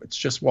it's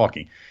just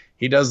walking.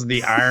 He does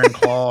the Iron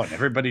Claw, and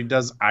everybody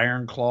does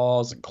Iron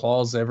Claws and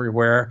claws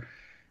everywhere.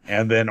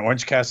 And then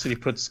Orange Cassidy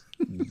puts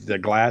the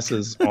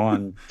glasses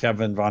on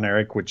Kevin Von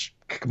Erich, which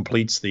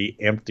completes the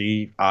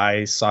empty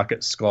eye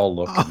socket skull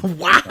look. Oh,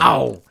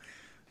 wow.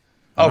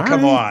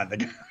 Come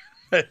on.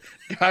 The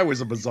guy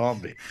was a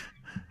bazombie.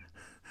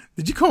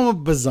 Did you call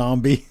him a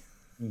bazombie?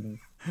 Mm-hmm.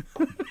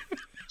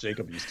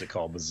 Jacob used to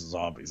call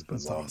zombies bazombies.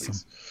 That's awesome.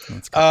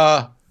 That's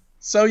cool.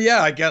 So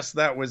yeah, I guess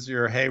that was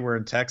your "Hey, we're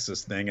in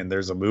Texas" thing, and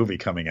there's a movie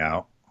coming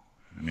out.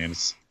 I mean,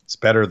 it's It's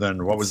better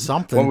than what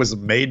was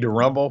Made to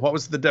Rumble. What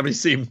was the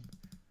WC?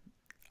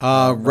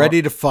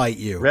 Ready to Fight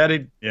You.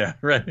 Ready? Yeah,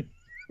 Ready.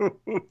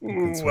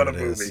 What a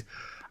movie! Is.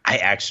 I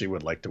actually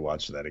would like to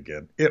watch that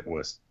again. It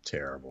was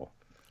terrible.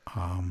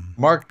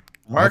 Mark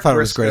I thought Briscoe, it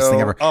was the greatest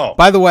thing ever. Oh,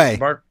 by the way,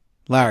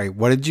 Larry,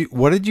 what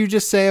did you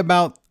just say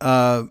about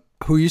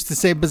who used to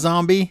say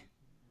Bazombie?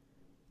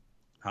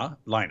 Huh?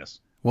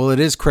 Linus. Well, it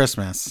is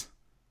Christmas.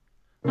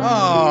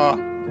 Oh,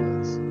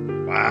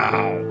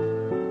 wow.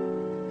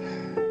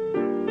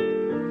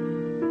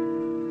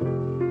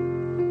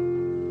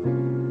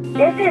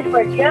 This is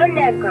for Joe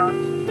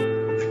Negron.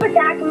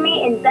 Attacking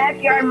me in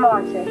Backyard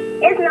Monsters.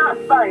 It's not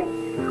funny.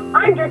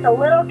 I'm just a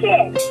little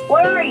kid.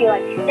 What are you,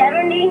 like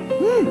 70?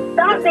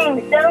 Stop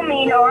being so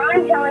mean or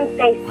I'm telling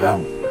Facebook.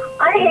 Wow.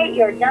 I hate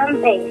your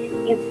dumb face,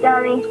 you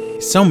dummy.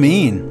 So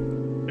mean.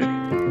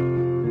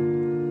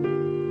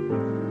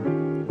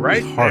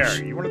 Right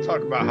there. You want to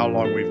talk about how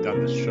long we've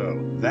done this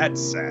show? That's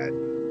sad.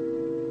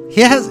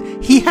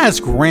 He has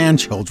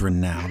grandchildren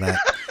now,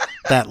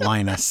 that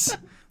Linus.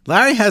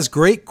 Larry has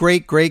great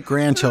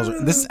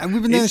grandchildren. We've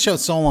been doing the show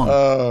so long.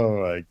 Oh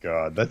my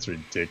God, that's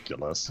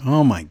ridiculous.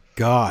 Oh my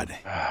God.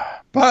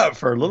 But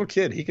for a little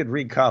kid, he could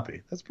read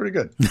copy. That's pretty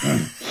good.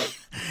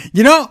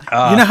 You know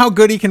how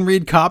good he can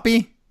read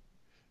copy?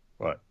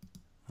 What?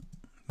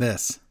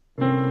 This.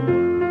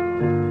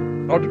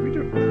 Oh, did we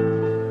do?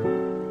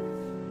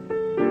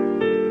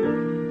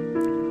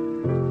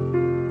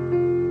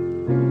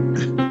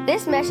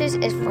 This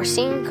message is for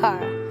Sean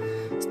Cara.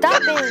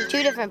 Stop being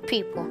two different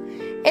people.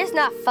 It's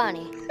not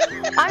funny.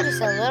 I'm just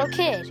a little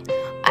kid.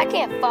 I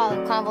can't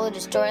follow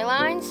convoluted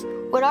storylines.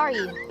 What are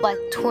you, like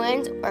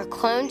twins or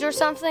clones or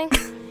something?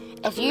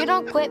 If you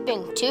don't quit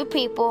being two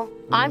people,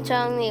 I'm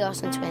telling the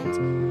Olsen twins.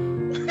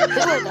 Who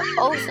are the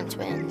Olsen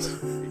twins?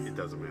 It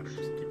doesn't matter.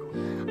 Just keep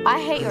going.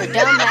 I hate your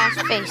dumb ass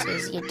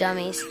faces, you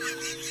dummies.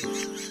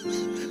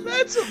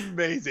 That's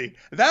amazing.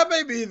 That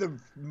may be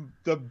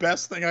the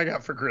best thing I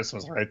got for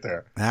Christmas right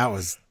there.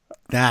 That's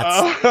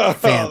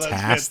fantastic.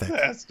 That's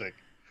fantastic.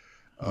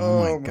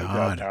 Oh my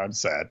God. Now I'm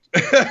sad.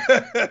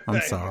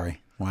 I'm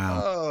sorry.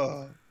 Wow.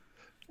 Oh,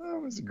 that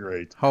was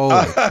great.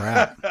 Holy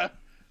crap.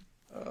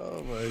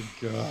 Oh my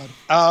God.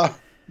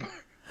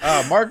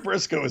 Mark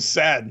Briscoe is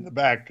sad in the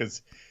back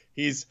because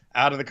he's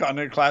out of the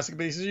Continental Classic,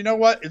 but he says, you know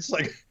what? It's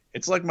like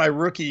my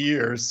rookie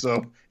years.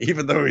 So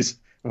even though he's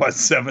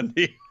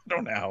 70, I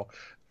don't know how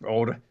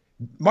old.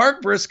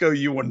 Mark Briscoe,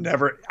 you will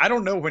never. I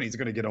don't know when he's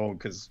going to get old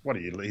because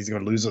he's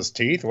going to lose his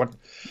teeth. What?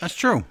 That's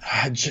true.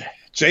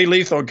 Jay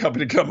Lethal and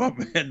company come up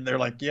and they're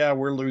like, yeah,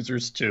 we're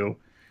losers too.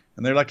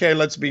 And they're like, hey,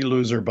 let's be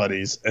loser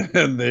buddies.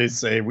 And they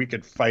say we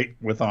could fight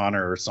with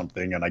honor or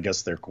something. And I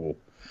guess they're cool.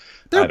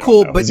 They're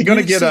cool, but is he going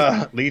to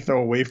get Lethal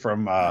away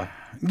from?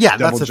 Yeah,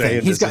 that's the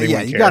thing. He's got.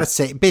 Yeah, you got to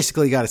save.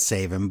 Basically, you got to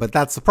save him. But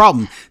that's the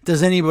problem.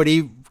 Does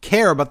anybody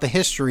care about the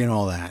history and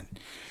all that?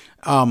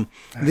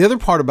 The other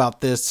part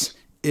about this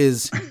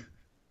is,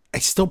 I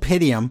still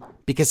pity him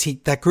because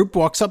that group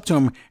walks up to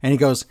him and he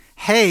goes,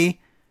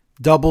 "Hey,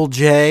 Double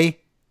J,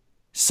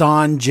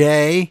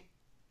 Sanjay,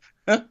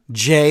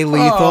 Jay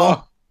Lethal."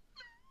 Oh.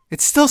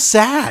 It's still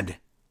sad.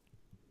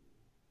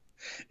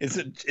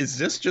 Is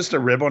this just a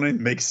rib on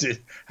him? Makes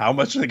it how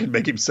much they can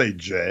make him say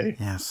Jay?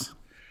 Yes.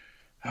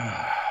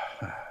 That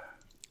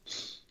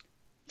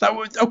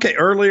was okay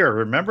earlier.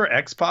 Remember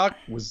X-Pac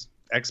was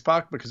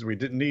X-Pac because we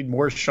didn't need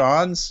more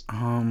Shawns?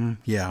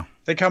 Yeah.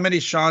 Think how many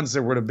Shawns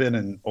there would have been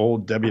in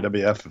old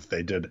WWF if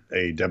they did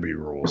AEW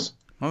rules.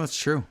 Oh, that's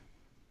true.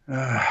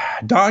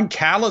 Don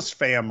Callis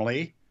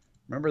family.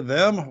 Remember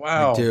them?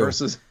 Wow.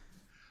 Versus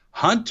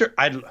Hunter.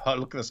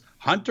 Look at this.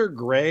 Hunter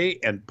Gray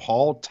and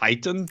Paul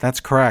Titan. That's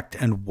correct.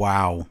 And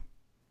wow.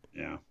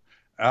 Yeah.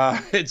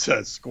 It's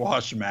a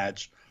squash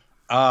match.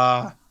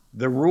 The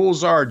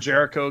rules are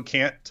Jericho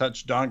can't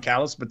touch Don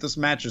Callis, but this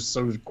match is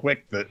so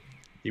quick that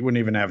he wouldn't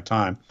even have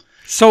time.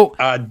 So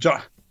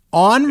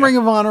on Ring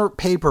of Honor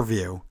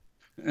pay-per-view,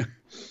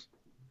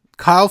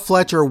 Kyle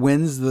Fletcher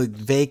wins the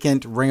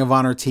vacant Ring of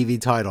Honor TV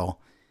title.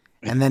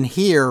 And then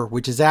here,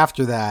 which is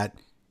after that,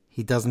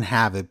 he doesn't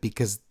have it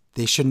because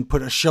they shouldn't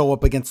put a show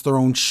up against their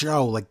own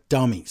show like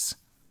dummies.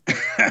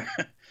 I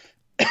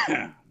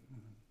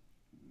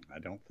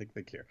don't think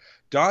they care.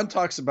 Don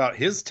talks about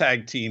his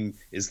tag team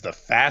is the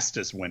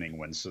fastest winning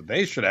one, so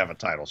they should have a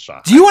title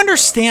shot. Do you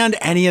understand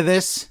any of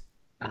this?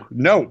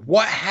 No.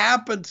 What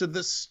happened to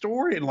this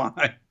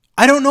storyline?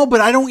 I don't know,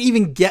 but I don't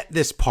even get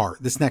this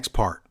next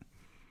part.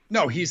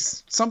 No,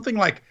 he's something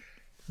like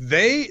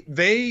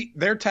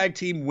their tag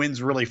team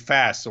wins really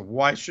fast, so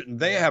why shouldn't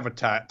they have a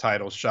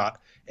title shot?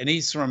 And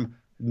he's from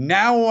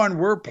now on,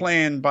 we're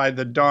playing by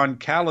the Don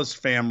Callis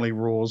family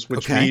rules,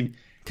 which mean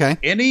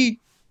any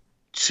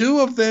two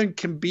of them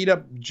can beat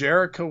up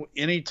Jericho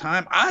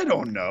anytime. I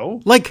don't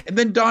know. And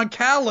then Don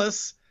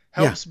Callis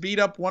helps beat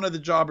up one of the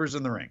jobbers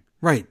in the ring.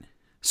 Right.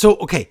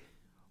 So,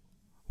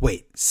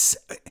 wait.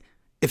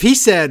 If he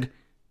said,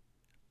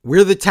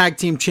 we're the tag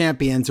team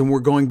champions and we're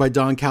going by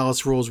Don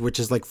Callis rules, which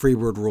is like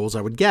Freebird rules,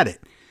 I would get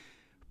it.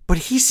 But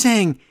he's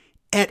saying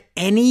at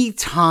any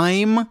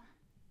time,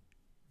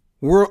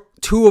 we're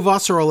two of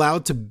us are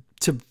allowed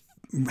to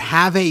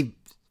have a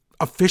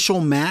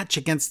official match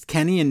against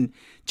Kenny and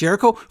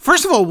Jericho.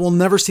 First of all, we'll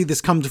never see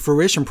this come to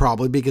fruition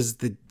probably because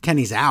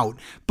Kenny's out.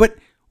 But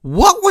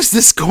what was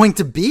this going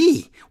to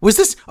be? Was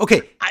this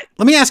okay?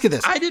 Let me ask you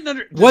this: I didn't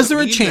understand. Was there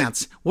a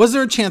chance? Was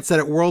there a chance that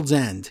at World's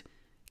End,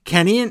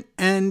 Kenny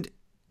and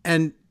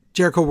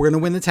Jericho were going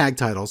to win the tag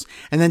titles,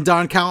 and then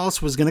Don Callis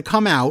was going to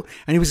come out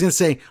and he was going to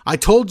say, "I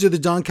told you the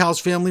Don Callis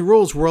family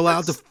rules. We're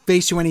allowed to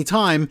face you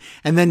anytime,"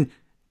 and then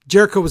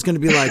Jericho was going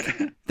to be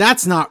like,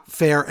 "That's not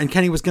fair," and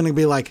Kenny was going to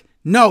be like,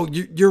 "No,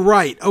 you're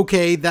right.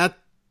 Okay,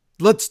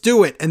 let's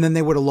do it," and then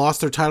they would have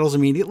lost their titles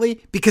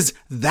immediately because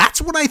that's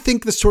what I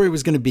think the story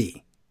was going to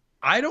be.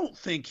 I don't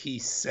think he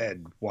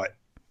said what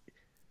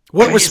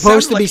was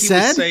supposed to be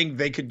said. He was saying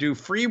they could do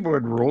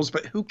Freebird rules,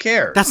 but who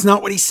cares? That's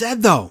not what he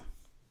said, though.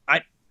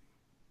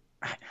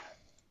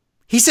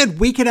 He said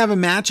we could have a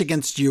match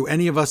against you,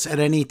 any of us, at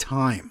any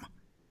time.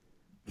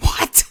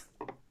 What?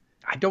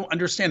 I don't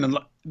understand. And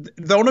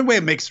the only way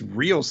it makes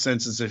real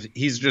sense is if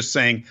he's just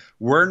saying,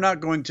 we're not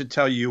going to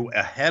tell you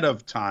ahead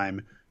of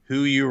time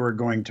who you are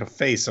going to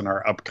face in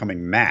our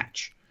upcoming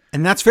match.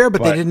 And that's fair,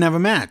 but they didn't have a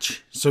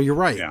match. So you're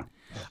right. Yeah.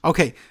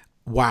 Okay.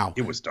 Wow.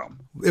 It was dumb.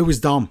 It was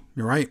dumb.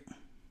 You're right.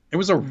 It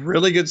was a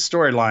really good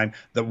storyline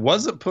that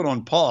wasn't put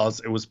on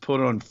pause. It was put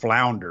on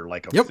flounder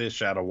like a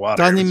fish out of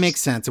water. Doesn't even make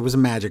sense. It was a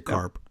magic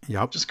carp.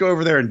 Yep. Just go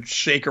over there and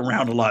shake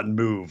around a lot and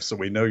move so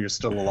we know you're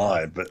still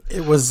alive. But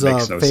it was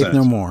Faith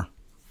No More.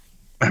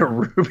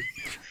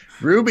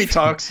 Ruby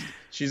talks.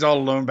 She's all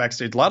alone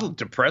backstage. A lot of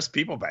depressed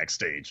people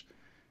backstage.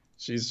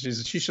 She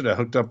should have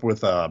hooked up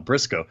with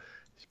Briscoe.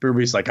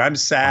 Ruby's like, I'm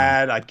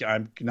sad.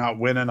 I'm not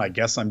winning. I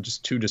guess I'm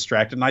just too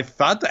distracted. And I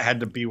thought that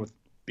had to be with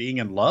being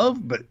in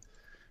love, but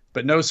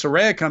no.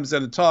 Saraya comes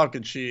in to talk,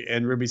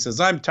 and Ruby says,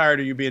 I'm tired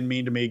of you being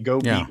mean to me. Go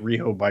beat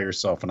Riho by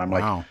yourself. And I'm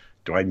like,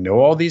 do I know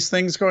all these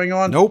things going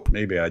on? Nope.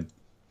 Maybe I.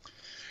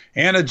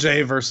 Anna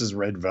Jay versus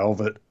Red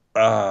Velvet.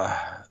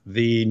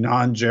 The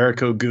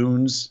non-Jericho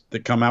goons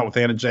that come out with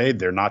Anna Jay,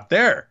 they're not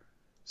there.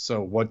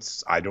 So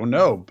I don't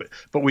know.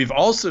 But we've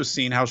also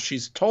seen how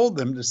she's told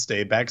them to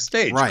stay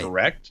backstage,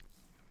 correct?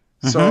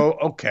 Mm-hmm. So,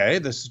 okay,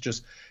 this is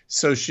just,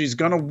 so she's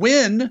going to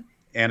win,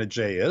 Anna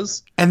Jay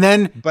is. And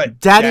then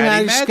Daddy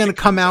Magic's going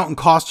to come out and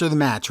cost her the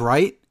match,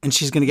 right? And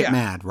she's going to get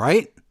mad,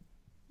 right?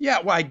 Yeah,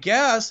 well, I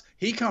guess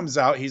he comes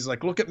out, he's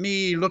like, look at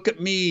me.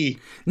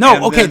 No,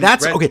 and okay,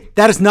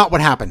 that is not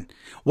what happened.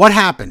 What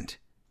happened?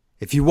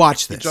 If you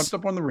watch this. He jumped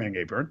up on the ring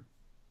apron.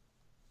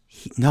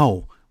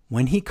 No,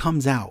 when he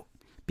comes out,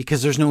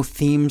 because there's no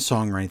theme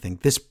song or anything,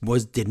 this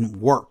didn't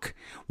work.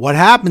 What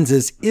happens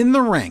is, in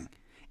the ring,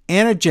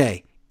 Anna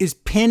Jay is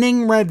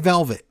pinning Red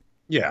Velvet.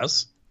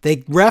 Yes.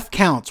 They ref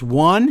counts.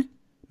 1,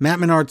 Matt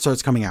Menard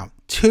starts coming out.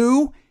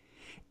 2,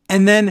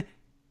 and then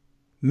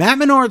Matt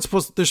Menard's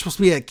there's supposed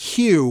to be a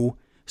cue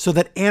so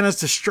that Anna's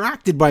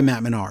distracted by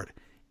Matt Menard.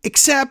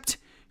 Except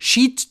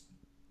she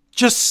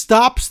just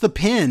stops the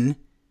pin.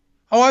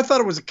 Oh, I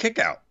thought it was a kick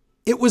out.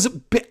 It was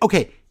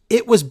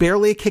it was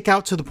barely a kick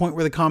out to the point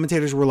where the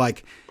commentators were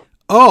like,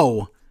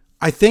 oh,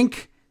 I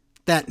think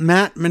that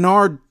Matt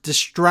Menard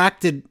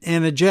distracted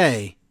Anna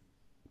Jay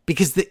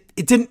because it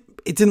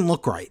didn't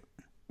look right.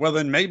 Well,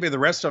 then maybe the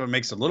rest of it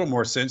makes a little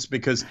more sense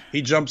because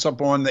he jumps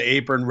up on the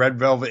apron, Red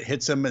Velvet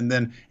hits him, and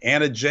then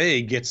Anna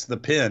Jay gets the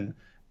pin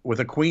with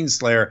a Queen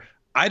Slayer.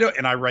 I don't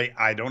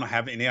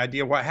have any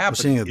idea what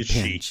happened.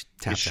 Is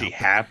she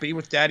happy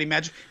with Daddy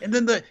Magic? And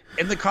then the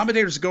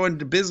commentators go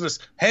into business.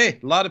 Hey,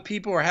 a lot of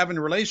people are having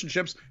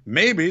relationships.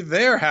 Maybe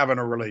they're having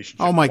a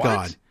relationship. Oh my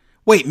God.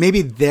 Wait,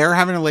 maybe they're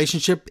having a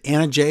relationship.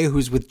 Anna Jay,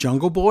 who's with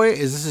Jungle Boy.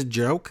 Is this a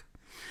joke?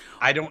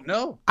 I don't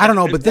know.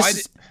 But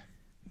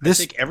I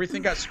think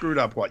everything got screwed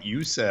up, what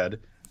you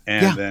said,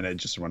 and then it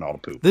just went all to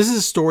poop. This is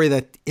a story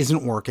that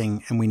isn't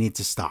working, and we need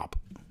to stop.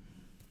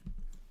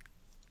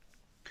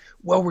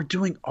 Well, we're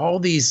doing all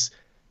these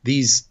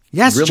really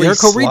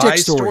Jericho reject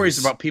stories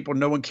about people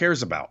no one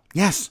cares about.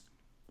 Yes,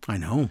 I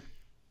know.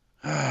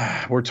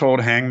 We're told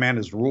Hangman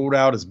is ruled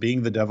out as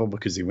being the devil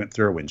because he went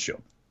through a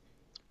windshield.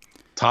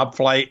 Top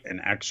Flight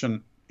and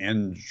Action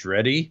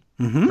Andretti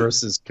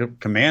versus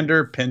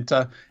Commander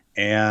Penta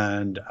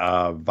and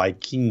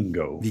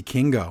Vikingo.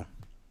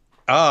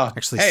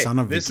 Son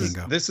of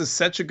Vikingo. This is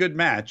such a good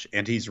match,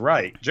 and he's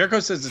right. Jericho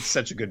says it's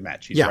such a good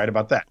match. He's right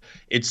about that.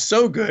 It's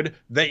so good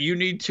that you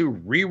need to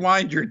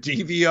rewind your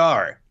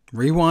DVR.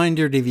 Rewind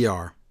your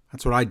DVR.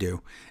 That's what I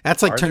do.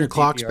 That's like turn your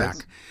clocks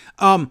back.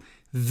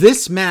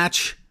 This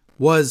match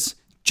was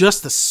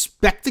just a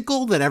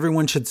spectacle that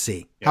everyone should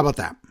see. Yep. How about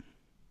that?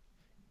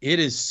 It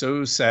is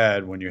so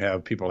sad when you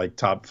have people like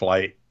Top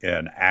Flight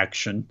and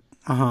Action.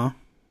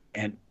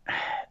 And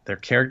their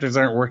characters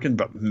aren't working,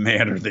 but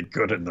man, are they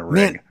good in the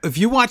ring. Man, if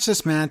you watch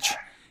this match,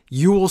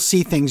 you will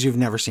see things you've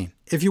never seen.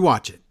 If you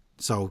watch it.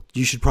 So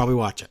you should probably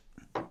watch it.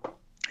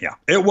 Yeah,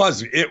 it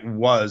was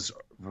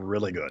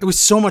really good. It was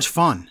so much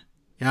fun.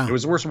 Yeah. It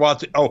was worth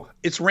watching. Oh,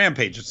 it's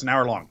Rampage. It's an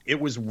hour long. It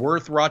was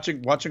worth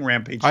watching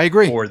Rampage. I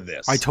agree. For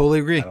this. I totally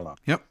agree. I don't know.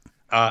 Yep.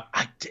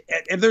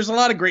 And there's a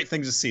lot of great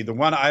things to see. The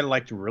one I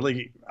liked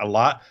really a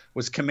lot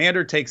was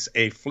Commander takes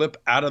a flip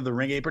out of the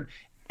ring apron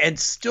and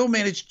still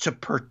managed to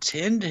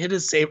pretend to hit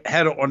his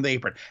head on the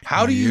apron.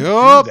 How do you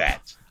do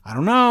that? I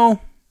don't know.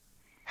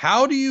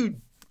 How do you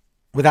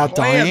without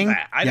plan dying?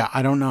 That?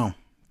 I don't know.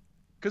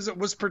 Because it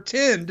was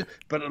pretend,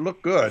 but it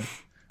looked good.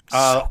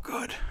 So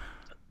good.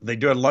 They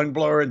do a lung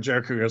blower, and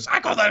Jericho goes, "I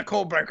call that a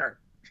cold breaker."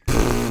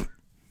 That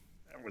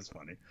was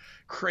funny.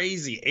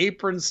 Crazy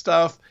apron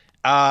stuff.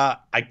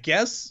 I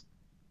guess,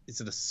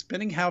 is it a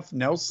spinning half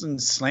Nelson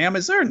slam?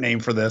 Is there a name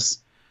for this?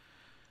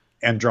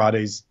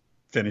 Andrade's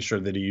finisher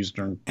that he used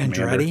during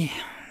Andrade?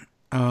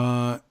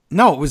 No,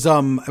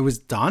 it was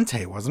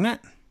Dante, wasn't it?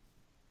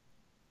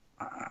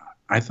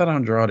 I thought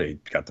Andrade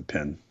got the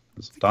pin.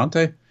 Was it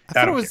Dante? I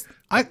thought it was.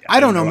 I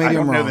don't know. Maybe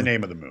I'm wrong. I don't know the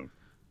name of the move.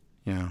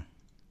 Yeah.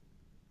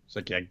 It's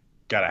like you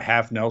got a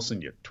half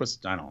Nelson, you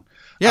twist. I don't.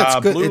 Yeah,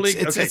 it's good. Blue League,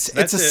 it's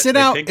that's a it. sit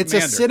out. They take It's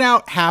Commander. a sit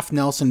out half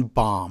Nelson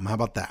bomb. How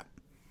about that?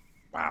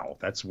 Wow,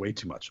 that's way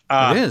too much.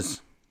 It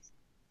is.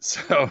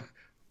 So,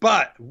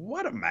 but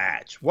what a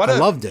match! I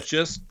loved it.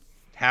 Just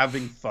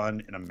having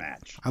fun in a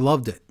match. I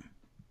loved it.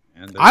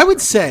 And I would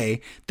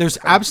say there's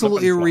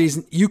absolutely a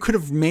reason you could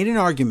have made an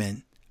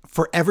argument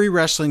for every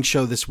wrestling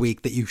show this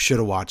week that you should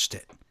have watched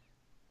it.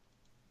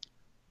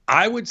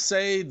 I would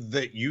say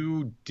that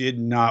you did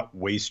not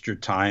waste your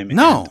time.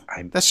 No,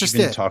 I'm that's just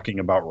even it. Talking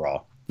about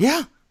Raw.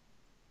 Yeah.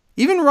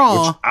 Even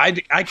Raw Which I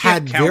can't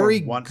had count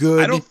very one.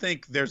 good I don't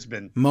think there's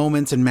been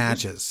moments and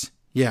matches.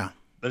 Yeah.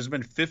 There's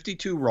been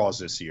 52 Raws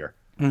this year.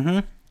 Mm-hmm.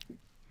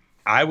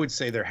 I would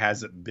say there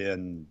hasn't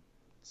been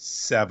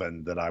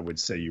 7 that I would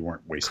say you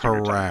weren't wasting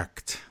your time.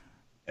 Correct.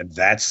 And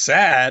that's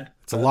sad.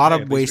 It's a lot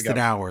of wasted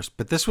hours,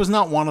 but this was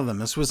not one of them.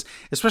 This was,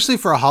 especially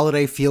for a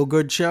holiday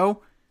feel-good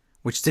show,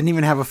 which didn't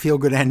even have a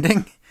feel-good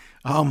ending.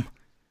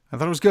 I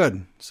thought it was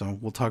good. So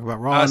we'll talk about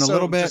Raw in a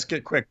little bit. Just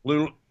get quick.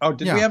 Did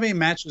we have any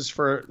matches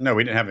for? No,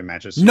 we didn't have any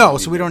matches. No,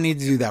 so we don't need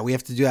to do that. We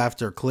have to do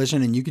after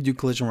Collision, and you could do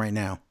Collision right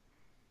now.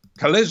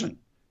 Collision.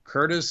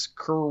 Curtis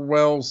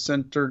Curwell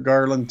Center,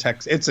 Garland,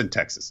 Texas. It's in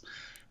Texas.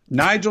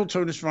 Nigel,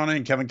 Tony Schiavone,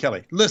 and Kevin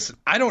Kelly. Listen,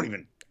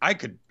 I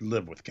could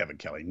live with Kevin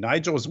Kelly.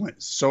 Nigel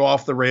went so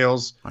off the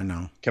rails. I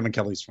know. Kevin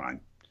Kelly's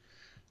fine.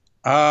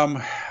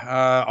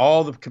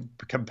 All the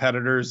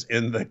competitors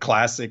in the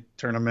classic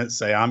tournament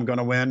say I'm going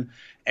to win,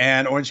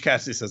 and Orange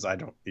Cassidy says I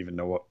don't even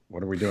know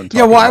what are we doing.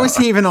 Yeah, why was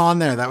he even on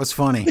there? That was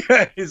funny.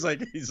 he's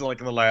like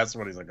the last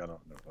one. He's like, I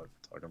don't know what I'm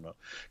talking about.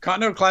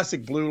 Continental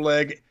Classic Blue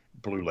League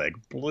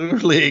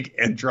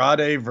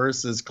Andrade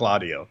versus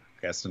Claudio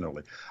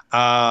Castagnoli.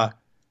 I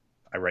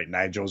write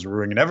Nigel's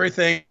ruining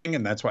everything,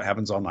 and that's what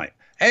happens all night.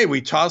 Hey,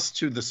 we toss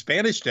to the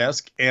Spanish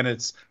desk, and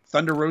it's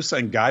Thunder Rosa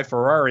and Guy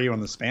Ferrari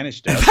on the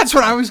Spanish desk. That's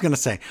what I was going to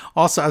say.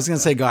 Also, I was going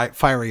to say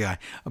Fiery Guy.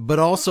 But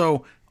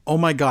also, oh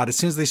my God, as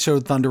soon as they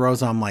showed Thunder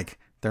Rosa, I'm like,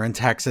 they're in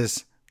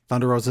Texas.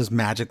 Thunder Rosa's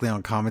magically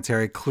on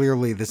commentary.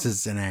 Clearly, this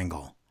is an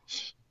angle.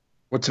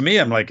 Well, to me,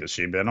 I'm like, has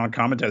she been on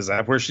commentary? Is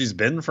that where she's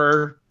been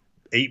for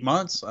 8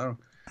 months?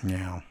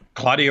 Yeah.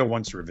 Claudio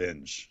wants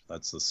revenge.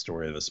 That's the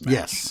story of this match.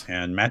 Yes.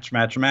 And match.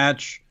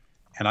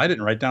 And I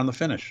didn't write down the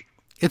finish.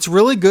 It's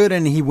really good,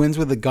 and he wins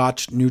with a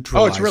gotch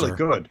neutralizer. Oh, it's really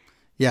good.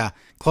 Yeah.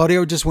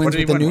 Claudio just wins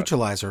with the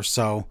neutralizer,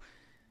 so...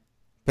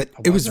 But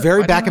it was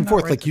very back and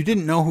forth. Like, you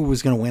didn't know who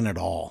was going to win at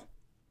all.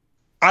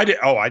 I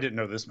didn't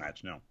know this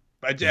match, no.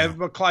 But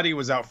Claudio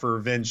was out for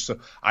revenge, so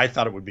I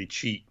thought it would be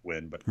cheat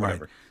win, but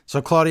whatever. Right.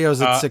 So Claudio's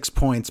at 6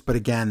 points, but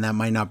again, that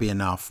might not be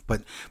enough.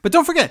 But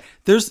don't forget,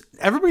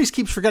 everybody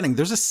keeps forgetting,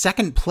 there's a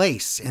second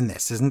place in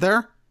this, isn't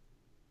there?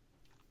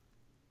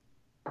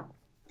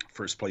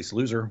 First place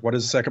loser. What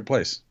is second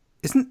place?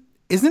 Isn't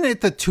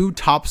it the 2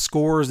 top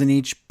scorers in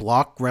each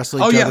block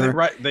wrestle each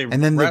other? They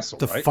and then wrestle,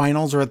 the right?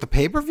 finals are at the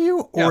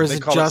pay-per-view? Or is they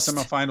it call just... it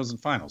semifinals and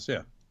finals,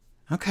 yeah.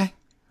 Okay.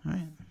 All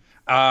right.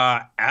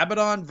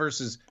 Abaddon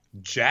versus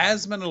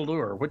Jasmine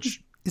Allure,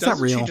 which is that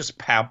real? She just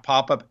pop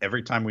up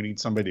every time we need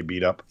somebody to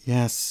beat up?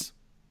 Yes.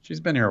 She's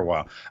been here a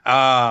while.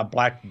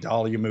 Black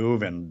Dahlia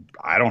move in,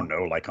 I don't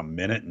know, like a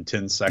minute and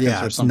 10 seconds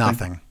or something. Yeah, it's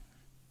nothing.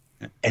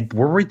 And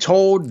were we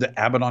told that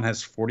Abaddon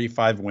has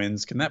 45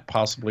 wins? Can that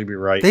possibly be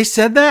right? They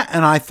said that,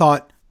 and I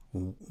thought,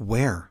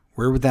 where?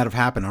 Where would that have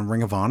happened? On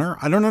Ring of Honor?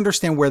 I don't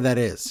understand where that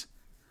is.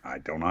 I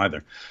don't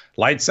either.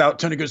 Lights out.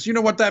 Tony goes, you know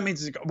what that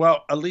means?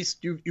 Well, at least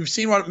you've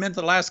seen what it meant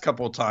the last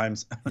couple of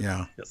times.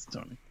 Yeah. Yes,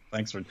 Tony.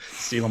 Thanks for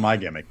stealing my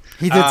gimmick.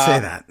 He did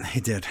say that.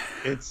 He did.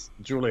 It's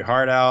Julie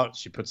Hart out.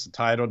 She puts the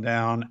title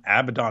down.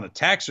 Abaddon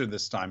attacks her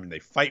this time, and they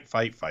fight.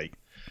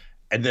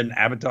 And then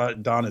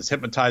Abaddon is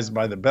hypnotized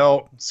by the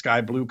belt. Sky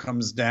Blue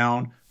comes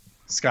down.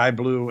 Sky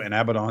Blue and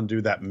Abaddon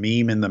do that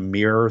meme in the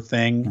mirror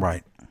thing.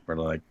 Right. We're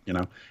like,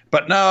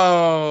 But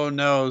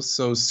no.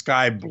 So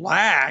Sky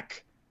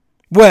Black.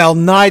 Well,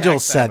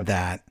 Nigel said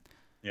that.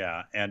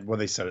 Yeah. And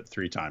they said it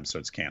 3 times, so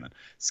it's canon.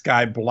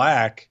 Sky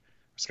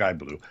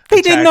Blue.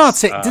 They did not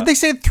say. Did they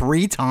say it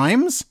 3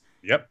 times?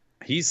 Yep.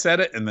 He said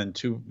it, and then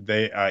he said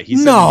it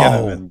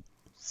again, and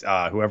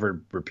then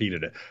whoever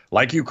repeated it.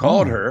 Like you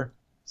called her.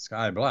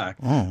 Sky Black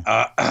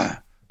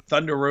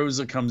Thunder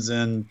Rosa comes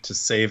in to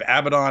save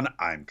Abaddon.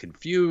 I'm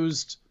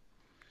confused.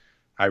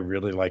 I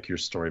really like your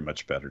story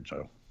much better,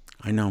 Joe.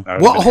 I know. I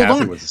Well, hold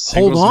on.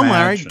 Hold on,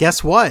 Larry.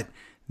 Guess what?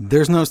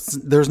 There's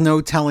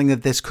no telling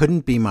that this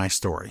couldn't be my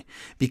story.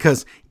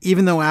 Because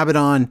even though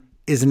Abaddon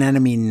is an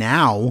enemy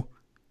now,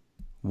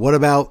 what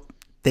about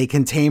they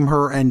can tame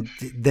her and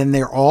then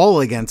they're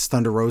all against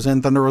Thunder Rosa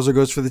and Thunder Rosa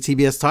goes for the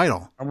TBS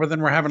title? Or then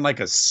we're having like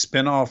a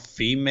spin-off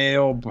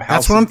female House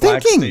That's what of I'm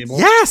Black thinking. stable?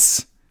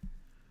 Yes.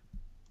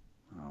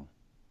 Oh.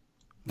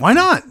 Why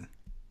not?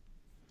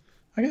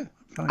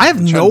 I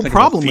have no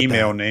problem with that.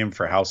 Female name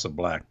for House of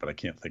Black, but I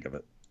can't think of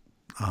it.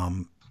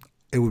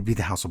 It would be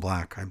the House of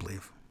Black, I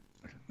believe.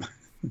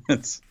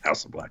 It's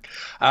House of Black.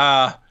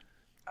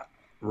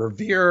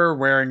 Revere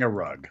wearing a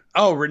rug.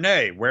 Oh,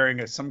 Renee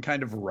wearing some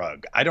kind of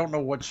rug. I don't know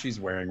what she's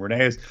wearing.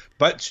 Renee is,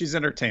 but she's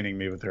entertaining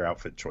me with her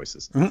outfit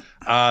choices.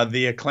 Mm-hmm.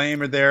 The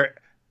Acclaim are there.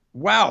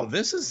 Wow,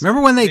 this is.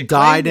 Remember when they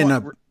died in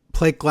a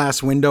plate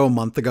glass window a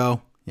month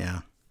ago? Yeah,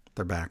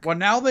 they're back. Well,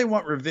 now they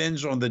want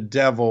revenge on the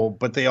devil,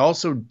 but they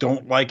also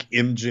don't like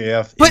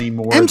MJF but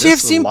anymore. MJF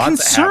seemed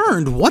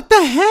concerned. What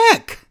the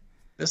heck?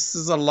 This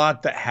is a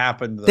lot that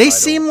happened. They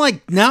seem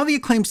like now the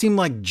Acclaim seem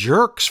like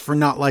jerks for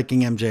not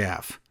liking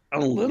MJF. A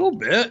little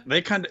bit.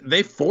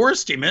 They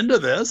forced him into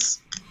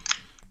this.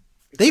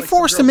 They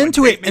forced him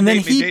into it, and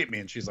then date me,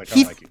 and she's like,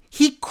 I like you.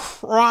 He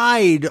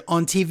cried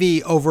on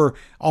TV over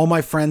all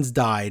my friends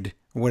died,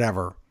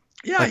 whatever.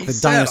 Yeah, like he the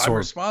said, dinosaur I'm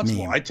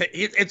responsible. meme.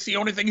 It's the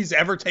only thing he's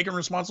ever taken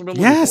responsibility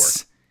for.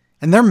 Yes,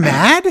 and they're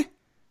mad.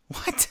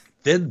 What?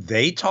 Did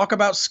they talk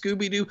about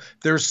Scooby-Doo?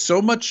 There's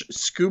so much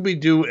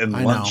Scooby-Doo and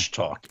lunch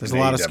talk. There's a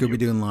lot of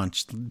Scooby-Doo and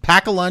lunch.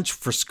 Pack a lunch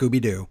for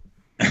Scooby-Doo.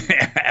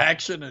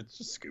 Action and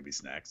just Scooby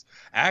Snacks.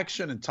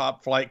 Action and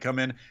Top Flight come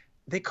in.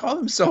 They call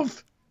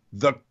themselves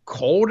the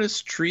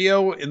coldest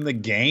trio in the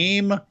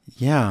game.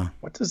 Yeah.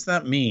 What does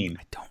that mean?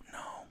 I don't know.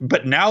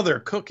 But now they're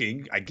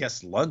cooking, I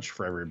guess, lunch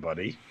for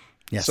everybody.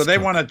 Yes. So they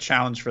want a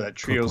challenge for that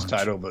trios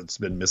title that's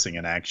been missing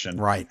in action.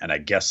 Right. And I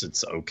guess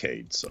it's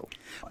okayed. So.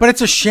 But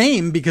it's a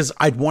shame because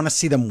I'd want to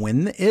see them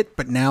win it,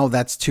 but now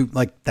that's too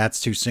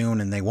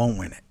soon and they won't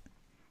win it.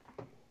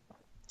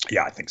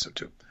 Yeah, I think so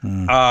too.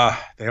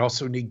 They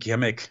also need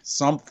gimmick.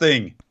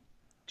 Something.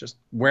 Just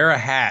wear a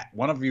hat.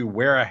 One of you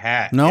wear a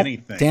hat. No,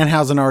 anything.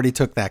 Danhausen already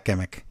took that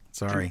gimmick.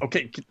 Sorry.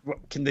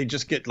 Can they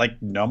just get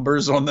like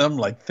numbers on them,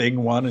 like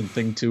thing 1 and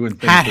thing 2 and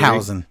thing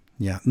Hathausen. 3?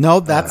 Yeah. No,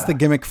 that's the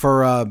gimmick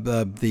for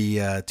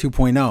the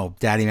 2.0,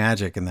 Daddy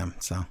Magic and them.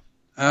 So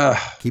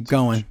keep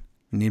going.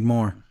 You need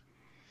more.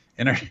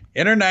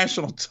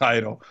 International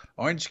title,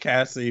 Orange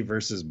Cassidy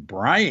versus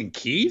Brian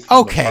Keith.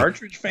 Okay. The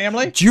Partridge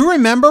Family. Do you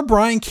remember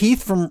Brian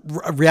Keith from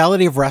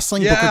Reality of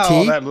Wrestling? Yeah, Booker T?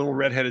 all that little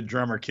redheaded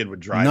drummer kid would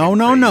drive. No.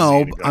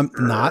 Go, I'm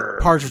not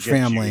Partridge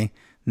Family. You.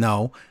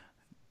 No,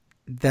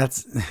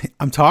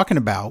 I'm talking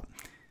about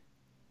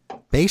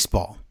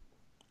baseball.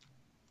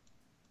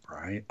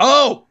 Right.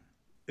 Oh,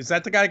 is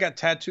that the guy who got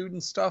tattooed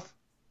and stuff?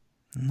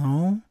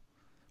 No.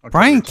 Okay,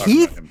 Brian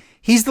Keith.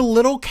 He's the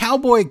little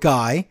cowboy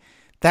guy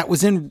that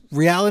was in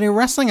Reality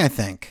Wrestling, I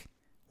think.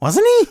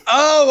 Wasn't he?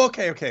 Oh,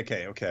 okay.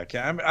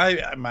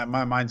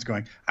 My mind's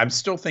going. I'm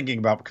still thinking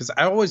about, because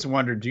I always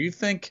wondered, do you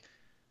think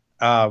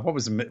what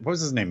was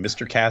his name?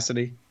 Mr.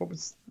 Cassidy? What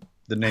was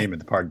the name of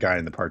the guy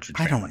in the Partridge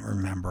Family? I don't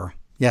remember.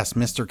 Yes,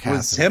 Mr. Cassidy.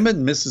 Was him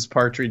and Mrs.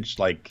 Partridge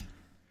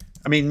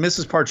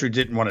Mrs. Partridge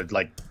didn't want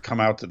to come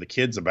out to the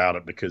kids about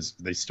it because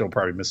they still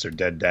probably miss their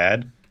dead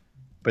dad.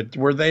 But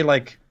were they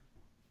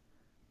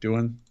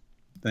doing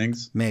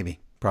things?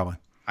 Maybe, probably.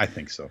 I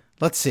think so.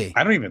 Let's see.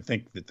 I don't even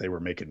think that they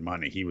were making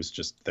money. He was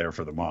just there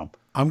for the mom.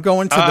 I'm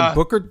going to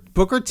the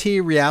Booker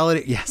T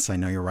reality. Yes, I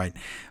know you're right.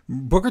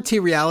 Booker T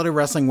reality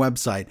wrestling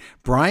website.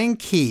 Brian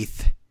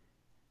Keith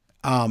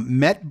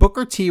met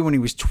Booker T when he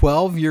was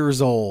 12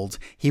 years old.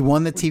 He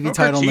won the TV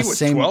title in the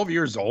same. 12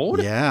 years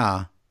old?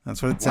 Yeah,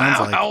 that's what it sounds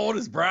like. How old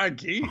is Brian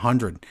Keith?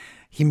 100.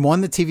 He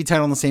won the TV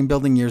title in the same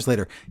building years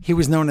later. He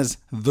was known as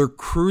the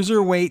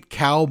Cruiserweight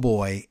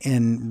Cowboy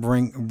in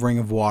Ring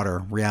of Water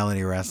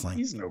reality wrestling.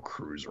 He's no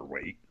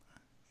cruiserweight.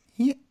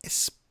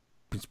 He's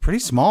pretty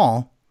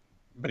small.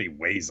 But he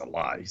weighs a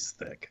lot. He's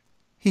thick.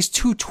 He's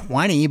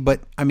 220,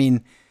 but I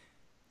mean,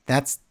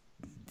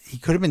 he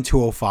could have been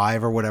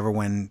 205 or whatever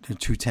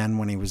 210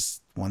 when he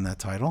won that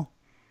title.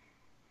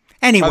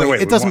 Anyway, by the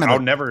way, it doesn't matter. I'll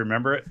never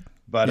remember it,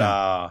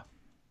 but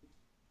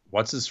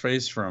what's his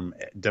face from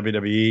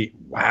WWE?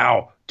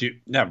 Wow.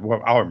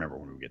 I'll remember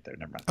when we get there.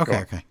 Never mind. Okay. I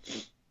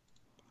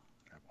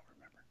won't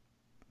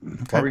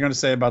remember. What were we going to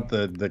say about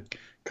the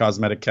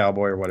cosmetic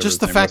cowboy or whatever?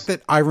 Just the fact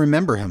that I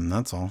remember him.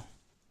 That's all.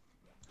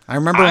 I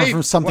remember him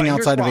from something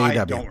outside of AEW.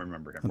 I don't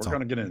remember him. We're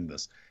going to get into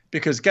this.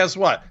 Because guess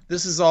what?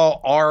 This is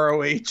all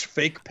ROH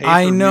fake pay-per-view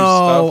I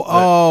know.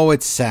 stuff.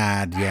 It's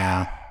sad.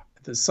 Yeah.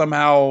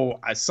 Somehow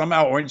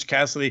Orange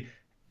Cassidy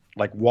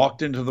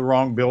walked into the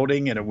wrong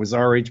building and it was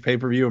ROH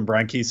pay-per-view and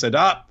Brian Keith said,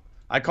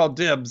 I called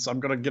dibs. I'm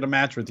going to get a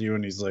match with you.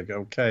 And he's like,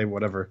 okay,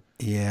 whatever.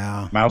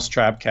 Yeah.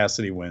 Mousetrap,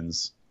 Cassidy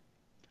wins.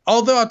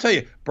 Although I'll tell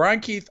you, Brian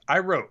Keith, I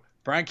wrote,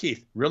 Brian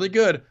Keith, really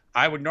good.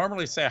 I would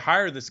normally say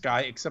hire this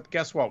guy, except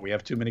guess what? We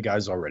have too many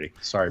guys already.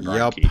 Sorry,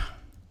 Brian Keith.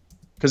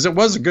 Because it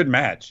was a good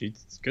match.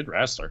 He's a good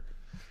wrestler.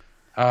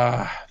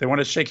 They want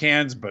to shake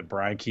hands, but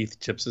Brian Keith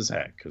tips his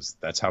hat because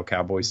that's how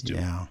Cowboys do.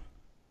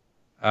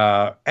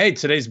 Yeah. Hey,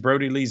 today's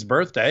Brody Lee's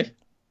birthday.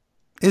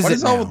 What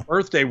is all with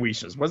birthday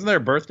wishes? Wasn't there a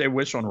birthday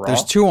wish on Raw?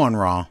 There's 2 on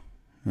Raw.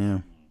 Yeah.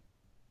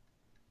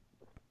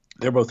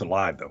 They're both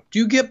alive, though. Do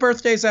you get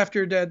birthdays after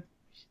you're dead?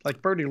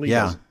 Like Brody Lee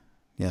doesn't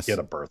yes. get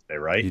a birthday,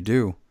 right? You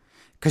do.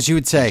 Because you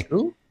would say,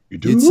 You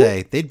do? You'd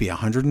say, they'd be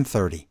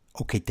 130.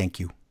 Okay, thank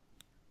you.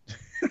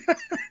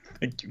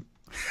 Thank you.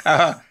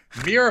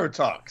 Miro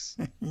talks.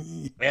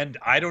 And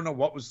I don't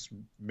know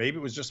maybe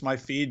it was just my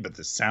feed, but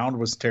the sound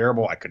was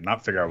terrible. I could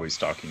not figure out what he's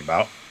talking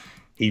about.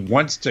 He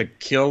wants to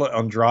kill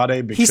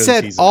Andrade because he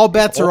said all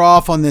bets are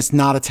off on this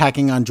not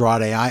attacking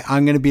Andrade.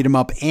 I'm going to beat him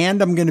up,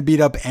 and I'm going to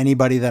beat up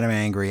anybody that I'm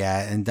angry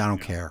at, and I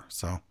don't care.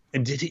 So.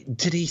 And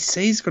did he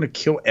say he's going to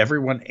kill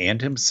everyone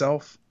and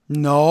himself?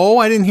 No,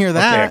 I didn't hear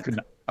that.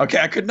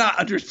 I could not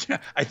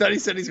understand. I thought he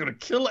said he's going to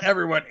kill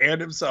everyone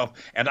and himself.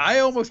 And I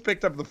almost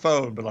picked up the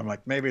phone, but I'm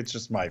like, maybe it's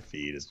just my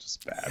feed. It's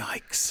just bad.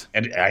 Yikes.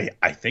 And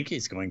I think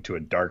he's going to a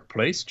dark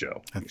place,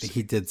 Joe. I think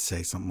he did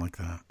say something like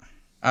that.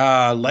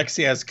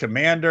 Lexi has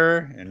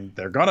Commander, and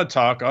they're going to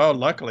talk. Oh,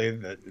 luckily,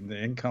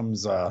 in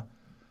comes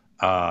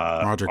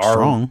Roderick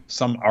Strong.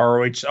 Some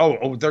ROH.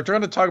 Oh, they're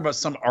going to talk about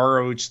some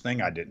ROH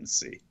thing I didn't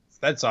see.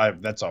 That's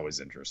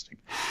always interesting.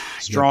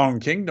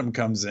 Strong Kingdom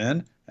comes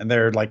in, and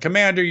they're like,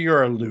 Commander,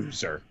 you're a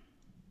loser.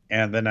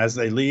 And then as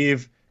they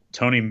leave,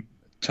 Tony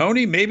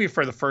maybe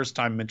for the first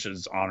time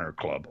mentions Honor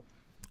Club.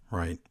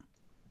 Right.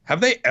 Have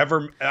they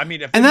ever? I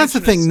mean, and that's the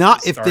thing.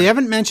 Not if they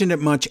haven't mentioned it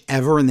much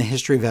ever in the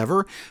history of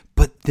ever.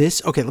 But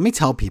this, okay, let me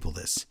tell people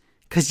this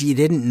because you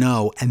didn't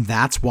know, and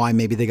that's why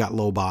maybe they got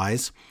low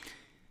buys.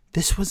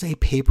 This was a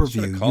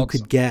pay-per-view you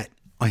could get.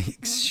 I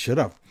should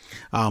have.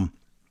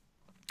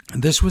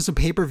 This was a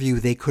pay-per-view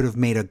they could have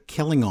made a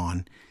killing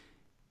on,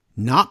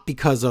 not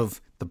because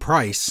of the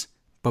price,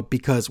 but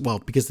because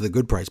of the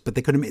good price. But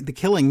they could have made the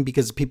killing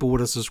because people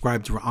would have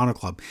subscribed to Honor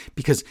Club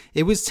because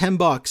it was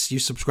 $10. You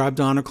subscribed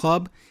to Honor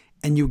Club.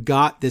 And you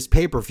got this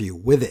pay-per-view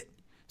with it.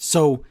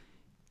 So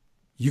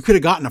you could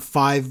have gotten a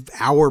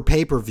 5-hour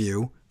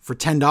pay-per-view for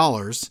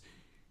 $10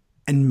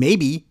 and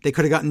maybe they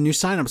could have gotten new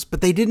signups,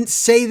 but they didn't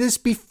say this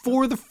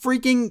before the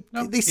freaking,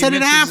 they said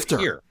it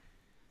after.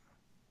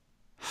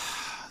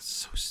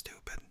 So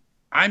stupid.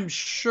 I'm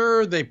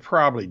sure they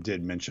probably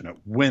did mention it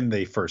when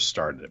they first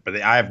started it, but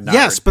I have not.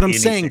 Yes, but I'm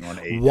saying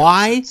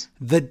why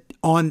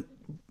on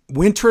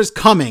Winter is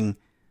Coming,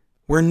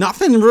 where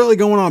nothing really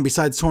going on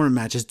besides tournament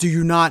matches, do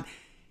you not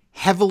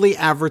heavily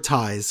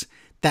advertise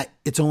that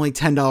it's only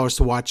 $10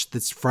 to watch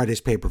this Friday's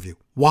pay-per-view?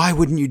 Why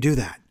wouldn't you do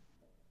that?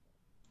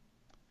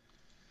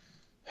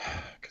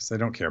 Because they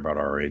don't care about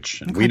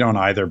RH, and we don't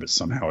either, but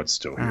somehow it's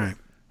still here. Right.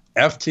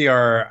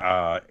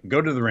 FTR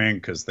go to the ring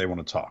because they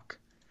want to talk.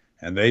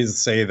 And they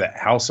say that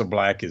House of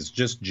Black is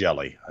just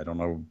jelly. I don't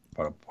know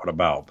what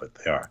about, but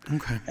they are.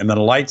 Okay. And then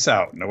lights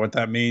out. Know what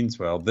that means?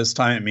 Well, this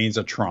time it means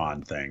a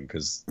Tron thing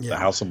because the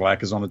House of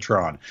Black is on the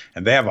Tron.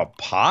 And they have a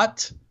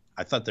pot.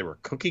 I thought they were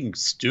cooking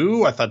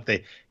stew. I thought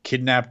they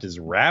kidnapped his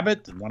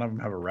rabbit. Did one of them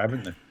have a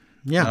rabbit?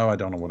 Yeah. No, I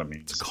don't know what it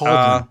means. It's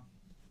called.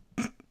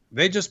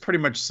 They just pretty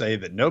much say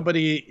that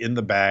nobody in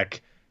the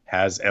back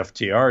has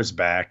FTR's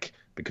back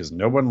because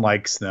no one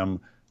likes them.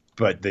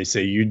 But they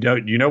say, you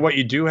know what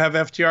you do have,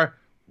 FTR?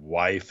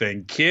 Wife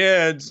and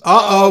kids.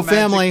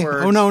 Family.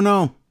 Words. Oh,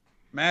 no.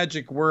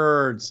 Magic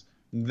words.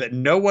 That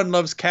no one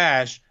loves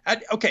cash.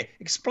 Okay,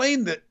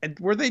 explain that.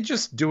 Were they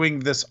just doing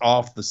this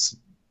off the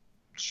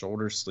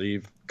shoulder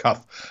sleeve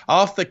cuff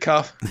off the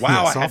cuff?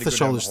 Wow, yes, I had off to the go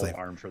shoulder down the sleeve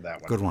whole arm for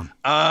that one. Good one.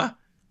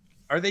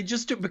 Are they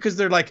just because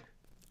they're like,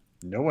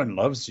 no one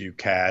loves you,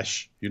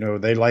 Cash. You know,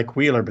 they like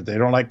Wheeler, but they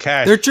don't like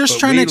Cash. They're just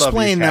trying to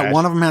explain that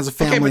one of them has a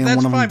family and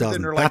one of them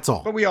doesn't. Like, that's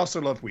all. But we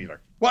also love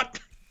Wheeler. What?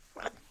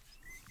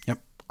 Yep.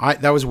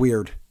 That was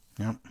weird.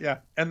 Yep. Yeah,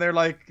 and they're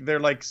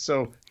like,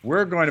 so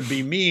we're going to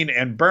be mean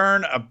and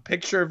burn a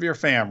picture of your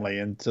family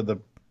into the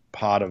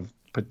pot of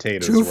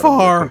potatoes. Too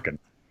far.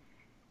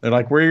 They're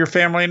like, we're your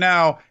family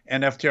now.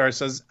 And FTR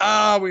says,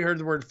 we heard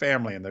the word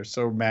family. And they're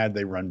so mad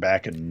they run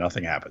back and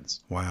nothing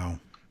happens. Wow.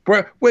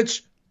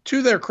 Which,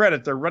 to their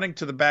credit, they're running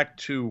to the back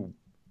to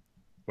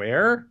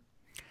where?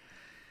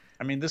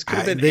 I mean, this could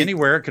have been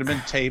anywhere. It could have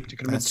been taped. It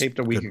could have been taped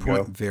a week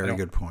ago. Very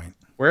good point.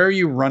 Where are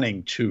you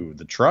running to?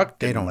 The truck?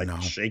 They don't know.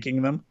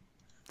 Shaking them?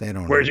 They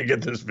don't know. Where'd you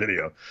get this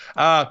video?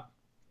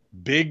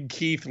 Big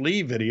Keith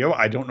Lee video.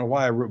 I don't know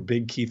why I wrote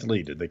Big Keith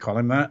Lee. Did they call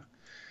him that?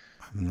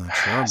 I'm not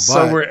sure.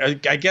 So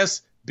I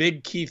guess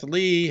Big Keith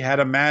Lee had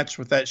a match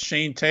with that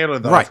Shane Taylor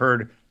that I've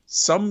heard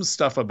some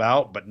stuff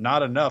about, but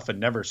not enough and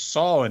never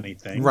saw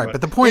anything. Right,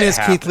 but the point is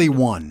Keith Lee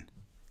won.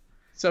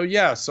 So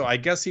I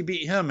guess he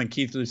beat him, and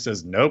Keith Lee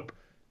says, nope,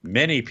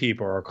 many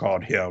people are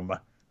called him,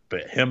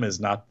 but him is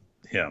not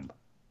him.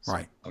 So,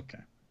 right. Okay.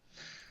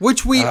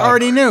 Which we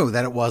already knew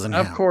that it wasn't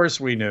him. Of course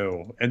we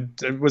knew. And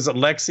was it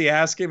Lexi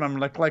asking him? I'm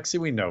like, Lexi,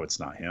 we know it's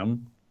not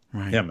him.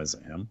 Right. Him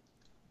isn't him.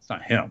 It's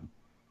not him.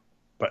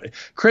 But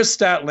Chris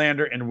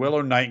Statlander and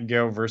Willow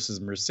Nightingale versus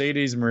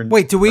Mercedes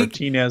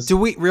Martinez. Do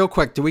we real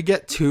quick? Do we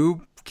get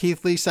 2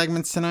 Keith Lee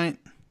segments tonight?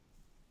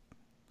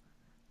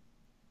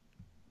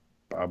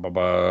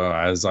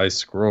 As I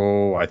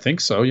scroll, I think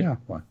so. Yeah.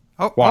 Why?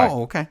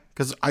 Oh, okay.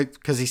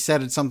 Because he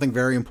said it's something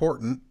very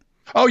important.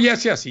 Oh,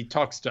 yes. He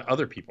talks to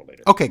other people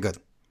later. Okay, good.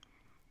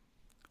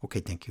 Okay,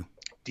 thank you.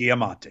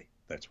 Diamante.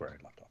 That's where I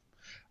left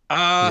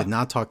off. He did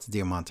not talk to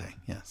Diamante.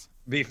 Yes.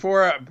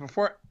 Before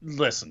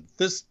listen,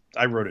 this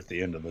I wrote at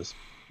the end of this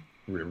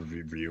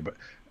review, but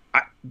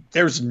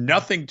there's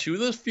nothing to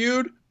this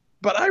feud,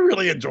 but I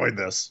really enjoyed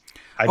this.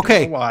 I don't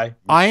know why.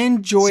 I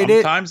enjoyed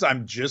it. Sometimes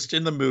I'm just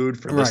in the mood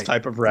for this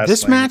type of wrestling.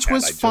 This match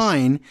was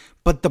fine,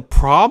 but the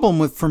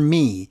problem for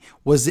me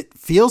was it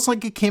feels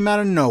like it came out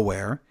of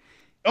nowhere.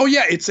 Oh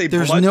yeah, it's a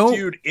blood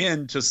feud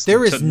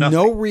There is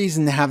no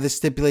reason to have this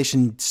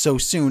stipulation so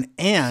soon,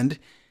 and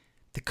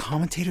the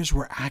commentators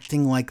were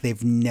acting like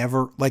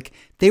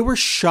they were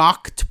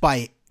shocked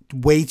by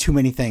way too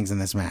many things in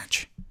this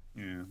match.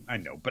 Yeah, I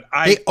know, but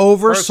they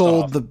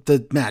oversold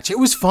the match. It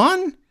was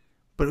fun,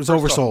 but it was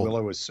oversold.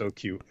 Willow was so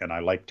cute, and I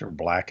liked her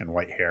black and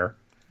white hair.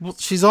 Well,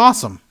 she's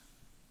awesome.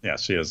 Yeah,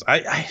 she is.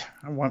 I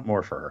want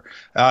more for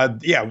her.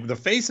 The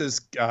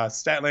faces,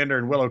 Statlander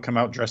and Willow come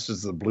out dressed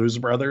as the Blues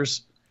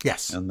Brothers.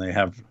 Yes, and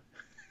they're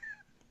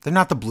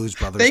not the Blues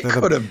Brothers. They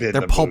could have been. They're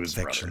the Pulp Blues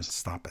Fiction. Brothers.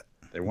 Stop it.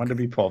 They wanted to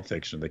be Pulp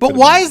Fiction. But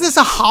why is this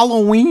a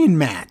Halloween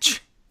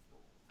match?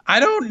 I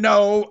don't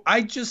know.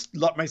 I just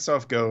let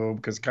myself go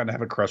because I kind of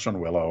have a crush on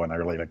Willow, and I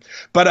really like.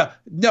 But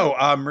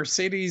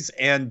Mercedes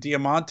and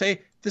Diamante.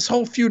 This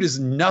whole feud is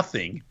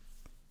nothing.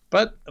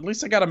 But at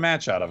least I got a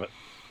match out of it.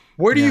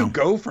 Where do you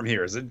go from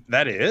here? Is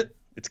that it?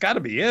 It's got to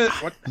be it.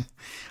 What?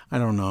 I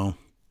don't know.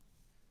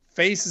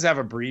 Faces have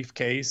a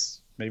briefcase.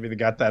 Maybe they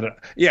got that.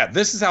 Yeah,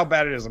 this is how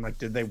bad it is. I'm like,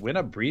 did they win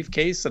a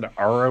briefcase at an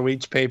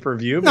ROH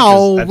pay-per-view?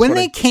 No, when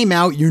they came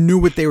out, you knew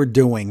what they were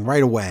doing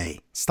right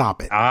away.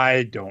 Stop it.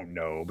 I don't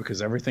know,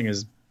 because everything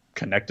is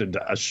connected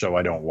to a show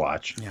I don't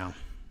watch. Yeah.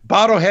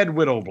 Bottlehead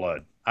Widow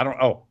Blood. I don't.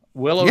 Oh,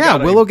 Willow. Yeah,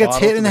 Willow gets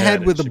hit in the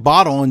head with a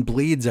bottle and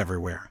bleeds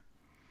everywhere.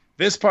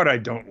 This part I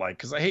don't like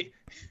because I hate.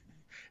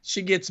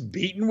 She gets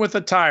beaten with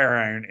a tire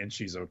iron and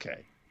she's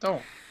okay.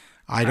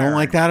 I don't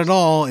like that at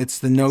all. It's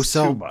the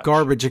no-sell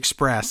garbage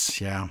express.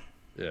 Yeah.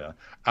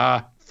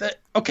 Yeah.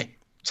 Okay.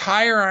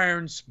 Tire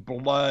irons,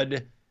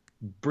 blood,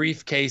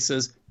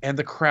 briefcases, and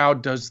the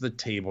crowd does the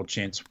table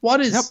chants.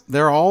 What is? Yep.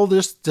 They're all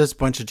just a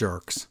bunch of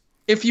jerks.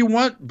 If you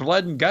want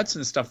blood and guts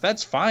and stuff,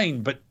 that's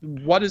fine. But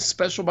what is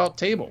special about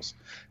tables?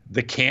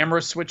 The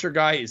camera switcher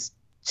guy is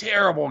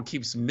terrible and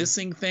keeps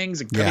missing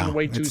things and cutting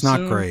away too soon. It's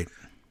not great.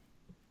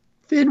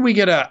 Then we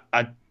get a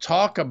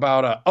talk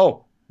about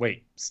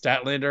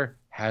Statlander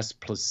has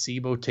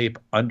placebo tape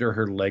under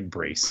her leg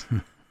brace.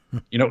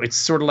 It's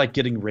sort of like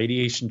getting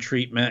radiation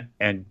treatment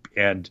and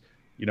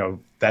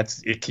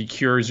it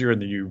cures you,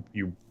 and then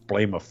you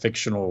blame a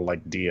fictional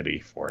deity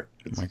for it.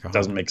 It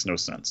doesn't make no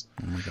sense.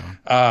 Oh my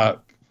God.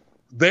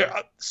 There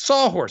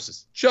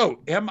sawhorses. Joe,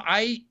 am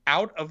I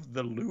out of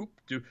the loop?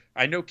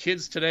 I know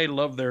kids today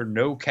love their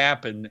no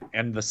cap and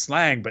the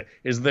slang, but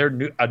is there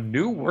a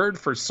new word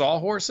for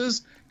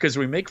sawhorses? Because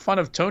we make fun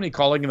of Tony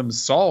calling them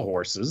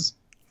sawhorses.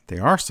 They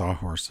are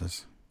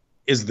sawhorses.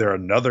 Is there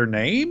another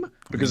name?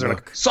 Because they're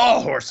like,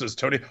 sawhorses,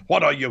 Tony.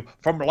 What are you,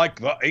 from the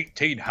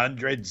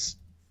 1800s?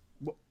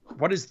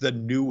 What is the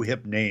new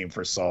hip name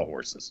for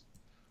sawhorses?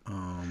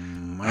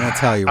 I'm going to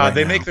tell you right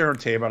They now. make their own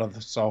tape out of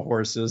the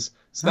sawhorses,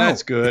 so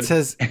that's good. It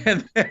says,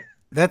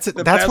 that's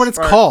what it's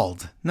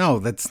called. No,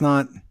 that's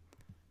not.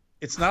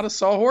 It's not a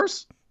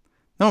sawhorse?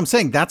 No, I'm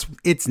saying that's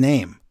its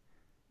name.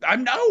 I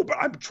know, but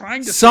I'm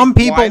trying to. Some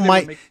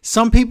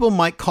people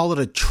might call it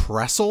a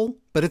trestle,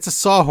 but it's a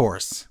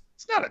sawhorse.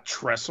 It's not a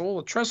trestle.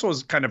 A trestle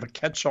is kind of a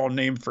catch-all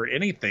name for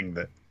anything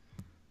that.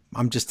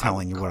 I'm just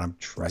telling you what I'm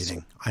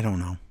reading. I don't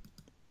know.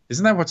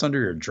 Isn't that what's under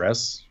your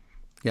dress?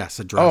 Yes,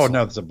 a dress. Oh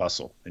no, it's a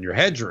bustle in your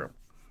hedgeroom.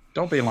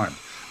 Don't be alarmed.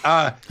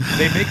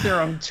 They make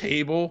their own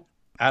table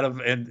out of,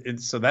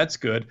 and so that's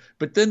good.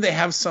 But then they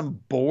have some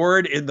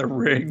board in the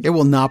ring. It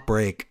will not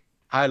break.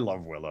 I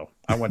love Willow.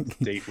 I want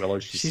to date Willow.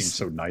 She seems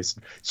so nice.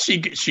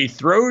 She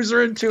throws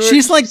her into it.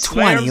 She's like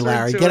 20,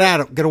 Larry.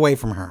 Get away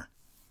from her.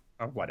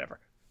 Whatever.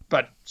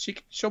 But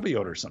she'll be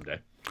older someday.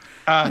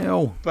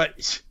 No.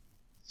 But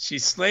she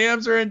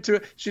slams her into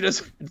it.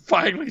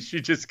 Finally she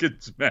just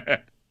gets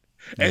mad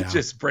and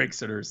just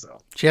breaks it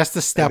herself. She has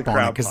to step on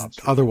it because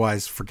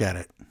otherwise, forget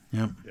it.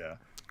 Yep. Yeah.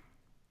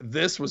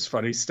 This was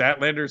funny.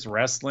 Statlander's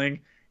wrestling,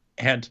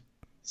 and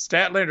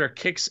Statlander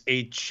kicks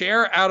a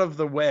chair out of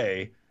the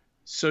way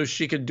so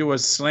she could do a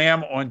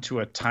slam onto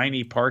a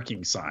tiny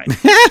parking sign.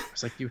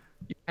 It's like you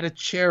had a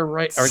chair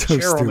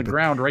on the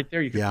ground right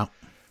there. Yeah.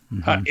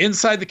 Mm-hmm.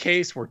 Inside the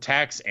case were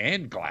tacks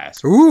and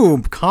glass.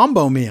 Ooh,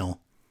 combo meal.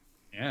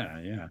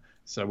 Yeah.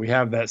 So we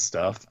have that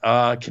stuff.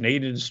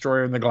 Canadian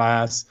Destroyer in the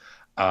glass.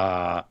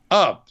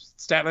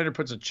 Statlander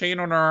puts a chain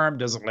on her arm,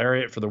 does a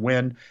lariat for the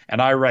win,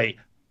 and I write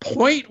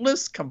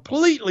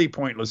completely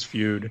pointless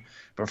feud.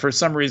 But for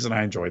some reason,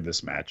 I enjoyed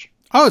this match.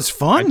 Oh, it's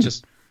fun.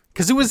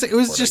 Because it was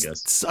Support, I just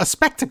guess. a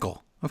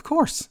spectacle, of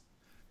course.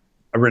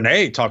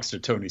 Renee talks to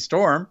Tony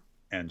Storm,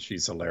 and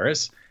she's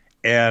hilarious.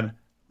 And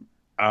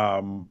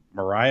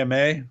Mariah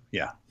May,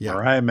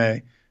 Mariah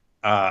May,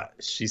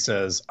 she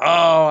says,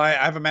 "Oh, I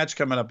have a match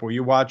coming up. Will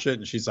you watch it?"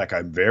 And she's like,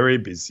 "I'm very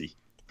busy."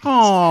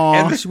 Oh,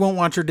 And she won't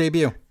watch her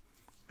debut.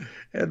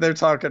 And they're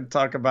talk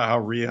about how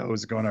Rio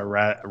is going to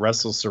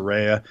wrestle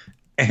Saraya,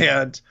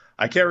 and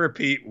I can't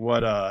repeat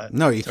what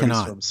No, you Tony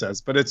cannot. Storm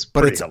says, but it's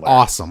But pretty it's hilarious.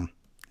 awesome.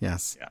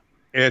 Yes. Yeah,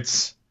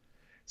 it's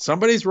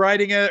somebody's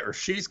writing it or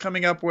she's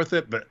coming up with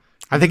it, but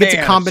I think it's a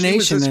man,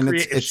 combination, and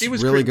if it's she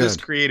was really this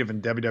good. creative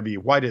in WWE,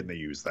 why didn't they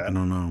use that? I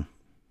don't know.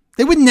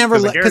 They would never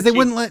 'Cause I let, because they guarantee-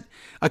 wouldn't let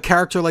a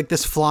character like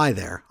this fly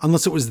there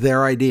unless it was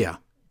their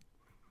idea.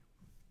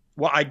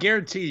 Well, I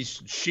guarantee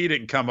she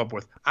didn't come up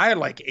with, I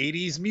like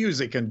 80s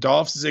music and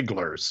Dolph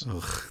Ziggler's.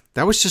 Ugh.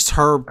 That was just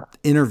her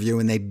interview,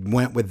 and they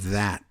went with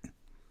that.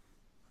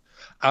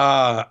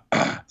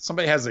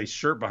 Somebody has a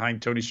shirt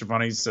behind Tony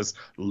Schiavone that says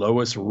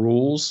Lois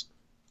Rules.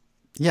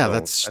 Yeah, So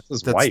that's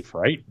his wife,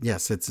 right?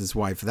 Yes, it's his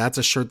wife. That's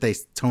a shirt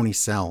Tony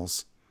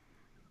sells.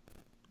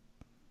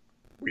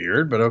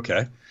 Weird, but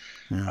okay.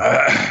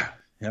 Yeah.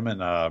 Him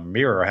and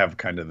Mirror have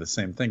kind of the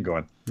same thing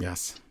going.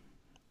 Yes.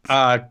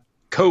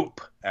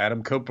 Cope,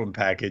 Adam Copeland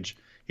package.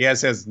 He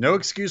has no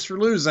excuse for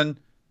losing,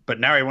 but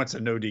now he wants a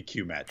no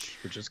DQ match,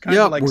 which is kind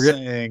of like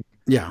saying,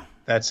 yeah,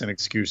 that's an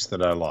excuse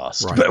that I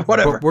lost. right. But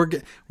whatever.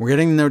 But we're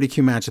getting the no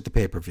DQ match at the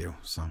pay-per-view.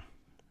 So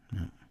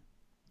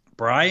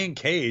Brian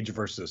Cage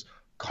versus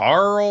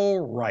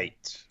Carl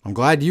Wright. I'm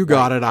glad you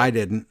got it. I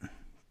didn't.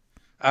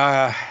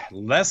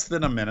 Less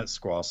than a minute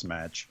squash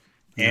match.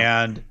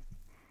 And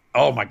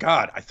oh my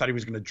God, I thought he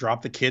was going to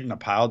drop the kid in a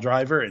pile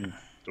driver, and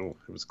it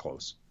was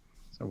close.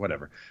 So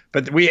whatever.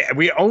 But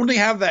we only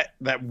have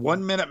that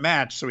 1 minute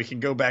match so we can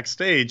go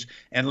backstage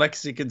and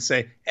Lexi can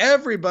say,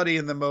 everybody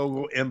in the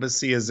Mogul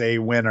Embassy is a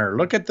winner.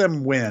 Look at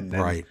them win.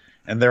 Right.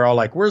 And they're all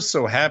like, we're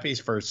so happy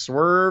for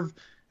Swerve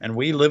and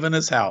we live in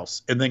his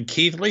house. And then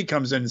Keith Lee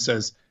comes in and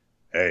says,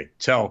 hey,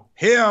 tell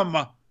him.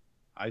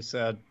 I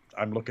said,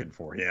 I'm looking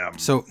for him.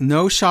 So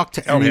no shock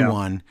to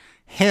anyone.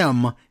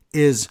 Him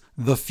is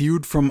the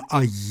feud from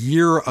a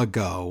year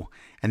ago.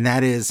 And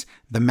that is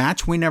the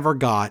match we never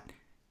got.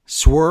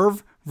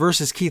 Swerve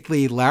versus Keith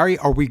Lee. Larry,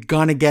 are we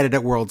going to get it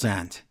at World's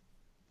End?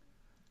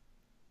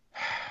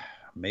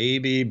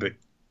 Maybe, but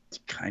it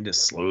kind of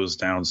slows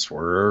down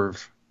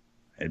Swerve.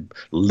 And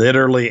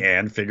literally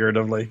and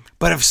figuratively.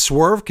 But if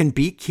Swerve can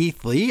beat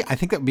Keith Lee, I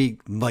think that would be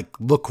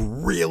look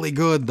really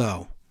good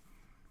though.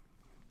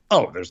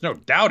 Oh, there's no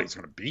doubt he's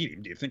going to beat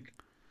him. Do you think?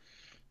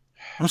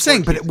 I'm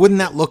saying, but wouldn't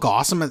that look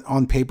awesome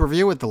on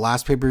pay-per-view at the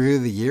last pay-per-view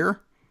of the year?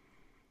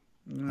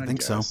 I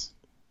think so.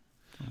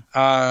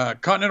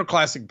 Continental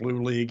Classic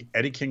Blue League,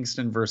 Eddie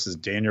Kingston versus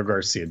Daniel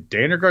Garcia.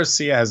 Daniel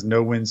Garcia has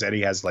no wins.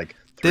 Eddie has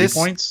 3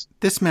 points.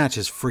 This match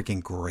is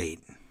freaking great.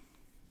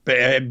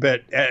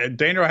 But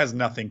Daniel has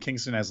nothing.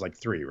 Kingston has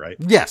 3, right?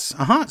 Yes.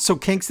 So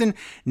Kingston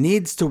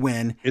needs to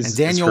win, and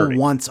Daniel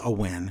wants a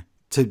win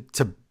to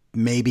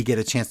maybe get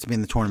a chance to be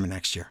in the tournament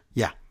next year.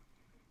 Yeah.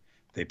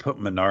 They put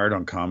Menard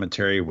on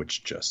commentary,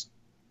 which just,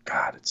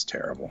 God, it's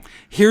terrible.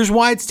 Here's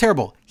why it's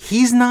terrible.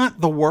 He's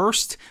not the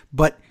worst,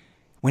 but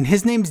when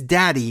his name's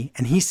Daddy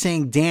and he's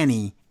saying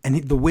Danny,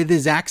 and with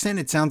his accent,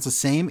 it sounds the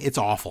same. It's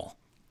awful.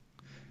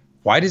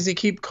 Why does he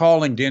keep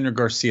calling Daniel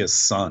Garcia's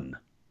son?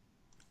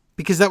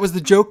 Because that was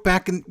the joke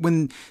back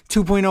when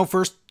 2.0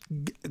 first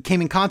came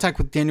in contact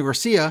with Daniel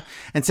Garcia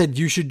and said,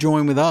 you should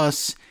join with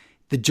us.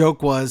 The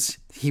joke was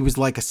he was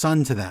like a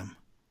son to them.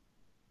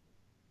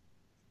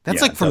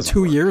 That's from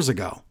 2 years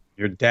ago.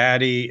 Your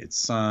daddy, it's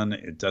son.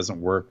 It doesn't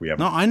work. We have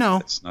No, I know.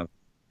 It's not.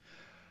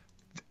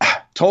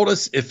 Told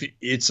us if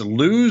it's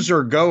lose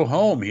or go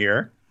home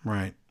here.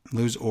 Right.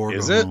 Lose or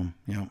is go it? home.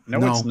 Yeah.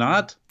 No, it's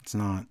not. It's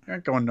not. You're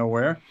not going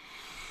nowhere.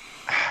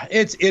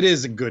 It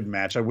is a good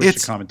match. I wish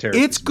the commentary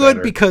It's was good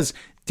better. because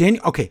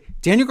Daniel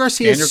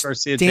Garcia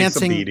Garcia dancing. takes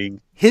a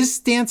beating. His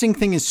dancing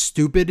thing is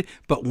stupid,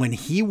 but when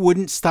he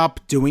wouldn't stop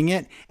doing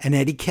it and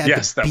Eddie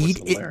had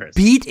to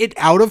beat it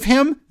out of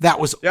him, that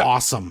was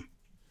awesome.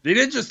 He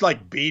didn't just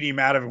beat him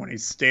out of it when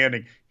he's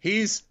standing.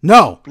 He's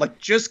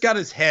just got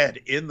his head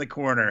in the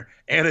corner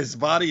and his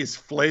body is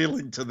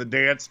flailing to the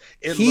dance.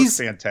 It looks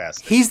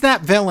fantastic. He's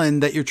that villain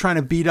that you're trying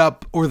to beat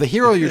up, or the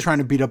hero you're trying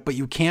to beat up, but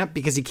you can't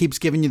because he keeps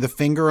giving you the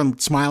finger and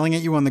smiling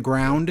at you on the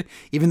ground,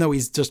 even though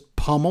he's just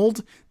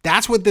pummeled.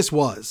 That's what this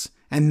was.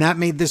 And that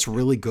made this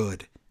really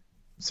good.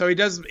 So he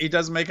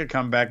does make a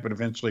comeback, but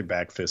eventually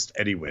backfist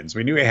Eddie wins.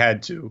 We knew he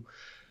had to.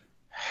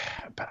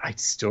 But I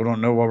still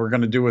don't know what we're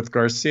going to do with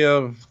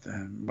Garcia.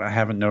 I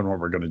haven't known what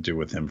we're going to do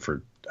with him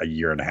for a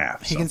year and a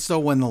half. He can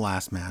still win the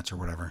last match or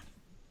whatever.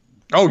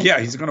 Oh, yeah.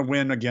 He's going to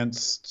win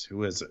against,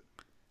 who is it?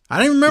 I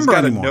don't remember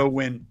anymore. He's got a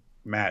no-win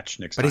match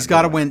next time. But he's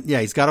got to win. Yeah,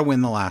 he's got to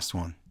win the last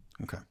one.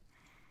 Okay.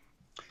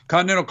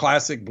 Continental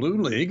Classic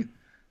Blue League,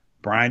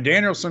 Bryan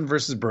Danielson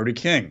versus Brody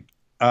King.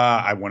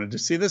 I wanted to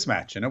see this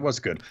match, and it was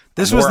good.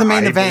 This was the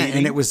main event,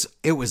 and it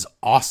was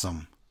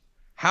awesome.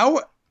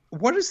 How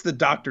what is the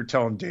doctor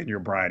telling Daniel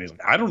Bryan? He's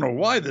like, I don't know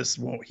why this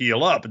won't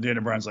heal up. And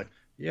Daniel Bryan's like,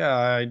 yeah,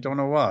 I don't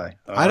know why.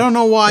 I don't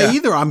know why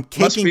either. I'm must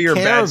taking be your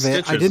care bad of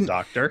it. stitches,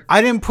 doctor.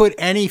 I didn't put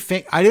I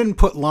didn't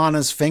put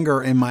Lana's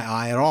finger in my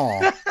eye at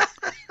all.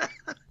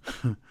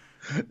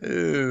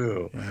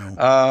 Ew.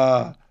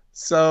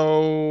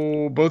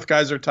 So both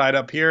guys are tied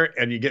up here,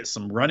 and you get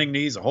some running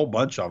knees, a whole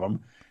bunch of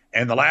them.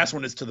 And the last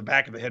one is to the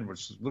back of the head,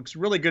 which looks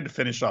really good to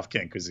finish off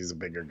King because he's a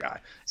bigger guy.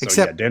 So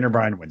Except, Daniel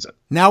Bryan wins it.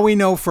 Now we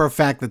know for a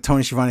fact that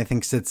Tony Schiavone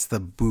thinks it's the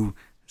Boo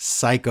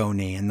Psycho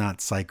knee and not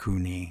Psycho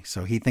knee.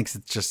 So he thinks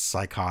it's just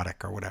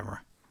psychotic or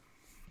whatever.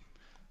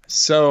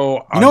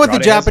 So you know what the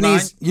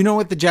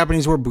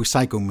Japanese word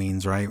Busaiku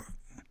means, right?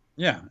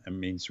 Yeah, it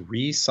means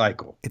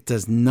recycle. It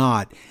does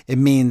not. It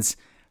means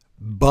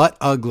butt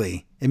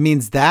ugly. It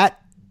means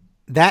that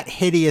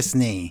hideous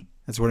knee.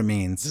 That's what it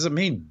means. Does it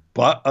mean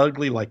butt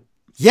ugly like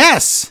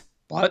yes.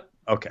 Butt?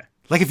 Okay.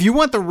 Like if you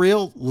want the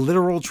real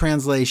literal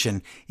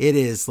translation, it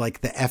is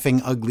like the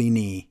effing ugly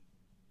knee.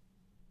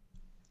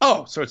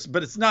 Oh, so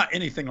it's not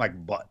anything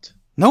like butt.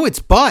 No, it's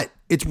butt.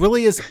 It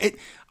really is.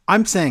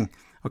 I'm saying,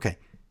 okay,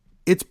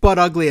 it's butt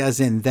ugly as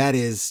in that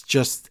is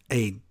just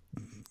the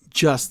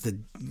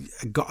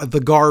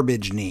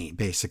garbage knee,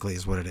 basically,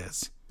 is what it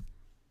is.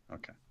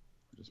 Okay.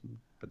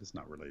 But it's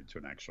not related to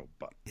an actual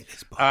butt. It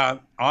is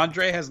butt.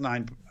 Andrade has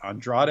 9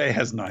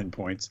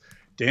 points.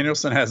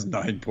 Danielson has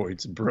 9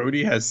 points.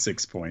 Brody has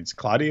 6 points.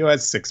 Claudio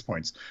has 6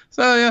 points.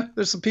 So yeah,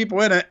 there's some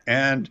people in it.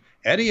 And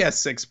Eddie has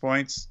 6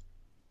 points.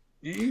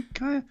 Daniel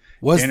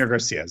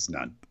Garcia has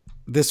none.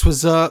 This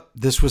was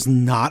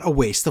not a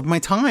waste of my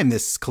time,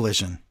 this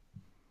collision.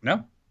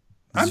 No.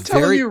 I'm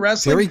telling you,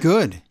 wrestling. Very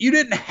good. You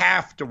didn't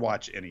have to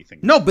watch anything.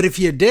 No, but if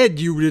you did,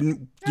 you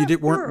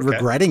weren't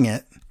regretting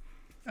it.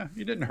 Yeah,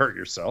 you didn't hurt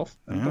yourself.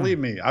 And believe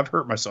me, I've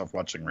hurt myself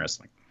watching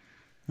wrestling.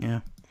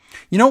 Yeah.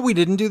 You know what we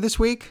didn't do this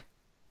week?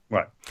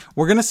 What?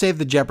 We're going to save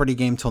the Jeopardy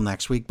game till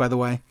next week, by the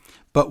way.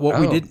 But what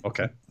we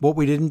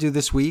didn't do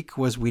this week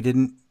was we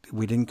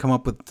didn't come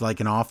up with like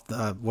an off,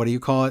 what do you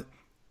call it?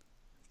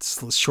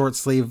 Short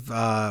sleeve,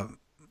 what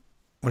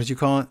did you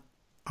call it?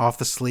 Off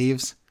the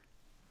sleeves?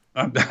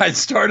 I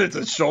started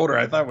to shoulder.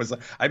 I thought it was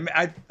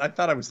I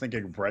thought I was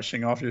thinking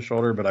brushing off your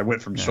shoulder, but I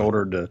went from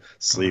shoulder to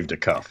sleeve to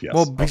cuff. Yes.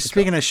 Well,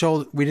 speaking of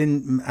shoulder, we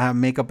didn't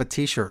make up a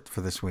T-shirt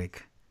for this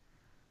week.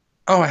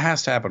 Oh, it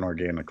has to happen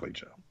organically,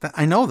 Joe.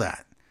 I know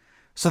that.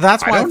 So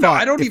that's why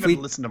I don't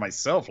even listen to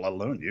myself, let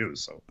alone you.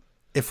 So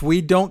if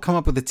we don't come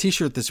up with a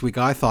T-shirt this week,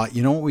 I thought,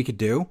 you know what we could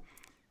do?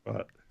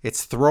 What?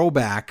 It's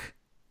throwback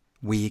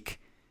week,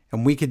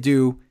 and we could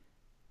do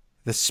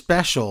the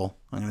special.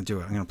 I'm going to do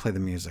it. I'm going to play the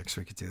music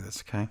so we could do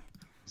this, okay?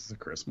 Is it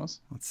Christmas?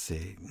 Let's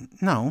see.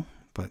 No,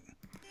 but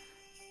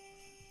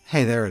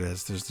hey, there it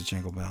is. There's the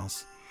jingle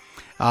bells.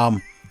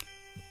 We're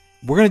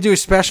going to do a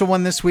special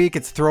one this week.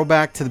 It's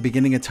throwback to the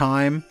beginning of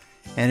time,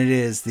 and it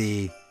is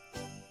the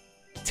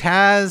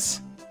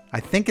Taz, I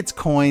think it's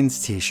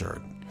Coins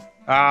T-shirt.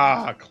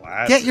 Ah,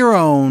 classic. Get your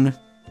own.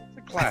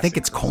 I think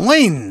it's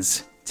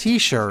Coins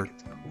T-shirt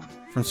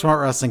from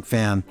Smart Wrestling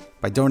Fan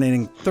by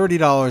donating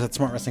 $30 at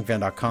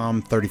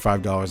smartwrestlingfan.com.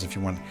 $35 if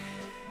you want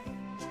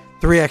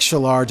 3 extra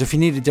large. If you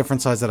need a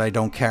different size that I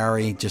don't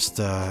carry, just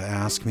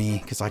ask me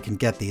because I can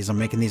get these. I'm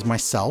making these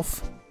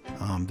myself.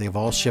 They've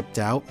all shipped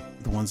out,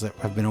 the ones that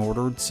have been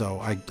ordered.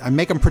 So I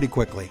make them pretty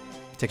quickly.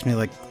 It takes me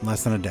like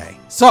less than a day.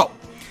 So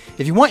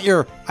if you want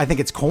your I Think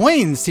It's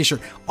Coins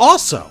T-shirt,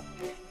 also,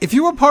 if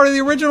you were part of the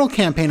original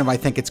campaign of I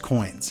Think It's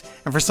Coins,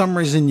 and for some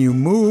reason you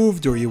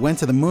moved or you went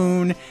to the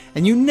moon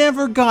and you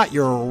never got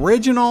your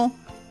original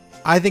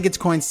I Think It's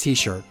Coins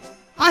T-shirt,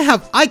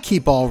 I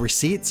keep all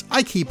receipts.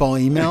 I keep all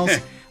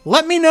emails.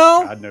 Let me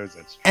know. God knows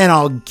it's true. And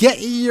I'll get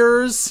you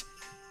yours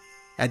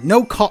at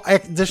no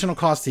additional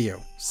cost to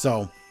you.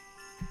 So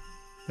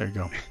there you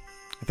go.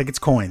 I think it's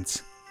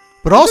Coins.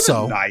 But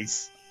also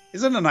nice.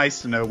 Isn't it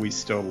nice to know we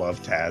still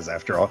love Taz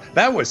after all?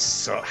 That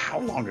was how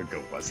long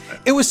ago was that?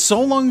 It was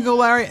so long ago,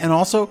 Larry. And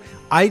also,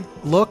 I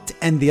looked,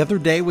 and the other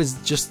day was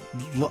just,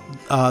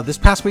 this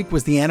past week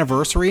was the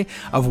anniversary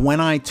of when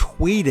I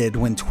tweeted,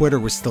 when Twitter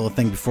was still a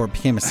thing before it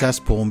became a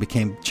cesspool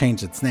and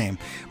changed its name.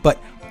 But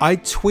I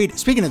tweet.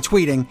 Speaking of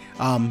tweeting,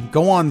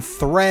 go on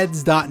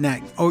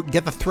threads.net,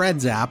 get the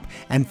Threads app,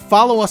 and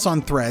follow us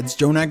on Threads,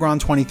 Joe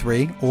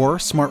Negron23, or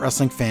Smart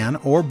Wrestling Fan,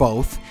 or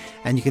both,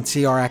 and you can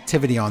see our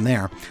activity on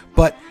there.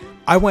 But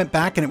I went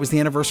back, and it was the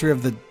anniversary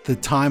of the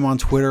time on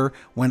Twitter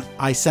when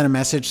I sent a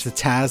message to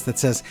Taz that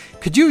says,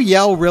 could you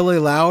yell really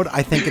loud,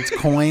 I think it's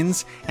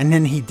Coins? And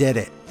then he did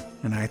it,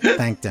 and I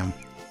thanked him.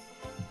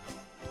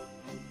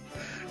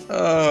 So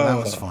that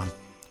was fun.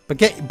 But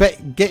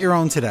get your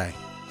own today.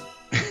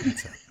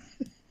 That's it.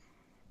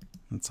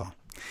 That's all.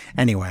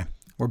 Anyway,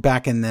 we're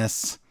back in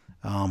this.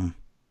 I don't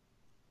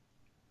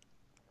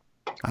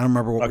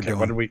remember what we're doing.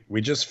 What did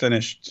we just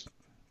finished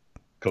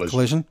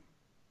Collision?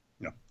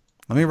 No.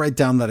 Let me write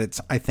down that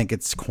I think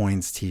it's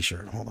Coins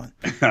T-shirt. Hold on.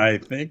 I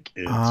think.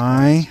 Well,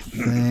 I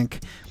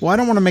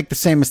don't want to make the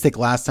same mistake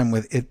last time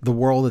with The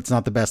World It's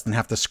Not the Best and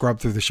have to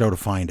scrub through the show to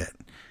find it.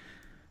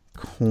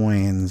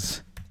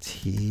 Coins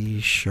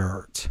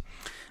T-shirt.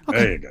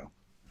 Okay. There you go.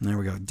 There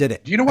we go. Did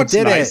it. Do you know what's I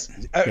did nice?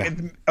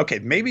 It. Okay,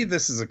 maybe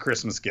this is a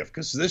Christmas gift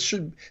because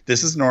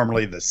this is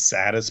normally the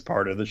saddest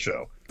part of the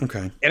show.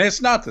 Okay. And it's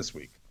not this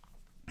week.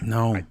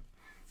 No.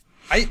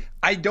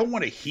 I don't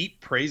want to heap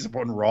praise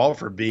upon Raw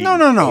for being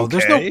No.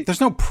 okay,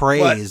 There's no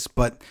praise,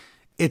 but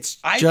it's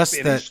just I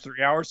that finished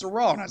 3 hours of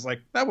Raw and I was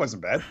like, that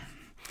wasn't bad.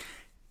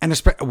 And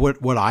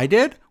what I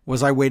did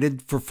was I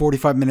waited for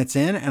 45 minutes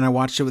in and I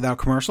watched it without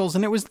commercials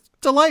and it was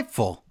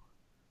delightful.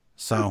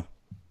 So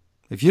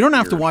if you don't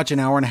have to watch an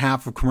hour and a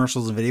half of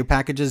commercials and video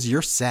packages,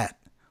 you're set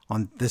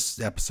on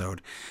this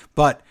episode.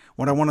 But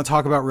what I want to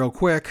talk about real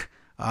quick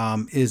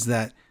is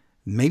that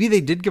maybe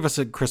they did give us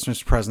a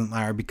Christmas present,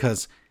 Larry,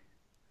 because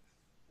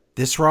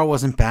this Raw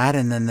wasn't bad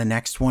and then the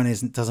next one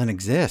doesn't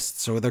exist.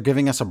 So they're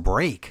giving us a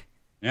break.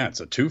 Yeah,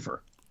 it's a twofer.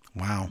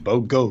 Wow.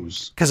 Bo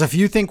goes. Because if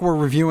you think we're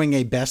reviewing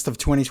a best of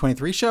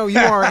 2023 show, you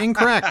are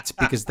incorrect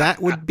because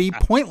that would be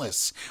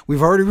pointless.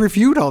 We've already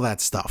reviewed all that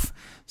stuff.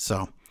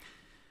 So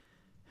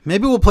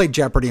maybe we'll play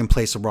Jeopardy in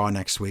place of Raw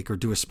next week or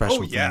do a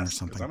special thing or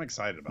something. I'm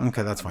excited about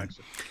Okay, that's fine.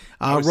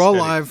 Raw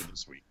Live.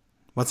 This week.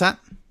 What's that?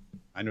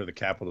 I know the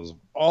capitals of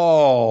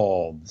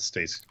all the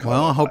states.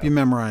 Well, I hope you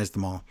memorized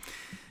them all.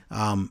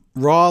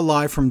 Raw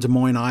live from Des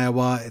Moines,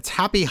 Iowa. It's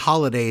Happy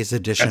Holidays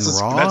edition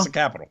Raw. That's the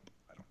capital.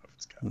 I don't know if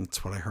it's capital.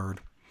 That's what I heard.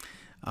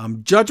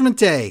 Judgment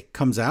Day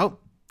comes out.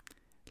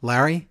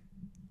 Larry,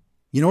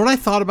 you know what I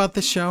thought about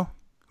this show?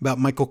 About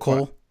Michael Cole?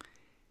 What?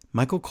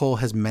 Michael Cole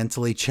has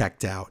mentally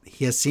checked out.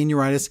 He has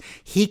senioritis.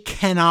 He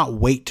cannot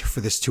wait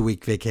for this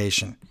 2-week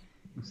vacation.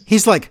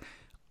 He's like,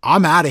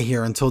 I'm out of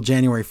here until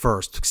January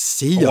 1st.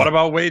 See ya. What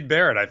about Wade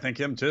Barrett? I think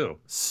him too.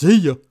 See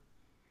ya.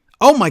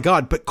 Oh my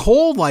God. But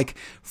Cole, like,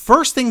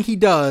 first thing he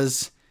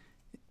does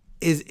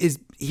is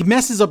he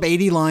messes up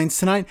 80 lines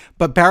tonight,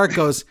 but Barrett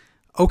goes,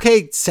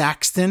 okay,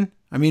 Saxton.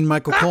 I mean,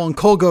 Michael Cole. And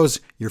Cole goes,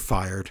 you're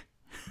fired.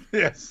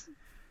 Yes.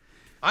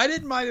 I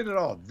didn't mind it at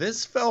all.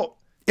 This felt...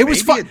 It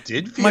was fun. It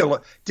did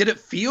feel... Did it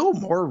feel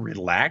more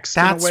relaxed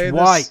That's in a way?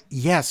 Why.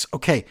 Yes.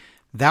 Okay.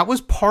 That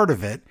was part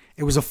of it.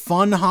 It was a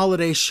fun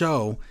holiday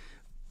show.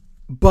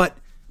 But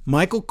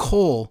Michael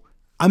Cole,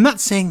 I'm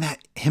not saying that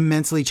him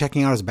mentally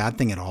checking out is a bad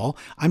thing at all.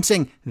 I'm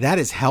saying that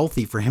is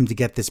healthy for him to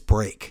get this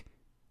break.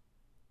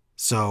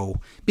 So,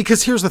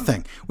 because here's the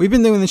thing. We've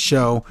been doing this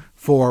show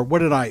for, what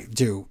did I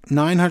do?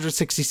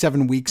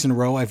 967 weeks in a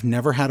row. I've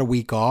never had a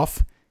week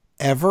off,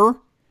 ever.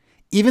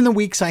 Even the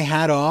weeks I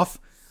had off,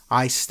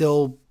 I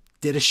still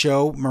did a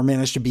show or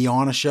managed to be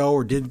on a show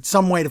or did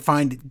some way to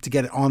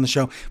get it on the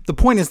show. The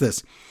point is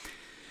this.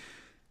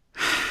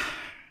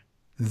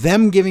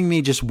 Them giving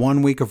me just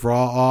 1 week of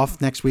Raw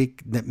off next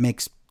week, that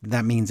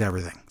means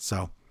everything.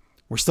 So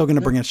we're still going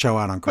to bring a show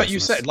out on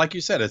Christmas. But like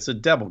you said, it's a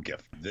double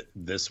gift.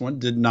 This one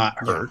did not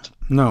hurt.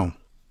 No.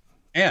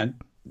 And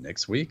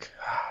next week,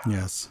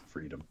 yes,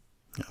 freedom.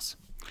 Yes.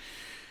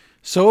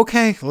 So,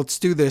 okay, let's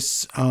do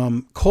this.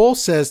 Cole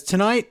says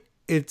tonight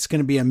it's going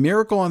to be a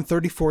Miracle on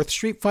 34th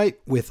Street fight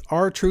with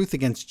R-Truth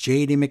against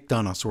JD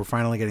McDonough. So we're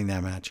finally getting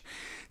that match.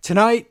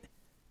 Tonight,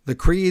 the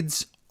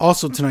Creeds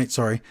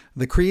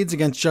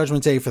against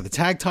Judgment Day for the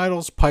tag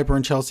titles. Piper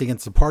and Chelsea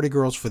against the Party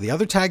Girls for the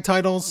other tag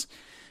titles.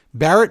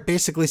 Barrett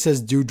basically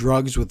says do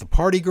drugs with the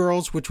Party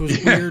Girls, which was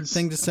a weird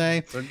thing to say.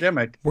 It's a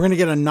gimmick. We're going to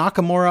get a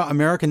Nakamura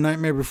American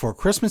Nightmare Before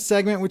Christmas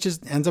segment, which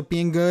ends up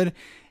being good.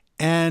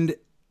 And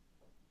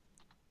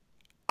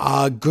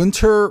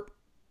Gunther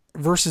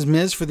versus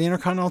Miz for the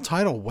Intercontinental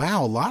title.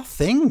 Wow, a lot of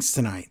things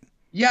tonight.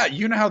 Yeah,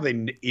 you know how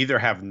they either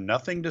have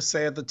nothing to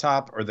say at the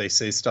top or they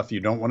say stuff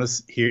you don't want to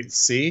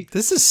see?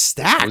 This is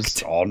stacked.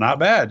 It's all not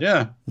bad,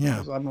 yeah.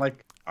 Yeah. I'm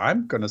like,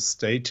 I'm going to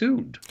stay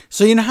tuned.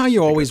 So you know how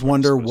you always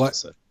wonder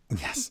what...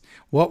 Yes.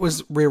 What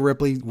was Rhea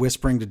Ripley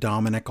whispering to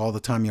Dominic all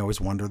the time? You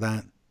always wonder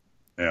that.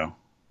 Yeah.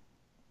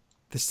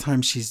 This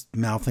time she's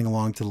mouthing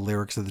along to the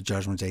lyrics of the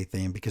Judgment Day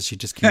theme because she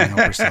just can't help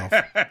herself.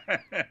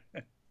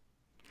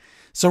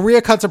 So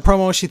Rhea cuts a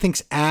promo. She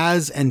thinks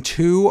as and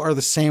to are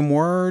the same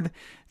word.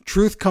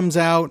 Truth comes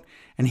out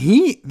and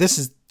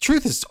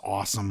Truth is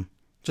awesome.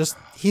 Just,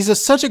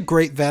 he's such a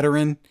great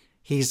veteran.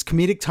 His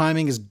comedic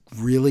timing is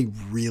really,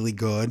 really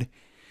good.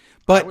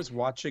 But I was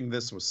watching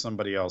this with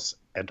somebody else,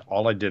 and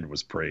all I did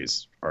was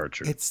praise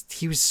Archer.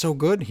 He was so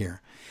good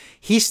here.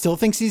 He still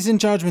thinks he's in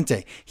Judgment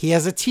Day. He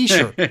has a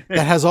T-shirt that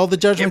has all the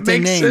Judgment Day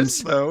names. It makes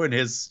sense, though, in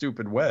his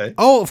stupid way.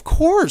 Oh, of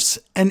course.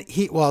 And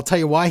I'll tell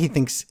you why he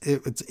thinks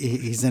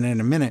he's in it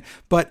in a minute.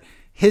 But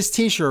his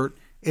T-shirt,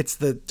 it's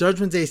the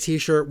Judgment Day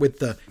T-shirt with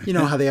the, you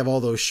know how they have all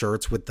those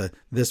shirts with the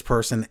this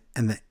person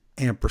and the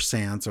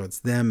ampersand. So it's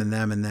them and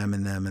them and them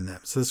and them and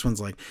them. So this one's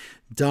like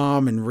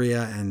Dom and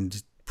Rhea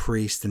and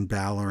Priest and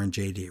Balor and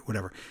JD,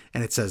 whatever.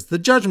 And it says the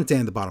Judgment Day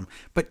on the bottom.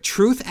 But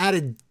Truth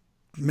added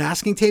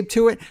masking tape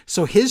to it.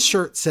 So his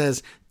shirt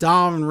says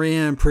Dom and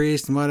Rhea and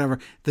Priest and whatever,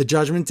 the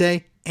Judgment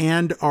Day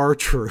and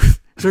R-Truth.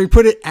 So he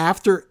put it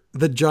after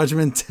the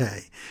Judgment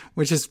Day,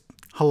 which is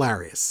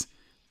hilarious.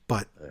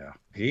 But yeah,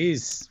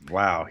 he's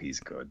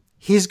good.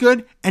 He's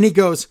good. And he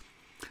goes,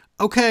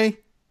 okay,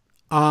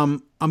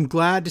 I'm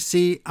glad to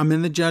see I'm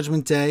in the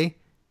Judgment Day.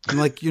 I'm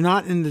like, you're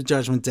not in the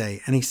Judgment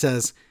Day. And he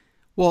says,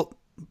 Well,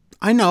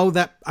 I know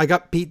that I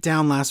got beat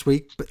down last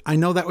week, but I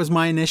know that was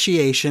my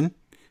initiation.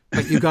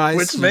 But you guys...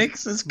 Which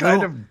makes this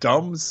kind of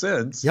dumb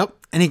sense. Yep.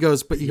 And he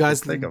goes, but you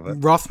guys think of it.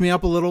 roughed me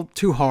up a little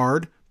too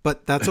hard,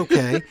 but that's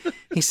okay.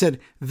 He said,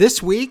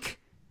 this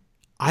week,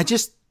 I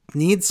just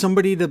need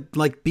somebody to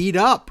like beat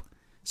up.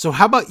 So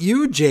how about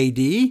you,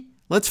 JD?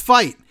 Let's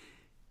fight.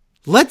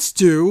 Let's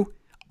do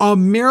a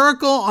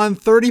Miracle on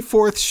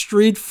 34th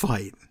Street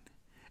fight.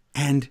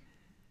 And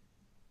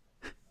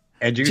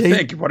you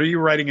think, what are you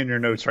writing in your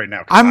notes right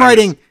now? I'm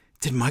writing,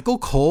 did Michael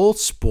Cole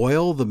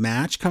spoil the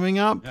match coming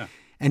up? Yeah.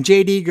 And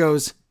JD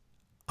goes,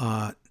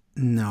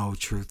 no,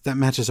 Truth. That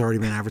match has already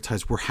been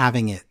advertised. We're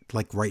having it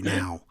like right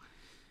now.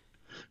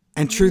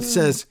 And Truth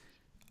says,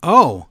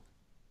 oh,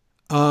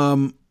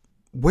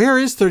 where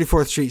is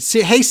 34th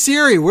Street? Hey,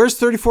 Siri, where's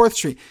 34th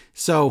Street?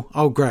 So,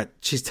 oh, great.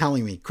 She's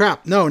telling me.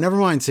 Crap. No, never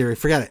mind, Siri.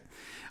 Forget it.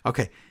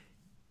 Okay.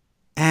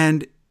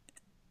 And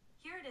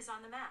here it is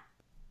on the map.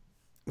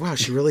 Wow,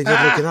 she really did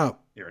look it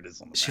up. Here it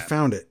is on the map. She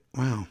found it.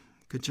 Wow.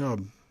 Good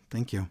job.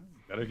 Thank you.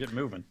 Better get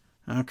moving.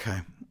 Okay.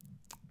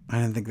 I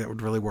didn't think that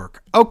would really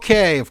work.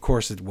 Okay, of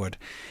course it would.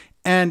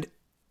 And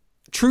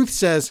Truth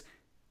says,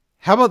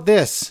 how about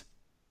this?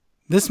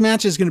 This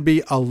match is going to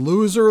be a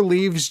loser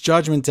leaves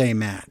Judgment Day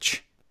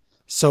match.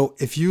 So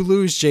if you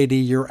lose,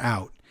 JD, you're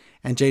out.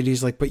 And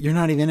JD's like, but you're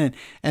not even in.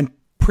 And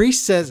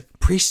Priest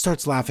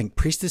starts laughing.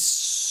 Priest is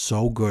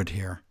so good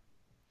here.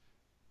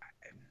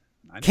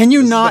 Can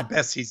you not? This is the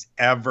best he's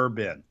ever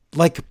been.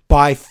 Like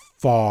by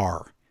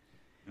far.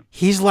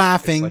 He's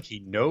laughing. It's like he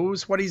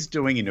knows what he's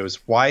doing. He knows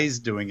why he's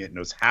doing it.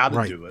 Knows how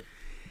to do it.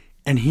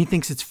 And he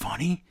thinks it's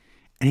funny.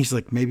 And he's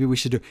like, maybe we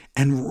should do it.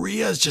 And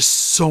Rhea's just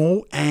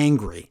so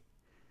angry.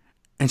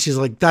 And she's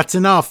like, that's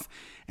enough.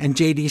 And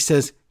JD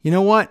says, you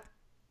know what?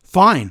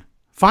 Fine,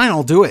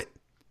 I'll do it.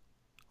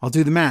 I'll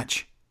do the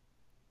match.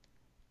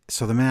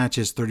 So the match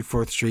is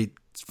 34th Street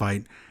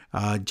fight,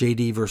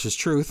 JD versus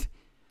Truth.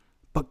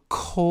 But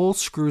Cole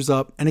screws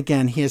up. And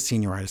again, he has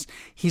senioritis.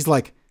 He's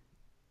like,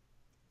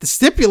 the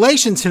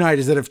stipulation tonight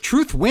is that if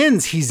Truth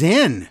wins, he's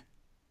in.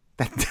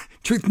 That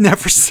Truth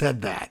never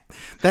said that.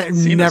 That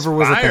never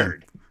was a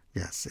thing.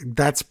 Yes,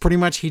 that's pretty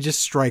much, he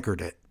just strikered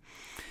it.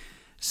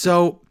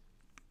 So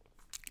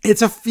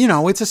it's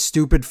a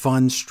stupid,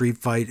 fun street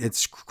fight.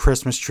 It's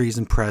Christmas trees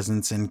and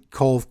presents. And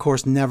Cole, of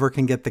course, never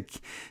can get the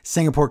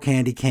Singapore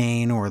candy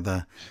cane or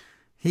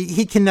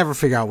he can never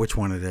figure out which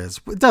one it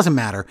is. It doesn't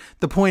matter.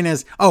 The point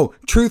is,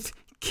 Truth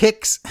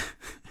kicks,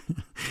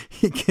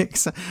 he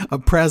kicks a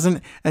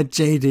present at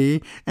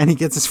JD and he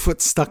gets his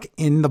foot stuck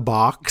in the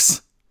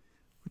box,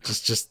 which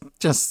is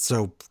just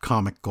so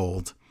comic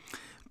gold.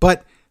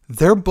 But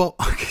they're both,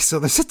 okay, so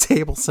there's a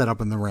table set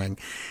up in the ring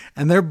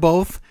and they're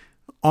both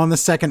on the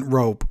second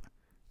rope,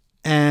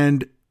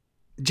 and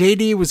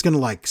JD was going to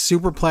like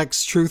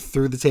superplex Truth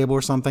through the table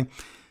or something.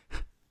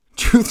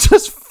 Truth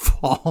just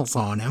falls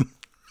on him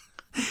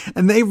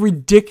and they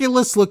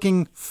ridiculous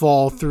looking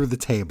fall through the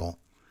table.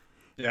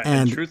 Yeah.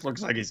 And Truth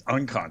looks like he's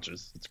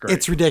unconscious. It's great.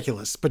 It's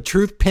ridiculous, but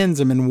Truth pins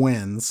him and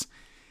wins.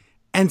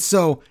 And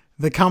so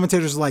the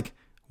commentator's like,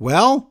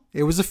 well,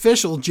 it was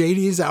official.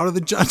 JD's out of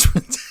the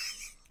Judgment.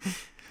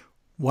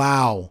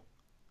 Wow.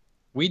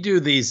 We do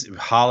these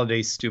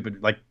holiday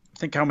stupid, like,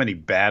 think how many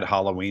bad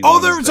Halloween. Oh,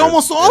 there's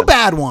almost all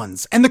bad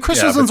ones. And the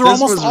Christmas ones are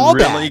almost all bad.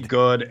 This was really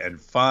good and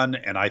fun.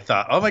 And I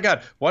thought, oh my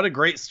God, what a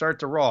great start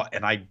to Raw.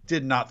 And I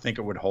did not think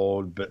it would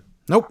hold, but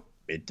nope.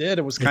 It did.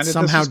 It was kind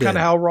of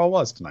how Raw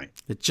was tonight.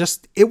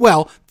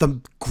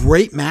 The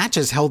great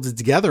matches held it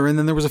together. And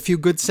then there was a few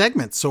good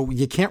segments. So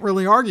you can't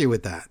really argue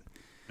with that.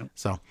 Nope.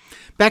 So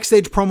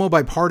backstage promo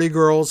by Party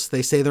Girls.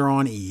 They say they're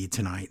on E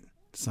tonight.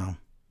 So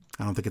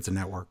I don't think it's a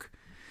network.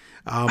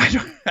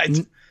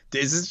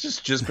 Is this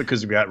just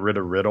because we got rid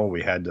of Riddle?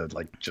 We had to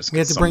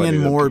bring in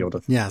more.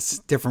 Yes,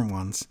 different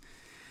ones.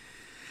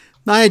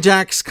 Nia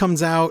Jax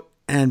comes out,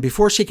 and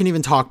before she can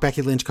even talk,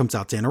 Becky Lynch comes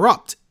out to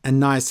interrupt.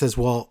 And Nia says,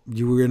 "Well,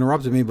 you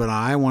interrupted me, but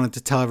I wanted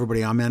to tell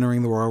everybody I'm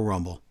entering the Royal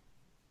Rumble."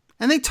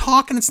 And they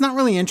talk, and it's not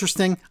really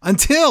interesting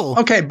until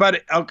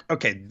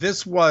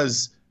this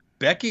was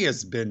Becky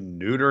has been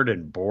neutered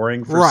and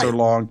boring for so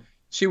long.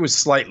 She was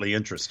slightly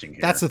interesting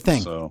here. That's the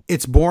thing. So.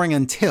 It's boring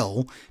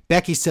until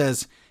Becky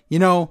says,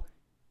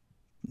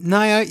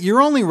 Nia,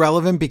 you're only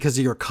relevant because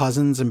of your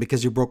cousins and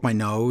because you broke my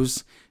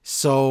nose.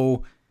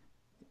 So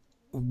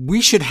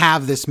we should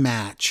have this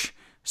match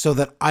so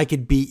that I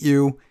could beat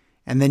you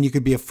and then you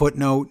could be a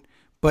footnote.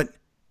 But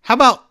how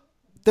about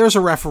there's a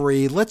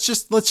referee? Let's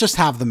just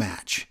have the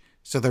match.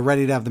 So they're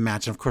ready to have the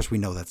match. And of course we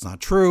know that's not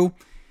true.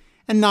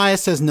 And Nia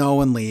says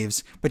no and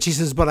leaves. But she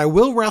says, but I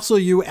will wrestle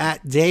you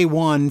at day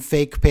one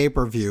fake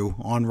pay-per-view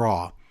on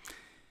Raw.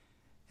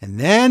 And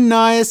then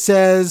Nia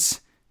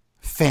says,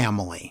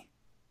 family.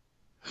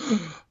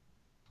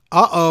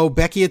 Uh-oh,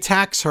 Becky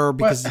attacks her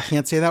because you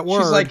can't say that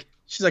word.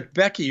 She's like,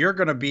 Becky, you're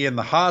going to be in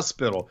the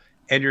hospital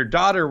and your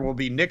daughter will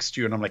be next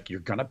to you. And I'm like,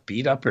 you're going to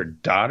beat up her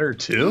daughter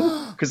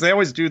too? Because they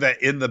always do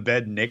that in the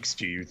bed next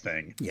to you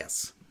thing.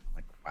 Yes. I'm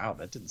like, wow,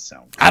 that didn't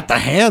sound good. At the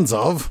hands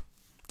of.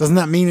 Doesn't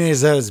that mean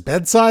he's at his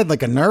bedside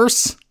like a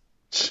nurse?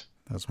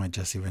 That was my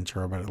Jesse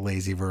Ventura, but a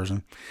lazy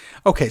version.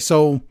 Okay,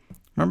 so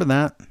remember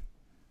that?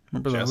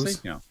 Remember Jesse?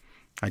 those? Yeah.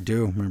 I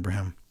do remember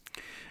him.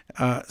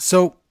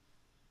 So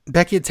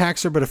Becky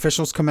attacks her, but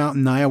officials come out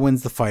and Nia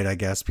wins the fight, I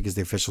guess, because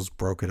the officials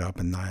broke it up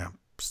and Nia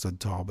stood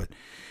tall. But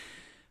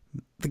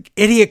the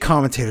idiot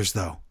commentators,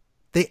 though,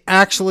 they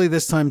actually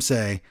this time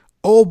say,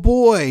 "Oh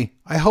boy,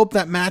 I hope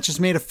that match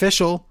is made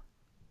official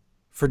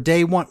for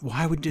day one."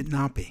 Why would it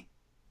not be?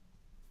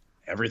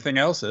 Everything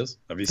else is.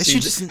 They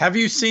should just- Have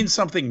you seen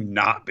something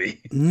not be?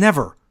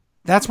 Never.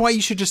 That's why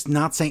you should just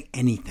not say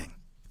anything.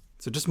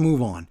 So just move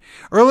on.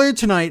 Earlier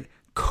tonight,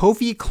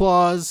 Kofi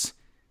Claus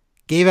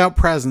gave out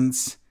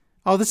presents.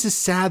 Oh, this is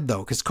sad,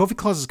 though, because Kofi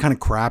Claus is kind of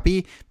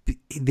crappy.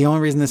 The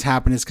only reason this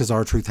happened is because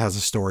R-Truth has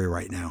a story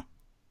right now.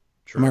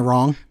 True. Am I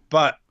wrong?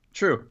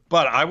 True.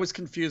 But I was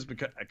confused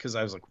because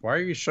I was like, why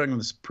are you showing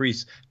this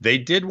priest? They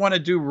did want to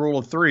do rule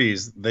of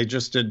threes. They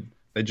just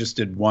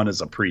did one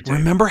as a pre-tape.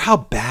 Remember how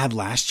bad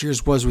last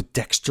year's was with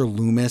Dexter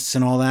Loomis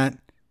and all that?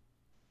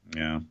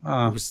 Yeah.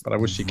 But I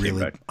wish he came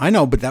back. I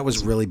know, but that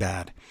was really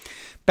bad.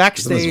 Isn't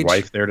Backstage. his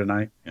wife there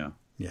tonight? Yeah.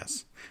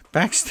 Yes.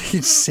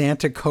 Backstage,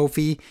 Santa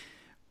Kofi,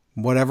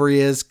 whatever he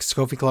is,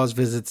 Kofi Claus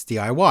visits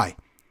DIY.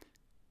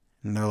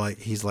 And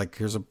he's like,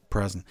 here's a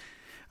present.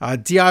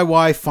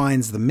 DIY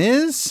finds the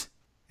Miz,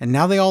 and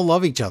now they all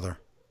love each other.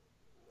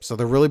 So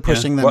they're really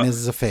pushing that Miz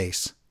is a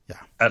face. Yeah.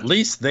 At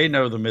least they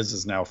know the Miz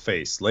is now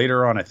face.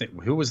 Later on, I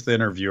think, who was the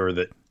interviewer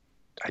that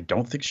I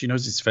don't think she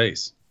knows his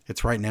face?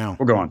 It's right now.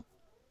 We're going.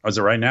 Oh, is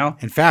it right now?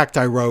 In fact,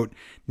 I wrote,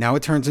 now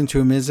it turns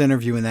into a Miz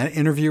interview, and that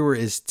interviewer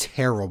is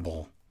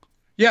terrible.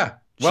 Yeah.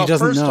 Well,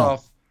 doesn't first know.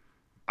 off,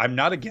 I'm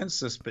not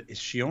against this, but is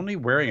she only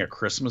wearing a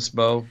Christmas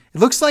bow? It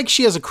looks like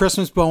she has a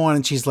Christmas bow on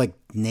and she's like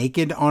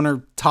naked on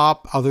her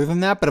top other than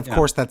that. But of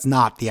course, that's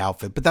not the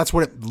outfit, but that's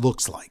what it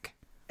looks like.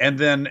 And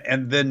then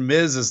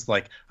Miz is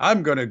like,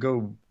 I'm going to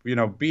go,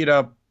 beat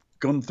up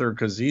Gunther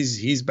because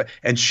he's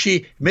and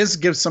Miz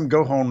gives some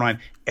go home line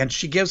and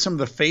she gives him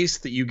the face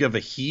that you give a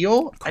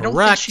heel. Correct. I don't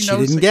think she knows.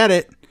 She didn't get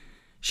it.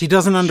 She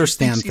doesn't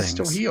understand she thinks things.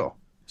 He's still heel.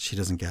 She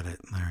doesn't get it,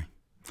 Larry.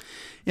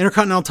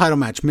 Intercontinental title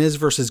match, Miz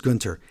versus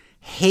Gunther.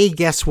 Hey,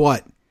 guess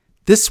what?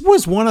 This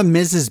was one of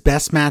Miz's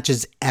best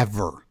matches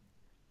ever.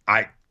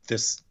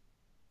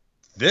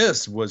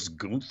 This was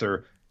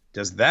Gunther.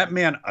 Does that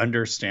man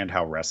understand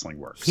how wrestling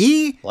works?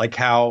 Like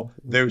how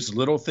there's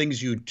little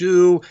things you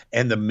do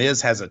and the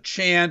Miz has a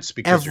chance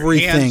because your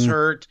hand's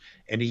hurt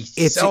and he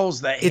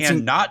sells that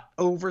hand, not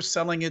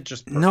overselling it,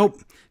 just perfect.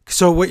 Nope.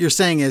 So what you're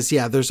saying is,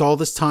 there's all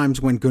this times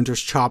when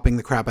Gunther's chopping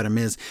the crap out of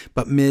Miz,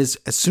 but Miz,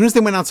 as soon as they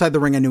went outside the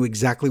ring, I knew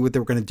exactly what they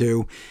were going to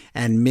do.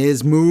 And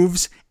Miz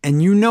moves,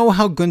 and you know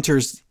how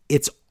Gunther's,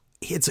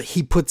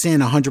 he puts in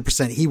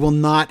 100%. He will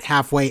not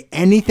halfway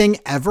anything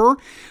ever.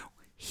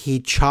 He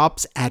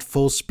chops at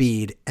full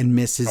speed and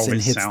misses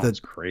and he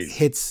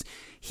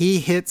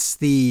hits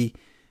the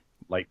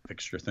light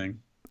fixture thing.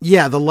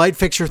 Yeah, the light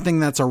fixture thing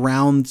that's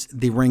around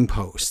the ring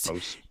post.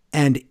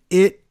 And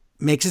it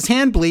makes his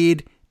hand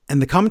bleed.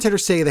 And the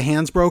commentators say the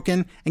hand's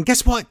broken. And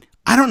guess what?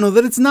 I don't know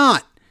that it's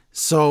not.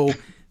 So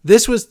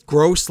this was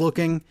gross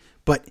looking,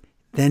 but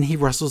then he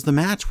wrestles the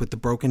match with the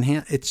broken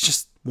hand. It's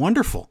just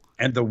wonderful.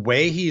 And the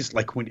way he's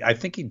like, I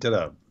think he did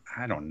it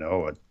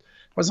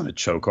wasn't a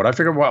chokehold. I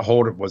figured what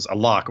hold it was, a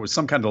lock. It was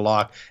some kind of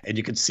lock. And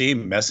you could see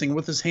him messing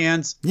with his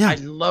hands. Yeah. I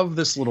love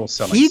this little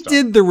selling He stuff.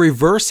 did the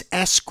reverse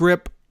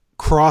S-grip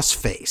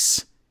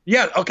crossface.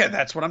 Yeah. Okay.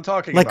 That's what I'm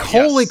talking about. Like,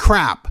 holy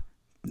crap.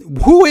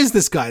 Who is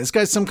this guy? This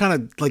guy's some kind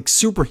of like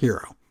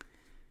superhero,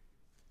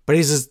 but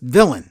he's a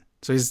villain.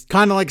 So he's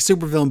kind of like a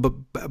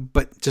supervillain,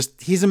 but just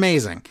he's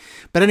amazing.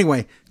 But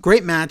anyway,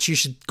 great match. You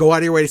should go out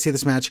of your way to see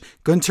this match.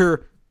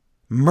 Gunther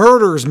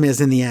murders Miz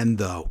in the end,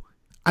 though.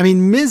 I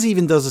mean, Miz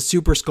even does a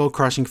super skull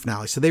crushing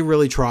finale. So they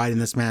really tried in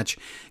this match.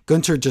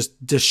 Gunther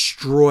just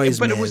destroys Miz.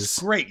 But it was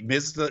great.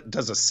 Miz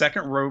does a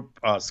second rope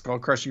skull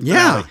crushing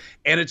finale,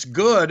 and it's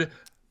good.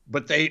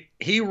 But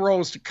he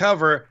rolls to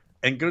cover.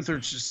 And Gunther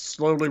just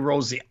slowly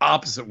rolls the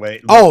opposite way.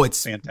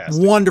 It's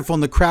fantastic. Wonderful.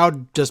 And the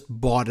crowd just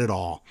bought it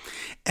all.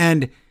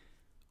 And,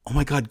 oh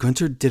my God,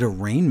 Gunther did a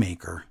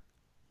Rainmaker.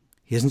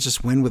 He doesn't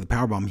just win with a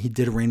powerbomb. He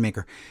did a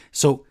Rainmaker.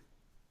 So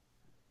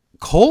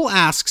Cole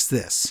asks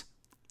this.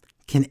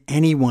 Can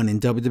anyone in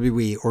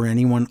WWE or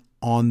anyone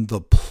on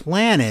the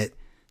planet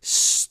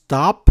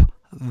stop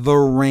the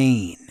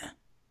rain?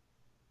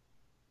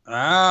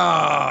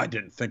 I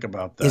didn't think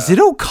about that. Is it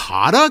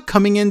Okada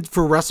coming in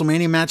for a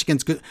WrestleMania match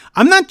against Gunther?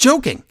 I'm not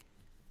joking.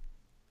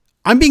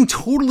 I'm being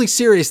totally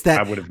serious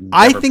that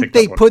I think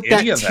they put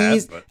that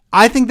tease.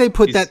 I think they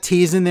put that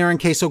tease in there in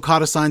case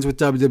Okada signs with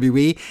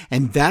WWE,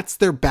 and that's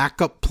their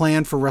backup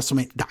plan for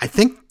WrestleMania. I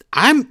think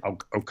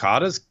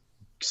Okada's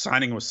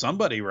signing with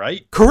somebody,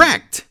 right?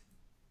 Correct.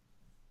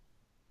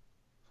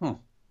 Huh.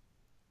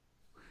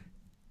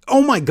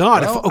 Oh my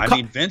God!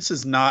 Well, Vince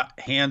is not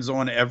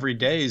hands-on every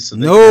day, so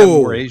they can have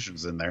more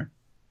Asians in there,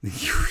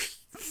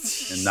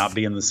 and not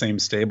be in the same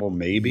stable.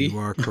 Maybe you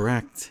are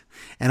correct.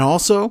 And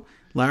also,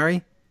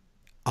 Larry,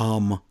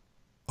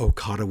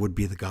 Okada would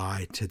be the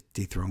guy to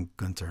dethrone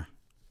Gunther.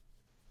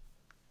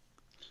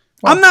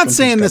 Well, I'm not Gunther's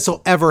saying got- this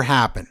will ever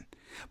happen,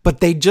 but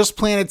they just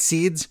planted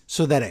seeds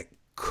so that it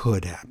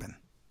could happen.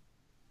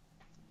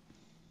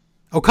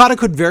 Okada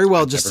could very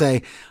well just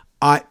say,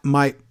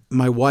 my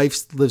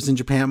wife lives in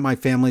Japan, my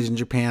family's in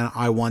Japan,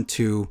 I want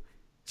to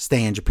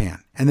stay in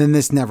Japan. And then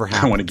this never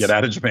happens. I want to get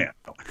out of Japan.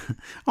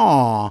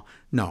 Aw,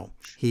 no.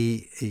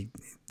 He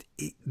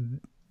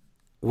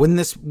wouldn't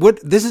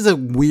this is a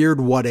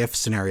weird what if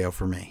scenario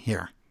for me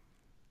here.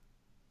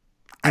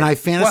 And I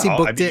fantasy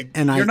booked it,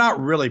 and you're not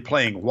really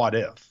playing what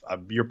if.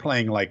 You're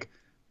playing like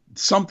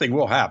something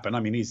will happen. I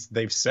mean,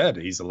 they've said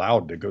he's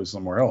allowed to go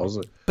somewhere else.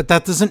 But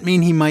that doesn't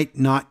mean he might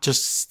not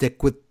just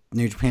stick with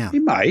New Japan. He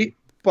might,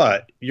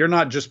 but you're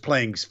not just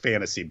playing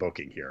fantasy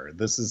booking here.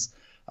 This is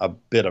a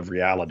bit of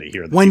reality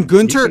here. When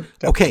Gunther,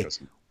 okay,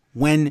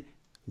 when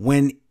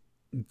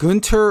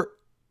Gunther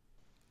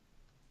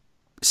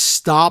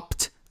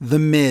stopped The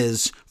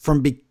Miz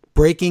from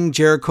breaking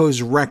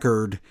Jericho's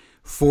record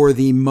for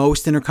the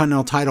most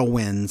Intercontinental title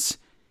wins,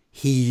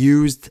 he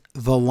used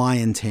the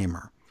Lion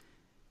Tamer.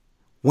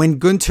 When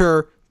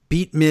Gunther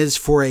beat Miz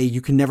for a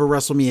 "you can never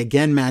wrestle me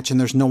again" match and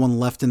there's no one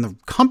left in the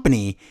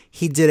company,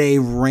 he did a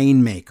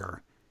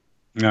Rainmaker.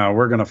 No,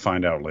 we're going to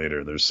find out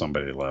later. There's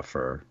somebody left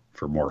for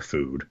more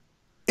food.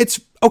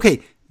 It's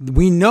okay.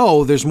 We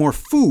know there's more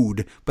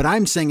food, but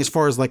I'm saying as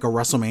far as like a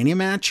WrestleMania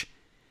match.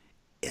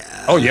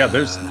 Oh yeah,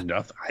 there's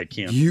nothing. I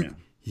can't.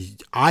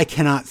 I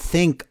cannot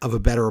think of a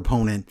better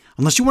opponent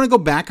unless you want to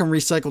go back and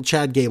recycle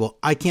Chad Gable.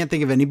 I can't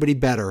think of anybody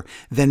better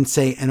than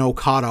say an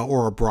Okada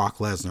or a Brock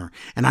Lesnar.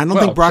 And I don't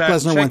think Brock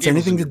Lesnar wants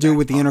anything to do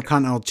with the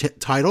Intercontinental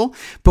title,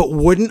 but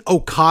wouldn't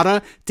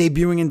Okada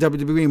debuting in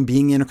WWE and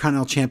being the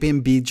Intercontinental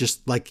Champion be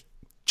just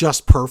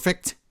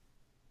perfect?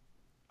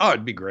 Oh,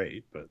 it'd be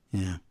great, but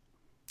yeah.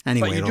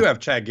 Anyway, but you do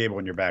have Chad Gable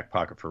in your back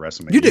pocket for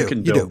WrestleMania. You do. You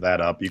can build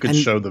that up. You can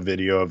show the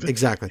video of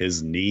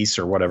his niece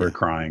or whatever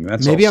crying.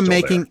 That's maybe I'm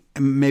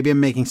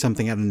making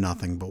something out of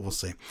nothing, but we'll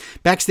see.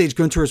 Backstage,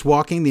 Gunther is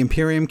walking. The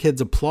Imperium kids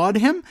applaud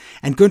him,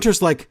 and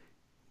Gunther's like,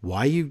 "Why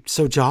are you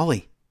so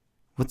jolly?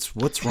 What's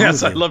wrong?"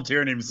 Yes, with you? I loved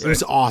hearing him say. It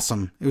was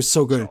awesome. It was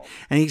so good.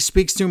 And he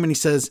speaks to him, and he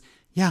says,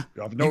 "Yeah,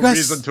 you have no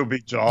reason to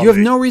be jolly. You have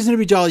no reason to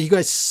be jolly. You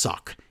guys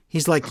suck."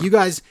 He's like, "You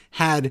guys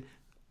had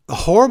a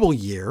horrible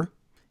year.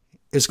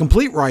 It's a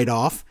complete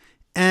write-off.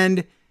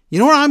 And you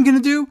know what I'm going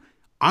to do?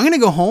 I'm going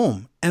to go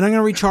home and I'm going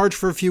to recharge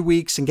for a few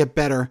weeks and get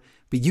better.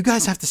 But you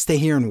guys have to stay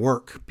here and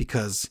work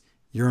because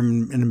you're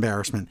an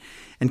embarrassment."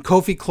 And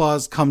Kofi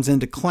Claus comes in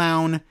to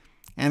clown,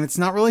 and it's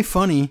not really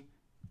funny,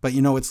 but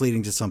you know it's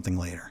leading to something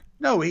later.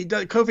 No,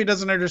 Kofi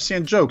doesn't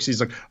understand jokes. He's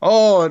like,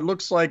 "Oh, it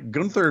looks like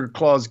Gunther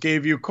Claus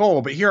gave you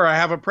coal, but here I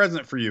have a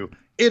present for you.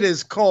 It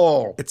is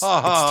coal." It's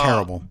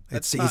terrible.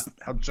 That's not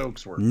how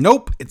jokes work.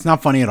 Nope, it's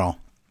not funny at all.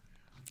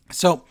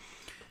 So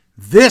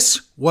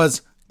this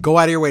was, go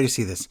out of your way to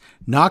see this,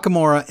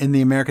 Nakamura in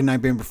the American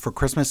Nightmare Before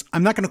Christmas.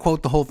 I'm not going to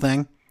quote the whole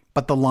thing,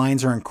 but the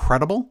lines are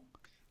incredible.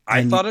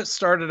 I thought it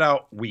started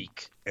out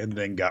weak and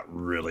then got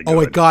really good.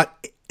 Oh,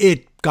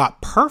 it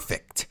got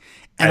perfect.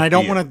 And I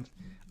don't want to,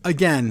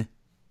 again,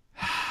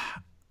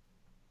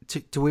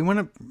 do we want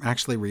to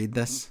actually read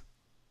this?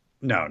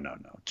 No.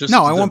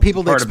 I want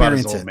people to experience about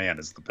his it. old man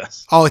is the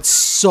best. Oh, it's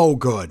so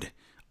good.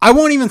 I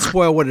won't even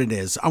spoil what it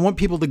is. I want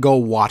people to go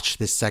watch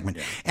this segment.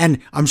 Yeah. And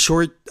I'm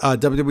sure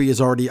WWE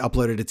has already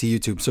uploaded it to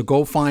YouTube. So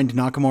go find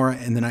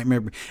Nakamura in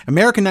the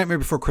American Nightmare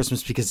Before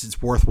Christmas because it's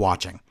worth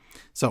watching.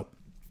 So.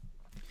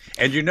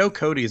 And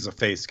Cody is a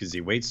face because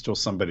he waits till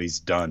somebody's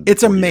done.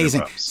 It's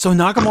amazing. So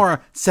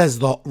Nakamura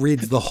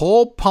reads the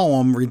whole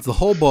poem, reads the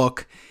whole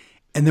book.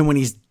 And then when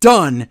he's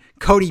done,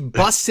 Cody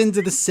busts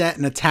into the set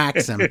and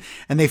attacks him.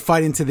 And they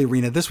fight into the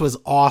arena. This was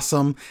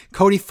awesome.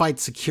 Cody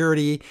fights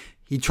security.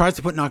 He tries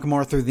to put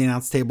Nakamura through the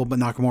announce table, but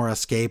Nakamura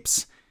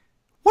escapes.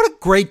 What a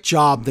great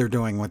job they're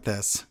doing with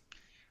this.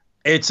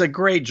 It's a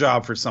great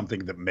job for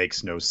something that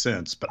makes no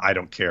sense, but I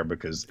don't care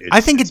because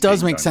I think it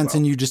does make sense,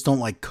 and you just don't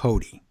like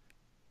Cody.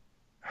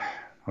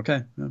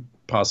 Okay,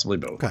 possibly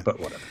both, but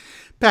whatever.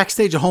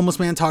 Backstage, a homeless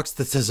man talks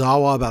to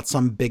Tozawa about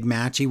some big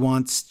match he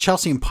wants.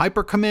 Chelsea and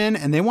Piper come in,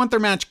 and they want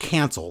their match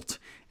canceled.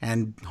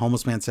 And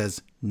homeless man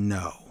says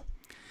no.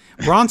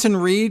 Bronson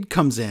Reed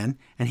comes in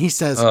and he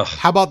says,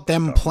 "How about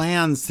them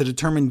plans to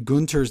determine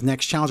Gunther's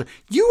next challenger?"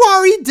 You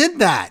already did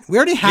that. We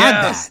already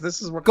had that.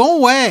 This is what. Go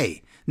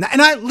away.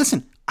 And I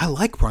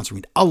like Bronson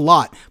Reed a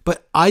lot,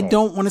 but I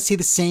don't want to see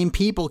the same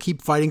people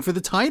keep fighting for the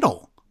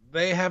title.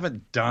 They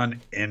haven't done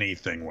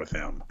anything with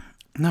him.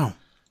 No.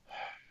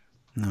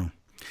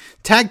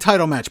 Tag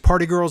title match: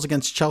 Party Girls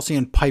against Chelsea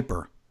and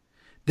Piper.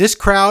 This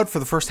crowd for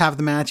the first half of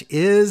the match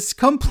is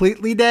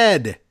completely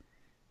dead.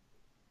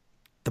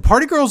 The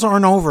Party Girls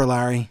aren't over,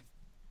 Larry.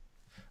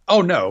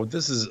 Oh, no.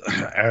 This is,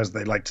 as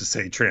they like to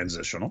say,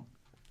 transitional.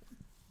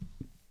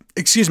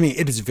 Excuse me.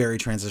 It is very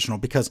transitional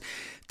because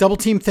double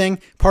team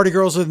thing. Party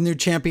Girls are the new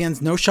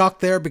champions. No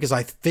shock there because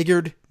I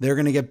figured they're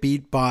going to get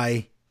beat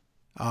by,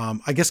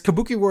 I guess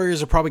Kabuki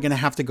Warriors are probably going to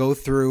have to go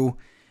through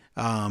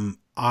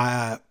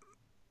Alba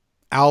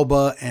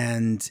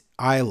and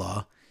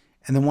Isla.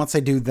 And then once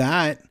they do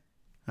that,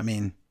 I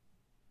mean,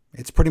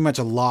 it's pretty much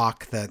a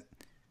lock that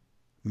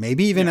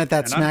Maybe even at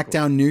that and I'm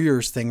SmackDown New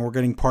Year's thing, we're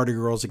getting Party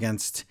Girls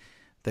against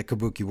the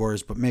Kabuki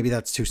Warriors, but maybe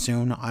that's too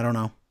soon. I don't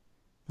know.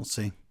 We'll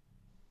see.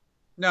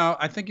 No,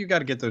 I think you got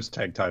to get those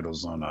tag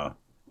titles on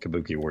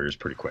Kabuki Warriors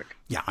pretty quick.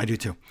 Yeah, I do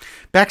too.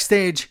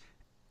 Backstage,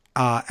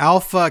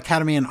 Alpha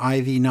Academy and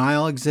Ivy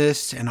Nile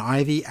exist, and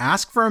Ivy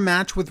asks for a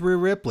match with Rhea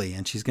Ripley,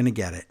 and she's going to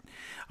get it.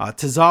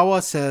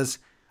 Tozawa says,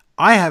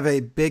 I have a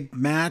big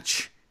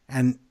match,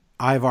 and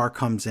Ivar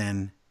comes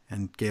in,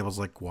 and Gable's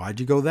like, why'd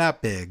you go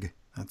that big?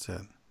 That's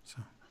it. So,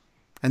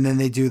 and then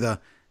they do the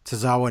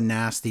Tozawa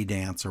nasty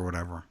dance or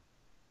whatever.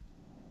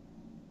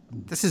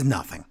 This is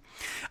nothing.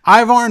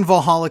 Ivar and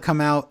Valhalla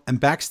come out, and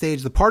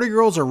backstage, the Party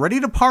Girls are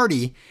ready to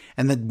party,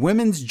 and the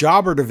women's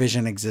jobber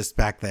division exists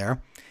back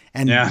there.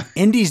 And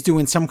Indy's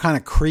doing some kind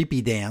of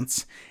creepy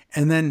dance.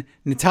 And then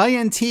Natalya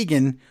and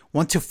Tegan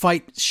want to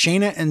fight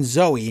Shayna and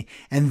Zoe,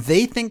 and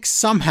they think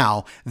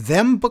somehow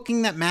them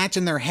booking that match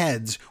in their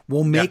heads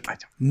will make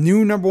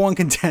new number one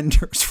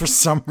contenders for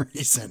some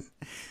reason.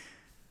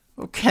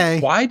 Okay.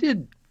 Why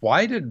did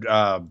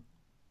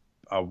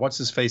what's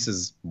his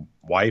face's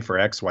wife or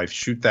ex-wife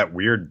shoot that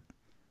weird?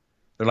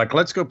 They're like,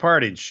 let's go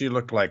party. And she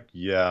looked like,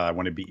 yeah, I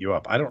want to beat you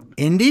up. I don't.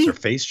 Indy? Does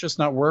her face just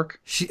not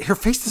work? Her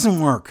face doesn't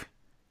work.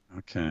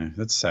 Okay,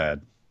 that's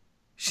sad.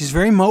 She's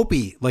very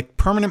mopey, like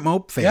permanent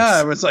mope face.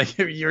 Yeah, it was like,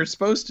 you're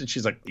supposed to.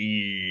 She's like,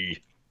 eee.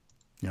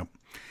 Yep.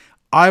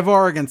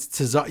 Ivar against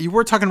Tozawa. You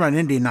were talking about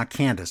Indy, not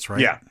Candice,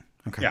 right? Yeah.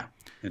 Okay. Yeah,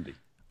 Indy.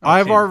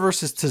 Ivar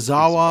versus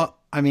Tozawa.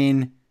 I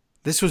mean,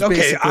 this was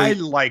basically... I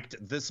liked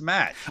this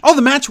match. Oh,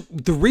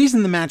 the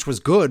reason the match was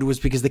good was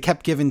because they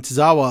kept giving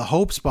Tozawa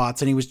hope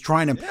spots, and he was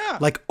trying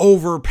to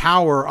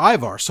overpower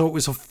Ivar. So it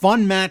was a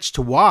fun match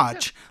to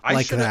watch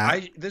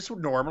that. This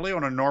would normally,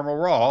 on a normal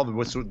Raw,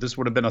 this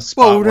would have been a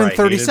spot where I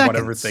 30 hated seconds.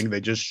 whatever thing they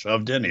just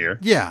shoved in here.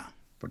 Yeah.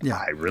 But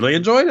I really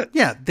enjoyed it.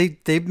 Yeah,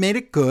 they made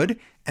it good,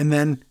 and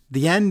then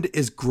the end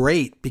is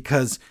great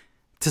because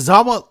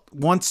Tozawa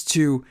wants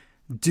to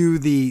do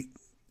the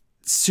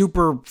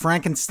Super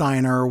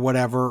Frankensteiner or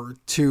whatever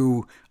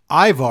to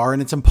Ivar,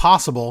 and it's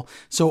impossible.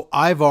 So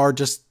Ivar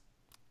just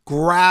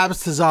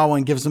grabs Tozawa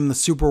and gives him the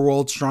Super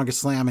World's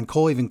Strongest Slam, and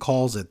Cole even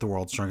calls it the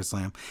World's Strongest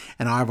Slam,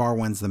 and Ivar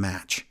wins the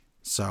match.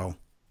 So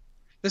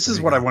this is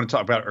what I want to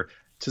talk about.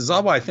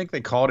 Tozawa, I think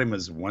they called him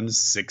as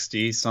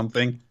 160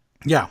 something.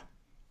 Yeah.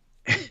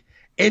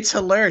 It's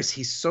hilarious.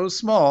 He's so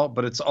small,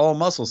 but it's all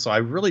muscle. So I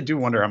really do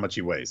wonder how much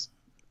he weighs.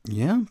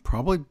 Yeah,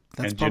 probably.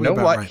 That's and probably you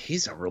know what? Right.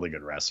 He's a really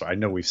good wrestler. I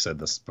know we've said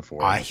this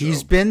before.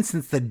 He's been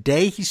since the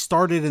day he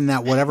started in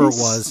that whatever it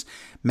was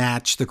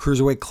match, the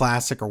Cruiserweight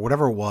Classic or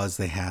whatever it was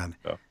they had.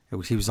 Oh.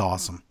 He was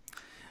awesome.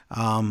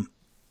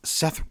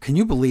 Seth, can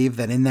you believe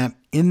that in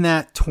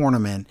that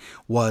tournament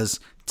was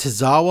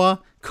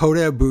Tozawa,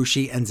 Kota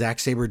Ibushi, and Zack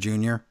Sabre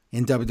Jr.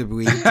 in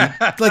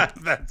WWE?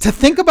 Like to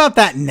think about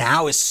that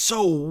now is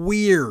so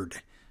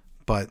weird,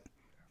 but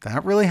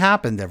that really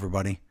happened.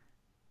 Everybody,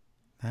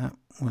 that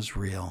was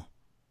real.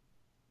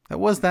 That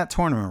was that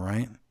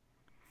tournament,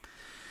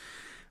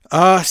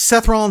 right?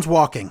 Seth Rollins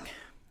walking.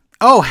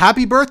 Oh,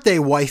 happy birthday,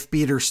 wife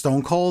beater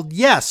Stone Cold.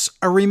 Yes,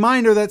 a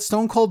reminder that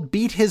Stone Cold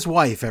beat his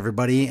wife,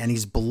 everybody, and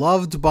he's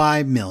beloved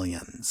by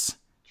millions.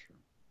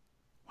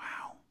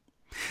 Wow.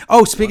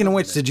 Oh, speaking of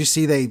which, did you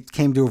see they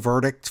came to a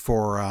verdict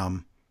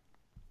for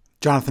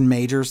Jonathan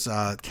Majors,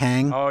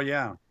 Kang? Oh,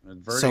 yeah. The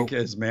verdict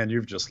is, man,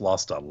 you've just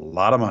lost a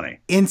lot of money.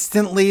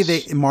 Instantly,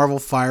 Marvel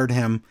fired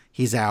him.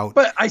 He's out.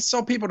 But I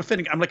saw people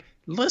defending. I'm like,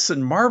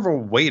 listen, Marvel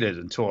waited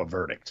until a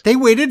verdict. They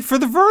waited for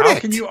the verdict. How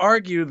can you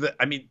argue that?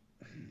 I mean,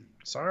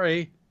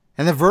 sorry.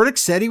 And the verdict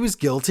said he was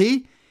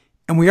guilty,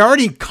 and we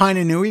already kind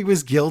of knew he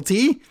was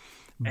guilty.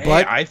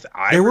 But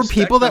there were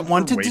people that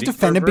wanted to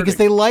defend him because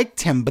they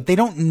liked him, but they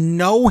don't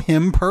know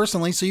him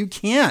personally, so you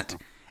can't.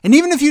 And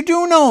even if you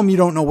do know him, you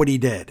don't know what he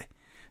did.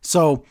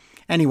 So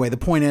anyway, the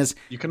point is,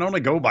 you can only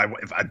go by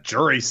if a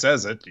jury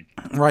says it.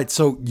 Right.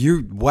 So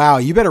you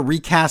better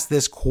recast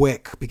this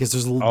quick because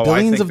there's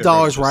billions of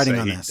dollars riding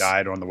on this. He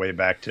died on the way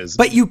back to his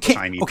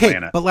tiny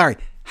planet. But Larry,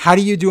 how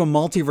do you do a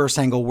multiverse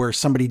angle where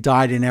somebody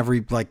died in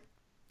every,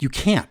 you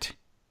can't.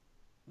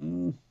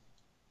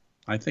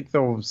 I think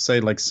they'll say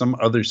some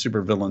other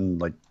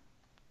supervillain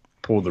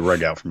pulled the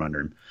rug out from under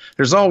him.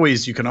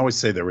 You can always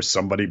say there was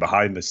somebody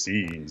behind the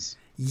scenes.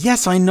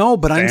 Yes, I know,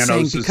 but I'm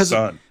saying because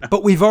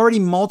but we've already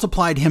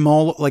multiplied him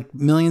all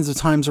millions of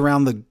times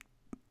around the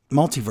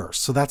multiverse,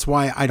 so that's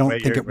why I don't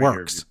think it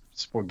works.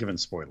 You're giving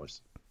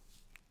spoilers.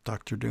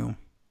 Dr. Doom.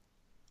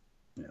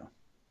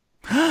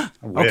 Yeah.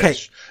 Okay.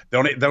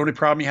 The only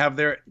problem you have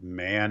there,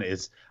 man,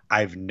 is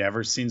I've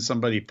never seen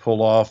somebody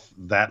pull off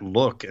that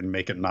look and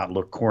make it not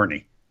look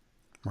corny.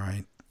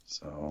 Right.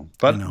 So,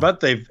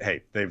 but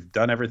they've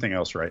done everything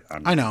else right.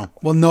 I know.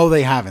 Well, no,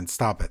 they haven't.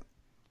 Stop it.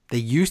 They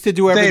used to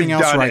do everything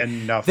else right.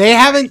 They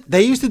haven't.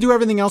 They used to do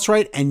everything else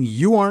right, and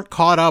you aren't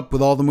caught up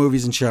with all the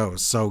movies and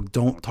shows. So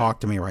don't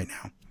talk to me right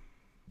now.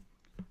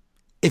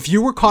 If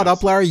you were caught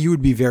up, Larry, you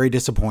would be very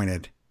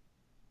disappointed.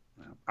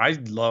 I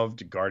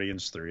loved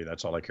Guardians 3.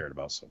 That's all I cared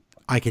about. So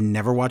I can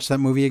never watch that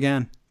movie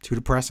again. Too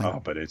depressing.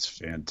 Oh, but it's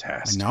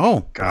fantastic. I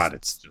know. God,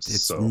 it's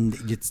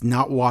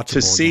not watchable.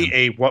 To see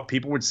again. what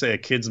people would say a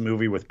kid's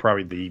movie with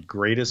probably the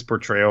greatest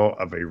portrayal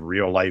of a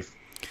real life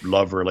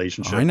love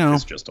relationship. I know.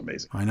 It's just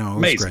amazing. I know. It was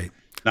amazing. Great.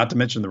 Not to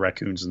mention the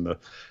raccoons and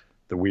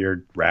the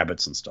weird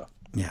rabbits and stuff.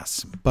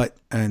 Yes,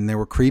 and they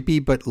were creepy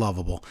but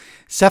lovable.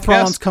 Seth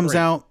Rollins comes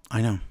out.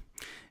 I know.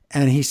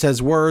 And he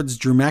says words.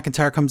 Drew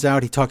McIntyre comes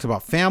out. He talks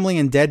about family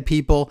and dead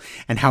people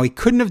and how he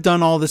couldn't have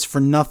done all this for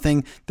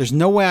nothing. There's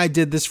no way I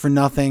did this for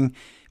nothing.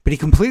 But he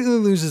completely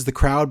loses the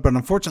crowd. But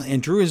unfortunately,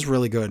 and Drew is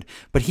really good.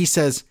 But he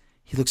says,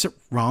 he looks at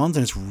Rollins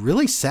and it's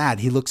really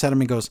sad. He looks at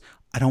him and goes,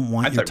 I don't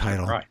want your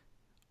title.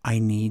 I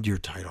need your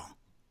title.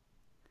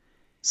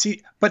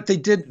 See, but they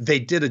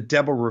did a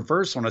double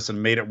reverse on us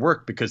and made it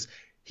work because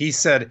he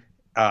said,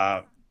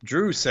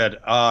 Drew said,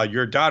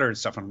 your daughter and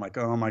stuff. And I'm like,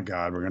 oh my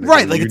God, we're going to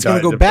right. Like it's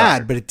going to go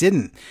bad, but it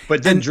didn't.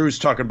 But then Drew's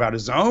talking about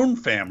his own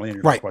family and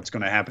you're like, what's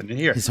going to happen in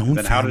here? His own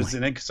then family. How does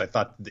it end? Because I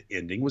thought the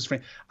ending was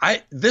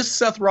this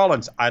Seth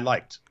Rollins, I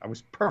liked. I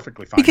was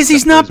perfectly fine. Because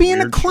he's not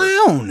being a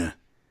clown. Shirt.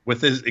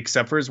 With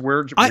except for his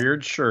weird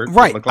shirt.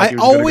 Right. It looked like he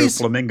was going to go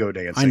flamingo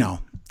dancing. I know.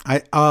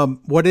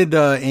 What did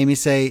Amy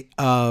say?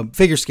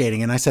 Figure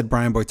skating. And I said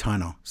Brian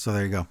Boitano. So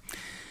there you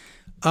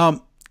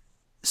go.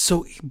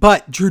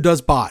 But Drew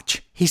does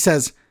botch. He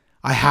says,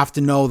 I have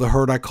to know the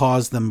hurt I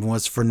caused them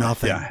was for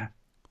nothing. Yeah,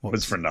 it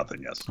was for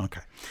nothing, yes. Okay.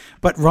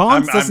 But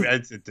Rollins doesn't...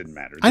 it didn't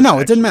matter. I know,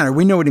 it didn't matter.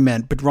 We know what he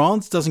meant. But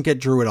Rollins doesn't get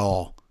Drew at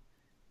all.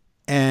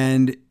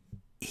 And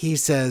he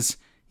says,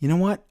 you know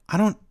what?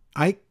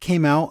 I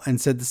came out and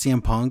said to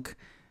CM Punk,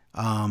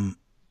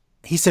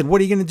 he said,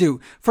 what are you going to do?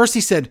 First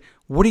he said,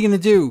 what are you going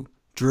to do,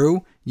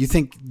 Drew? You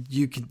think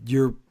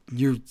you're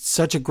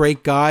such a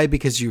great guy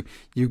because you're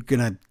going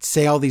to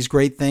say all these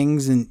great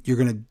things and you're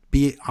going to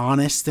be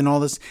honest and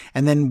all this.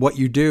 And then what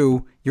you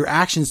do, your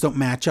actions don't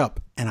match up.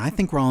 And I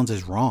think Rollins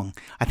is wrong.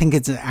 I think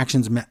his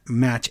actions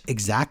match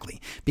exactly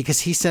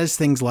because he says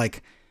things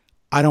like,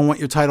 I don't want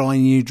your title. I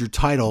need your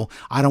title.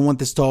 I don't want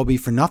this to all be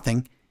for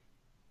nothing.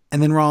 And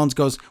then Rollins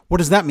goes, what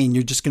does that mean?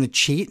 You're just going to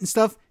cheat and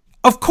stuff?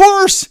 Of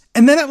course.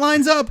 And then it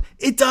lines up.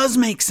 It does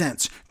make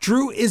sense.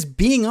 Drew is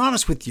being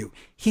honest with you.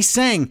 He's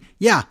saying,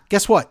 yeah,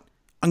 guess what?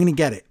 I'm going to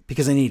get it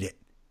because I need it.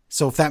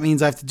 So if that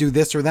means I have to do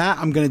this or that,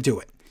 I'm going to do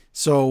it.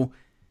 So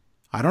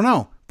I don't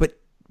know.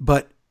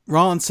 But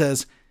Rollins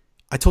says,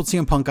 I told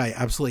CM Punk I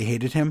absolutely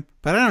hated him,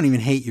 but I don't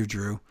even hate you,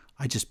 Drew.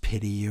 I just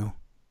pity you.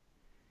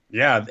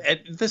 Yeah,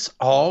 this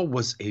all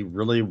was a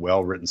really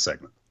well-written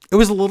segment. It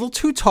was a little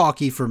too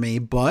talky for me,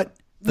 but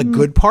the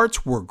good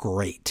parts were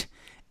great.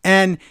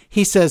 And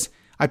he says,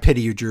 I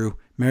pity you, Drew.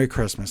 Merry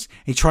Christmas.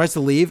 He tries to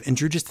leave and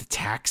Drew just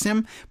attacks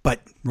him,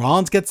 but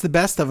Rollins gets the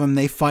best of him.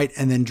 They fight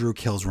and then Drew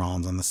kills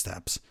Rollins on the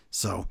steps.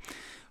 So,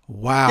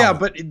 wow. Yeah,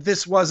 but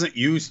this wasn't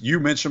you.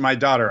 You mentioned my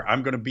daughter.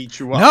 I'm going to beat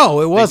you up.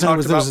 No, it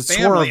wasn't. There was a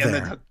swerve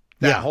there.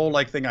 That whole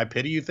thing, I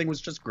pity you thing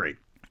was just great.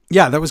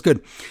 Yeah, that was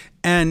good.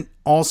 And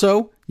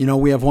also,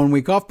 we have 1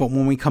 week off, but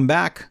when we come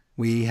back,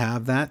 we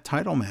have that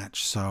title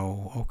match.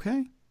 So,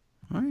 okay.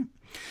 All right.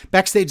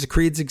 Backstage, the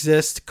Creeds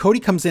exist.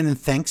 Cody comes in and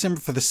thanks him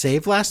for the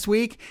save last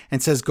week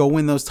and says, go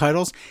win those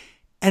titles.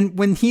 And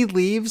when he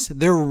leaves,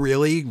 they're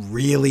really,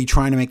 really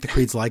trying to make the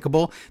Creeds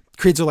likable.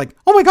 Creeds are like,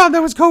 oh my God,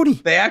 that was Cody.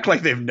 They act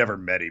like they've never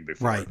met him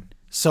before. Right.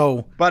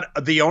 So, but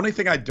the only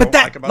thing I don't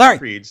like about the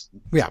Creeds.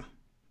 Yeah.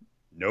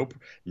 Nope.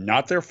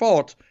 Not their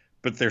fault.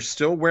 But they're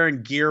still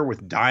wearing gear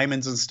with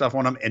diamonds and stuff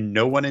on them, and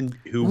no one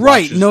who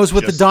knows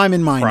what the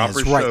diamond mine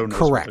is. Right,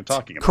 correct.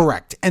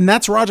 Correct. And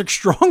that's Roderick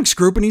Strong's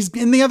group, and he's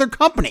in the other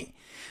company.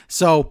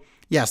 So,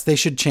 yes, they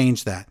should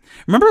change that.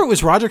 Remember, it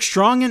was Roderick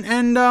Strong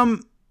and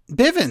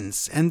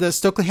Bivens and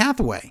Stokely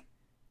Hathaway.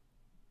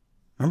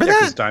 Remember that?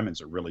 Because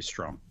diamonds are really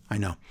strong. I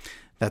know.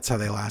 That's how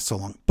they last so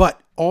long.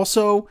 But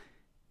also,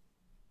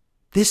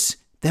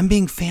 them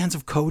being fans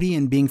of Cody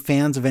and being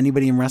fans of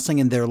anybody in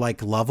wrestling, and they're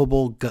like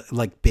lovable,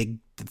 like big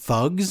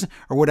thugs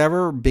or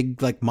whatever, big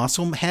like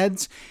muscle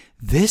heads.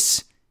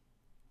 This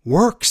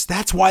works.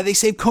 That's why they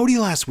saved Cody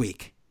last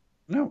week.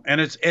 No, and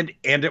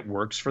it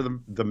works for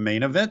the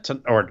main event,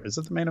 or is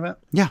it the main event?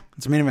 Yeah,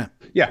 it's a main event.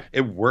 Yeah,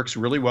 it works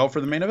really well for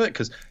the main event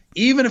because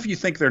even if you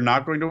think they're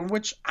not going to win,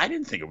 which I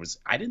didn't think it was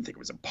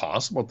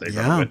impossible they're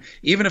going to win.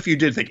 Even if you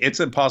did think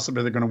it's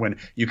impossible they're going to win,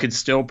 you could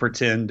still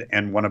pretend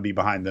and want to be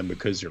behind them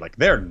because you're like,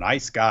 they're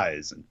nice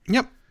guys.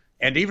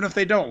 And even if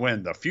they don't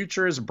win, the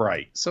future is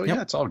bright. So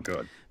yeah, it's all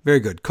good. Very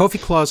good.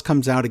 Kofi Claus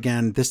comes out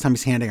again. This time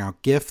he's handing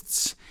out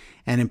gifts,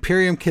 and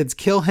Imperium kids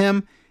kill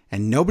him,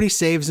 and nobody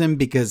saves him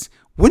because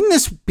wouldn't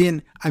this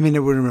been? I mean, it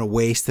would have been a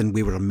waste, and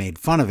we would have made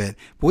fun of it.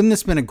 But wouldn't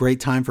this been a great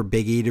time for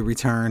Big E to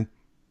return?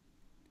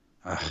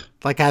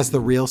 Like as the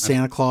real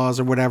Santa Claus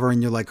or whatever,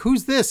 and you're like,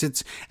 who's this?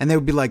 And they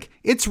would be like,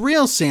 it's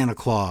real Santa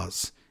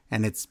Claus,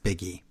 and it's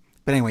Big E.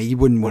 But anyway, you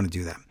wouldn't want to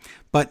do that.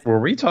 But were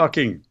we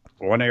talking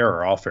on air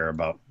or off air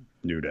about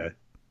New Day?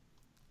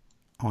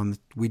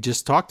 We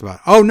just talked about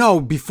it. Oh no,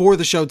 before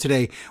the show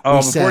today.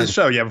 Before the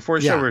show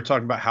we were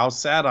talking about how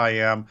sad I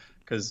am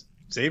because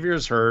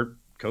Xavier's hurt.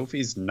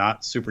 Kofi's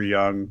not super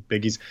young.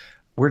 Biggie's.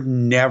 We're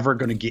never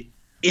going to get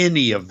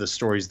any of the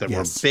stories that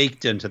were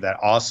baked into that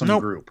awesome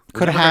group.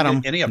 Could have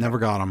had them. Never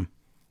got them.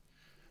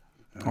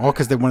 All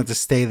because they wanted to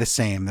stay the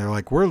same. They're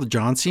like, we're the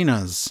John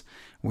Cena's.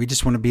 We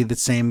just want to be the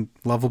same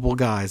lovable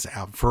guys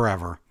out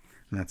forever.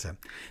 And that's it.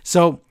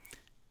 So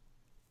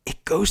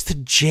it goes to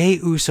Jey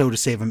Uso to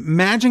save him.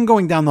 Imagine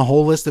going down the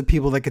whole list of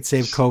people that could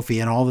save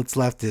Kofi, and all that's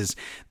left is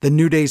the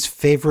New Day's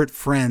favorite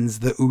friends,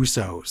 the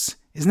Usos.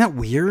 Isn't that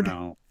weird?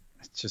 No,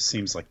 it just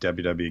seems like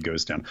WWE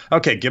goes down.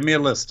 Okay, give me a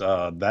list.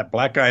 That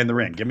black guy in the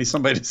ring. Give me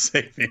somebody to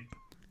save him.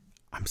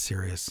 I'm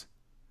serious.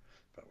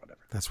 But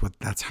whatever.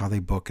 That's how they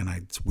book, and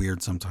it's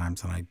weird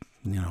sometimes,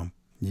 and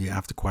you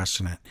have to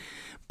question it.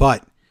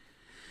 But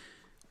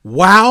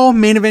wow,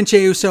 main event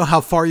Jey Uso, how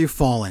far you've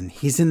fallen.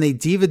 He's in the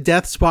Diva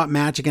Death Spot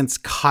match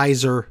against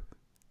Kaiser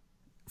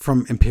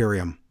from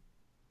Imperium.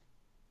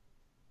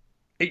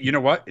 Hey, you know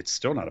what? It's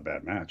still not a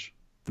bad match.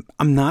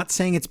 I'm not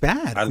saying it's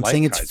bad. I'm like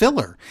saying it's Kaiser.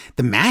 filler.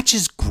 The match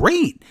is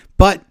great,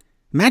 but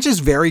the match is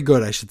very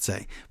good, I should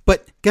say.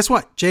 But guess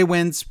what? Jey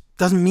wins.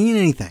 Doesn't mean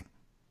anything.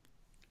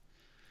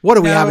 What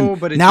are we having?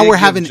 But now we're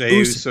having Jey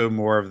Uso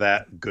more of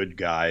that good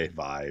guy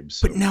vibe.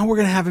 So. But now we're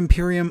going to have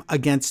Imperium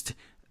against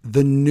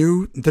the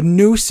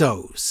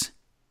Nusos.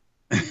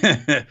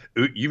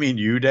 You mean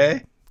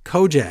Uday?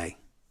 Kojay.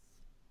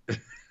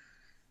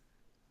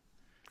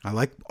 I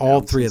like all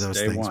Down three of since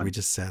those day things one. we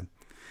just said.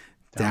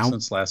 Down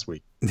since last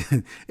week.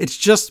 It's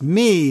just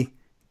me.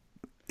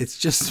 It's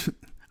just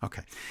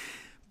okay.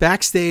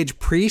 Backstage,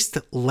 Priest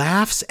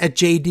laughs at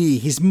JD.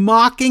 He's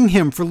mocking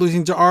him for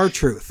losing to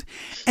R-Truth.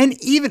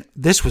 And even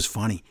this was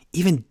funny.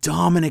 Even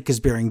Dominic is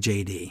bearing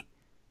JD.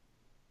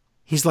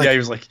 He's like, he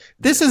was like,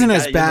 this isn't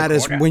as bad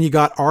as when you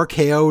got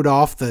RKO'd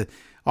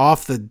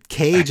off the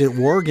cage at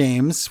War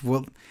Games.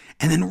 Well,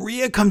 and then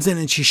Rhea comes in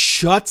and she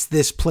shuts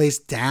this place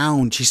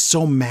down. She's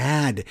so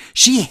mad.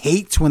 She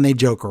hates when they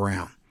joke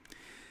around.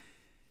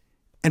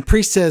 And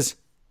Priest says,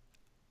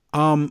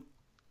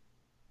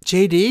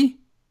 JD,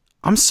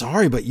 I'm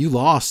sorry, but you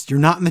lost. You're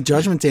not in the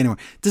Judgment Day anymore.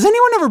 Does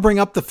anyone ever bring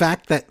up the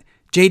fact that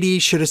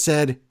JD should have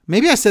said,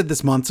 maybe I said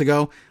this months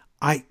ago,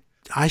 I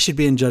should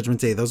be in Judgment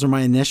Day. Those are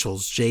my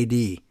initials,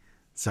 JD.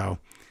 So,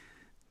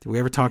 did we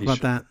ever talk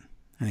about that?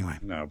 Anyway.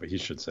 No, but he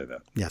should say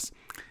that. Yes.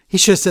 He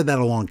should have said that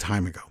a long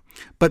time ago.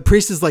 But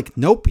Priest is like,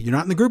 nope, you're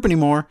not in the group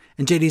anymore.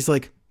 And JD's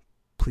like,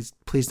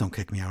 please don't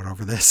kick me out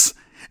over this.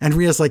 And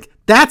Rhea's like,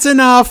 that's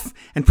enough.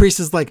 And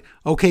Priest is like,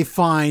 okay,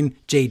 fine,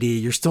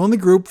 JD, you're still in the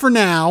group for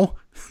now.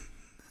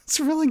 It's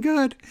really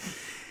good.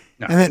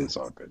 No, and then it's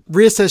all good.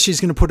 Rhea says she's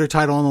going to put her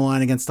title on the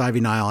line against Ivy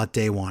Nile at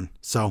day one.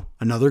 So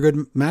another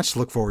good match to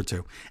look forward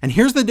to. And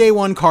here's the day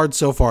one card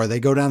so far.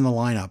 They go down the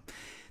lineup.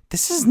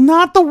 This is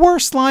not the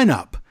worst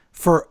lineup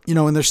for,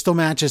 and there's still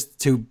matches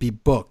to be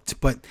booked.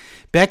 But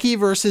Becky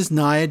versus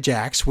Nia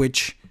Jax,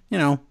 which,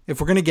 if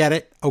we're going to get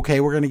it, okay,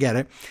 we're going to get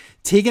it.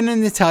 Tegan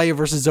and Natalya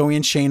versus Zoe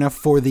and Shayna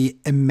for the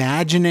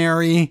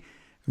imaginary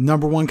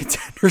number one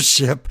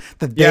contendership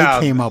that they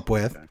came up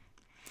with. Okay.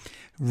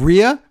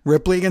 Rhea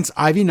Ripley against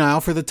Ivy Nile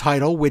for the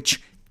title,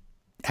 which,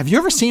 have you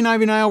ever seen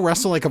Ivy Nile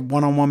wrestle like a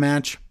one-on-one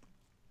match?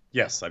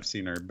 Yes, I've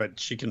seen her, but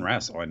she can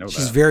wrestle. I know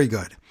She's very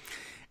good.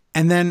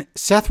 And then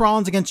Seth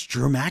Rollins against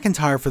Drew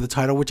McIntyre for the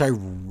title, which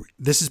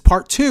this is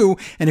part 2.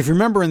 And if you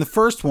remember in the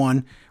first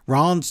one,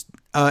 Rollins,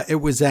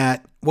 it was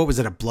at, what was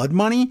it, a Blood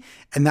Money?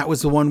 And that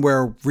was the one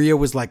where Rhea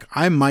was like,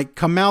 I might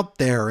come out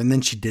there. And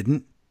then she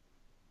didn't.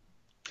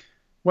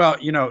 Well,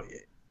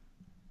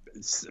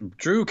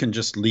 Drew can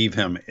just leave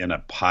him in a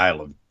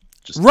pile of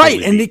just right.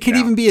 Totally and it could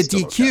even be a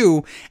DQ.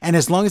 Okay. And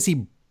as long as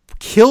he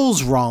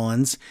kills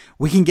Rollins,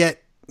 we can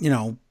get,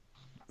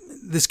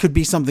 this could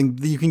be something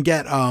that you can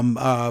get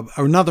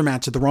another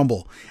match at the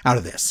Rumble out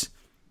of this.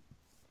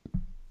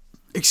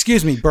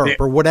 Excuse me, burp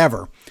or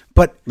whatever.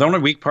 But the only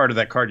weak part of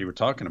that card you were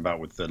talking about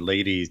with the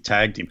ladies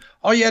tag team,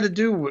 all you had to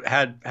do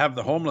have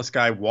the homeless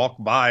guy walk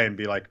by and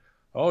be like,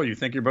 "Oh, you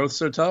think you're both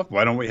so tough?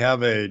 Why don't we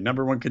have a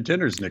number one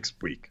contenders next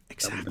week?"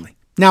 Exactly.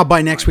 Now,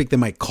 by next week, they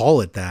might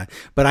call it that,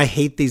 but I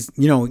hate these,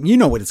 you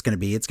know what it's going to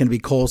be. It's going to be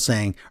Cole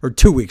saying, or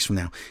 2 weeks from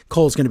now,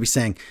 Cole's going to be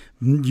saying,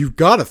 you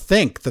got to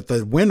think that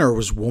the winner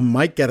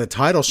might get a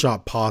title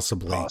shot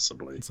possibly.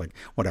 It's like,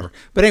 whatever.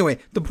 But anyway,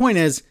 the point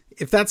is,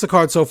 if that's the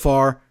card so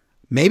far,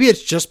 maybe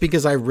it's just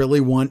because I really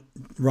want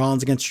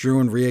Rollins against Drew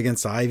and Rhea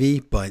against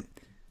Ivy, but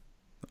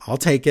I'll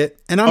take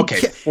it. And I'm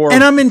intrigued. For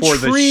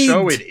the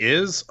show it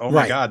is. Oh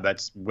my God,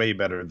 that's way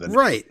better than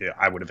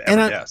I would have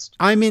ever guessed.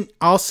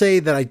 I'll say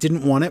that I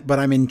didn't want it, but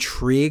I'm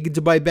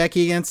intrigued by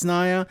Becky against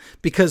Nia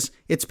because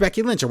it's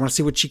Becky Lynch. I want to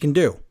see what she can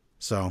do.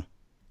 So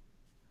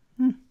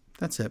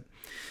that's it.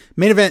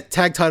 Main event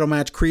tag title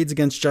match: Creeds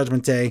against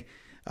Judgment Day.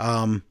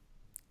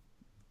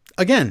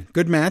 Again,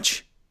 good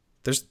match.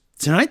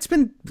 Tonight's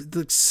been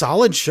a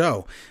solid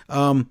show.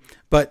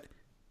 But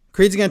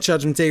Creeds against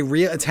Judgment Day.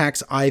 Rhea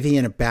attacks Ivy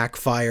and it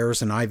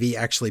backfires, and Ivy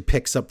actually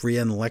picks up Rhea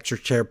in the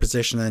electric chair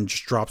position and then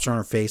just drops her on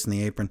her face in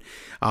the apron.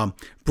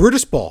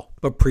 Brutus Ball,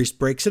 but Priest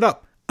breaks it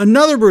up.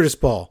 Another Brutus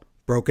Ball,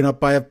 broken up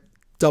by a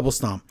double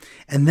stomp.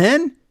 And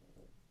then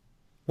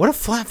What a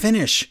flat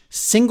finish.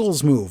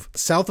 Singles move.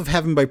 South of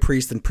Heaven by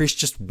Priest, and Priest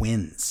just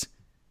wins.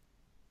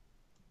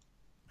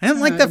 I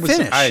didn't like that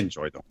finish. I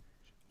enjoyed them.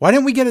 Why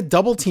didn't we get a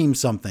double team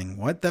something?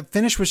 What? That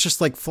finish was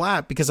just like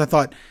flat because I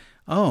thought,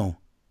 oh,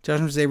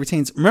 Judgment Day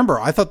retains. Remember,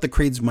 I thought the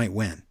Creeds might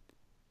win.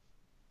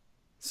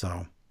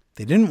 So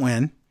they didn't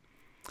win.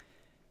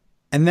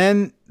 And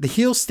then the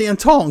heels stand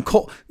tall, and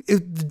Cole,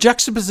 the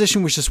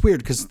juxtaposition was just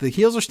weird because the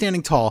heels are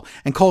standing tall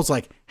and Cole's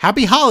like,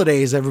 happy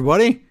holidays,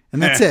 everybody.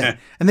 And that's it.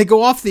 And they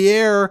go off the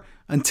air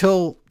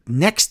until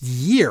next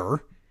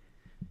year.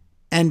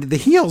 And the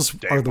heels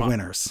are the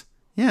winners.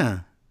 Yeah.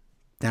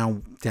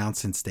 Down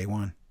since day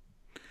one.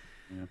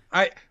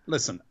 Yeah.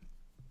 Listen.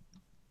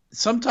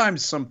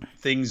 Sometimes some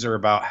things are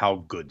about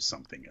how good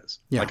something is.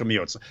 Yeah. Like a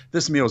meal.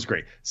 This meal is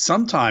great.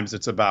 Sometimes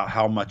it's about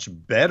how much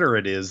better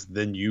it is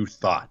than you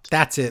thought.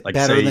 That's it. Like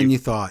better than you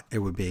thought it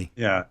would be.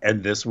 Yeah.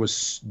 And this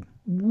was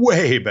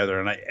way better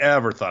than I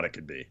ever thought it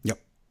could be. Yep.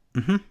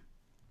 Mm-hmm.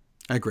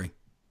 I agree.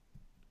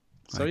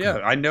 So, yeah,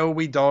 I know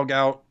we dog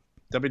out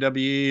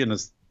WWE and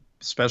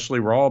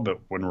especially Raw, but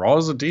when Raw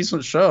is a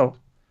decent show,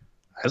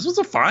 this was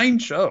a fine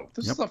show.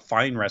 This is a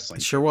fine wrestling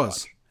show. It sure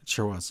was. It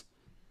sure was.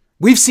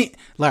 We've seen,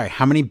 Larry,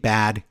 how many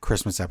bad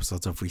Christmas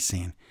episodes have we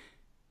seen?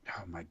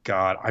 Oh, my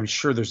God. I'm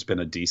sure there's been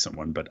a decent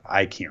one, but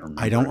I can't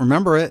remember. I don't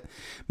remember it.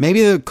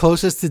 Maybe the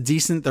closest to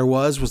decent there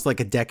was like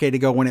a decade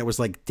ago when it was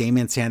like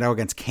Damian Sandow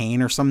against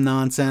Kane or some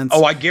nonsense.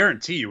 Oh, I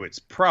guarantee you it's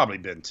probably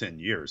been 10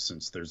 years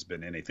since there's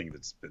been anything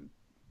that's been.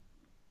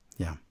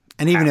 Yeah.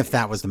 And even if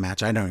that was the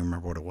match, I don't even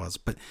remember what it was.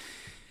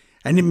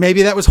 And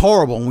maybe that was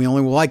horrible and we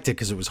only liked it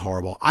because it was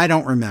horrible. I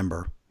don't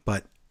remember.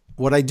 But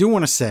what I do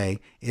want to say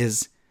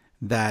is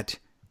that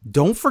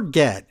don't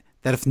forget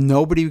that if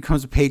nobody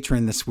becomes a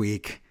patron this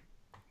week,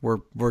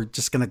 we're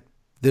just going to,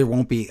 there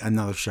won't be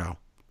another show.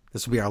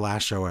 This will be our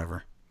last show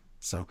ever.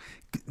 So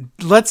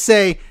let's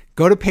say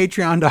go to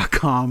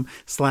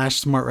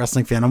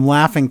patreon.com/smartwrestlingfan. I'm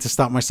laughing to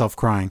stop myself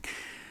crying.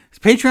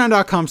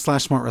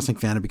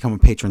 Patreon.com/smartwrestlingfan to become a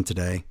patron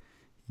today.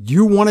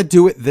 You want to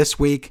do it this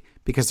week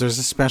because there's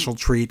a special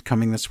treat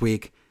coming this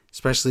week,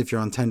 especially if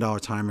you're on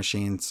 $10 Time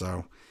Machine.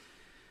 So,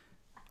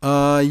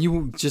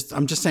 I'm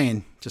just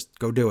saying, just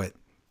go do it.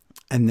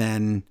 And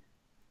then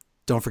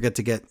don't forget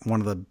to get one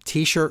of the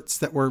t-shirts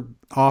that we're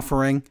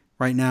offering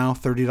right now.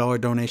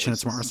 $30 donation at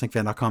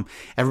smartwrestlingfan.com.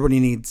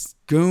 Everybody needs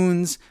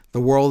Goons,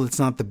 The World It's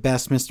Not the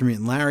Best Mr.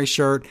 Mutant Larry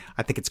shirt.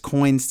 I think it's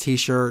Coins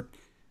t-shirt,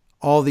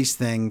 all these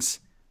things.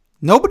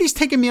 Nobody's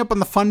taking me up on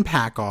the fun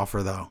pack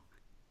offer though.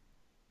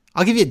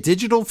 I'll give you a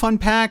digital fun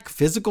pack,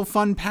 physical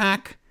fun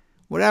pack,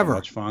 whatever. So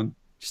much fun.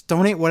 Just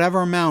donate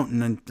whatever amount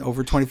and then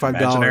over $25.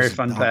 Imaginary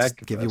fun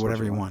pack. Give you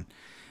whatever you want.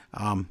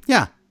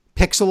 Yeah.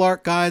 Pixel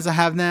art guys I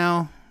have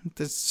now.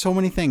 There's so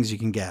many things you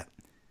can get.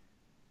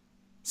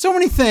 So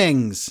many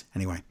things.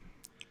 Anyway,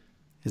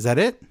 is that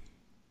it?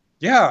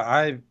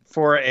 Yeah.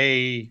 For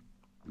a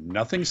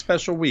nothing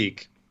special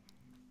week,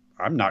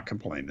 I'm not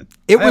complaining.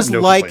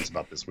 Complaints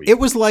about this week. It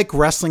was like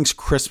wrestling's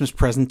Christmas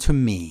present to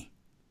me.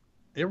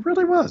 It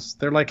really was.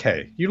 They're like,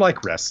 hey, you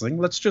like wrestling.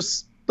 Let's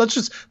just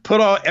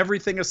put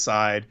everything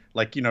aside.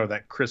 Like,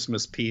 that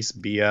Christmas piece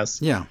BS.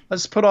 Yeah.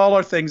 Let's put all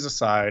our things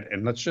aside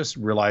and let's just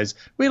realize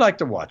we like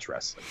to watch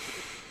wrestling.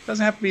 It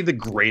doesn't have to be the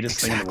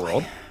greatest thing in the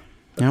world.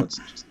 Yep.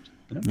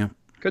 Yep.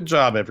 Good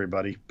job,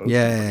 everybody. Both Yay.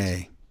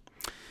 Everybody's.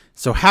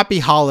 So happy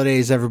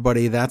holidays,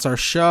 everybody. That's our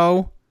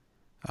show.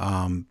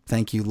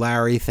 Thank you,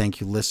 Larry.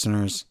 Thank you,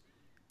 listeners.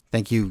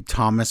 Thank you,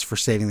 Thomas, for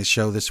saving the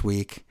show this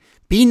week.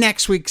 Be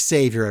next week's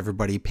savior,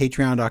 everybody.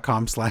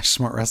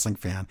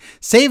 Patreon.com/smartwrestlingfan.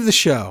 Save the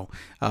show.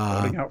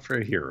 Voting out for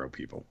a hero,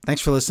 people.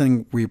 Thanks for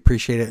listening. We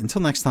appreciate it.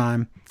 Until next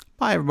time.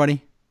 Bye,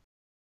 everybody.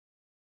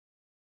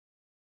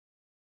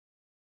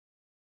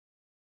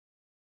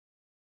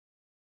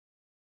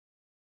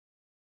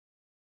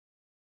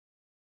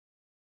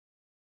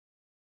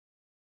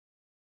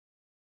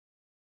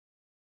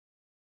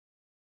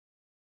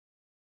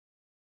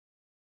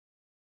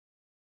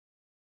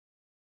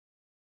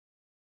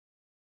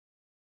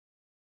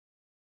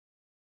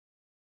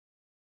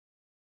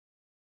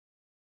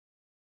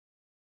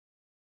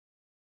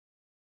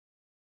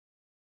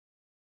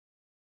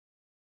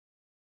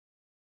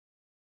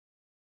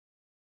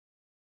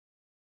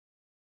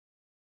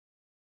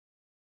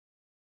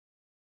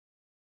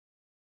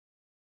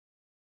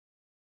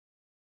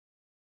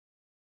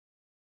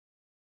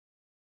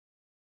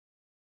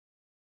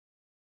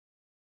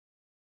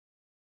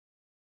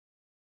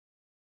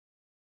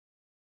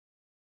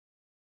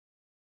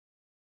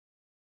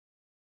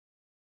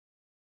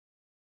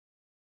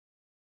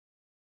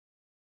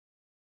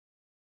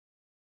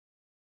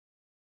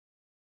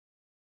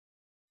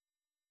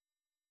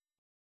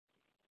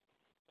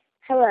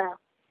 Hello,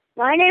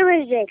 my name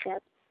is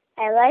Jacob.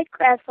 I like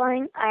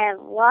wrestling. I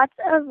have lots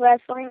of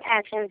wrestling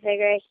action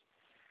figures.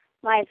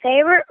 My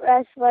favorite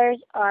wrestlers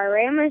are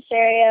Rey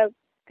Mysterio,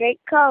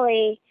 Great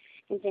Khali,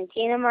 and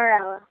Santino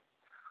Marella.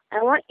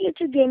 I want you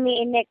to give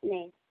me a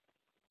nickname.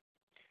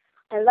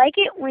 I like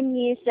it when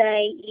you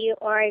say you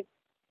are a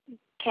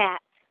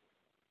cat.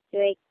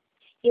 You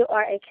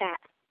are a cat.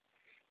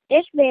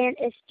 This band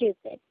is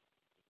stupid.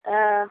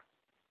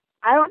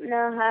 I don't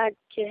know how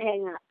to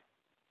hang up.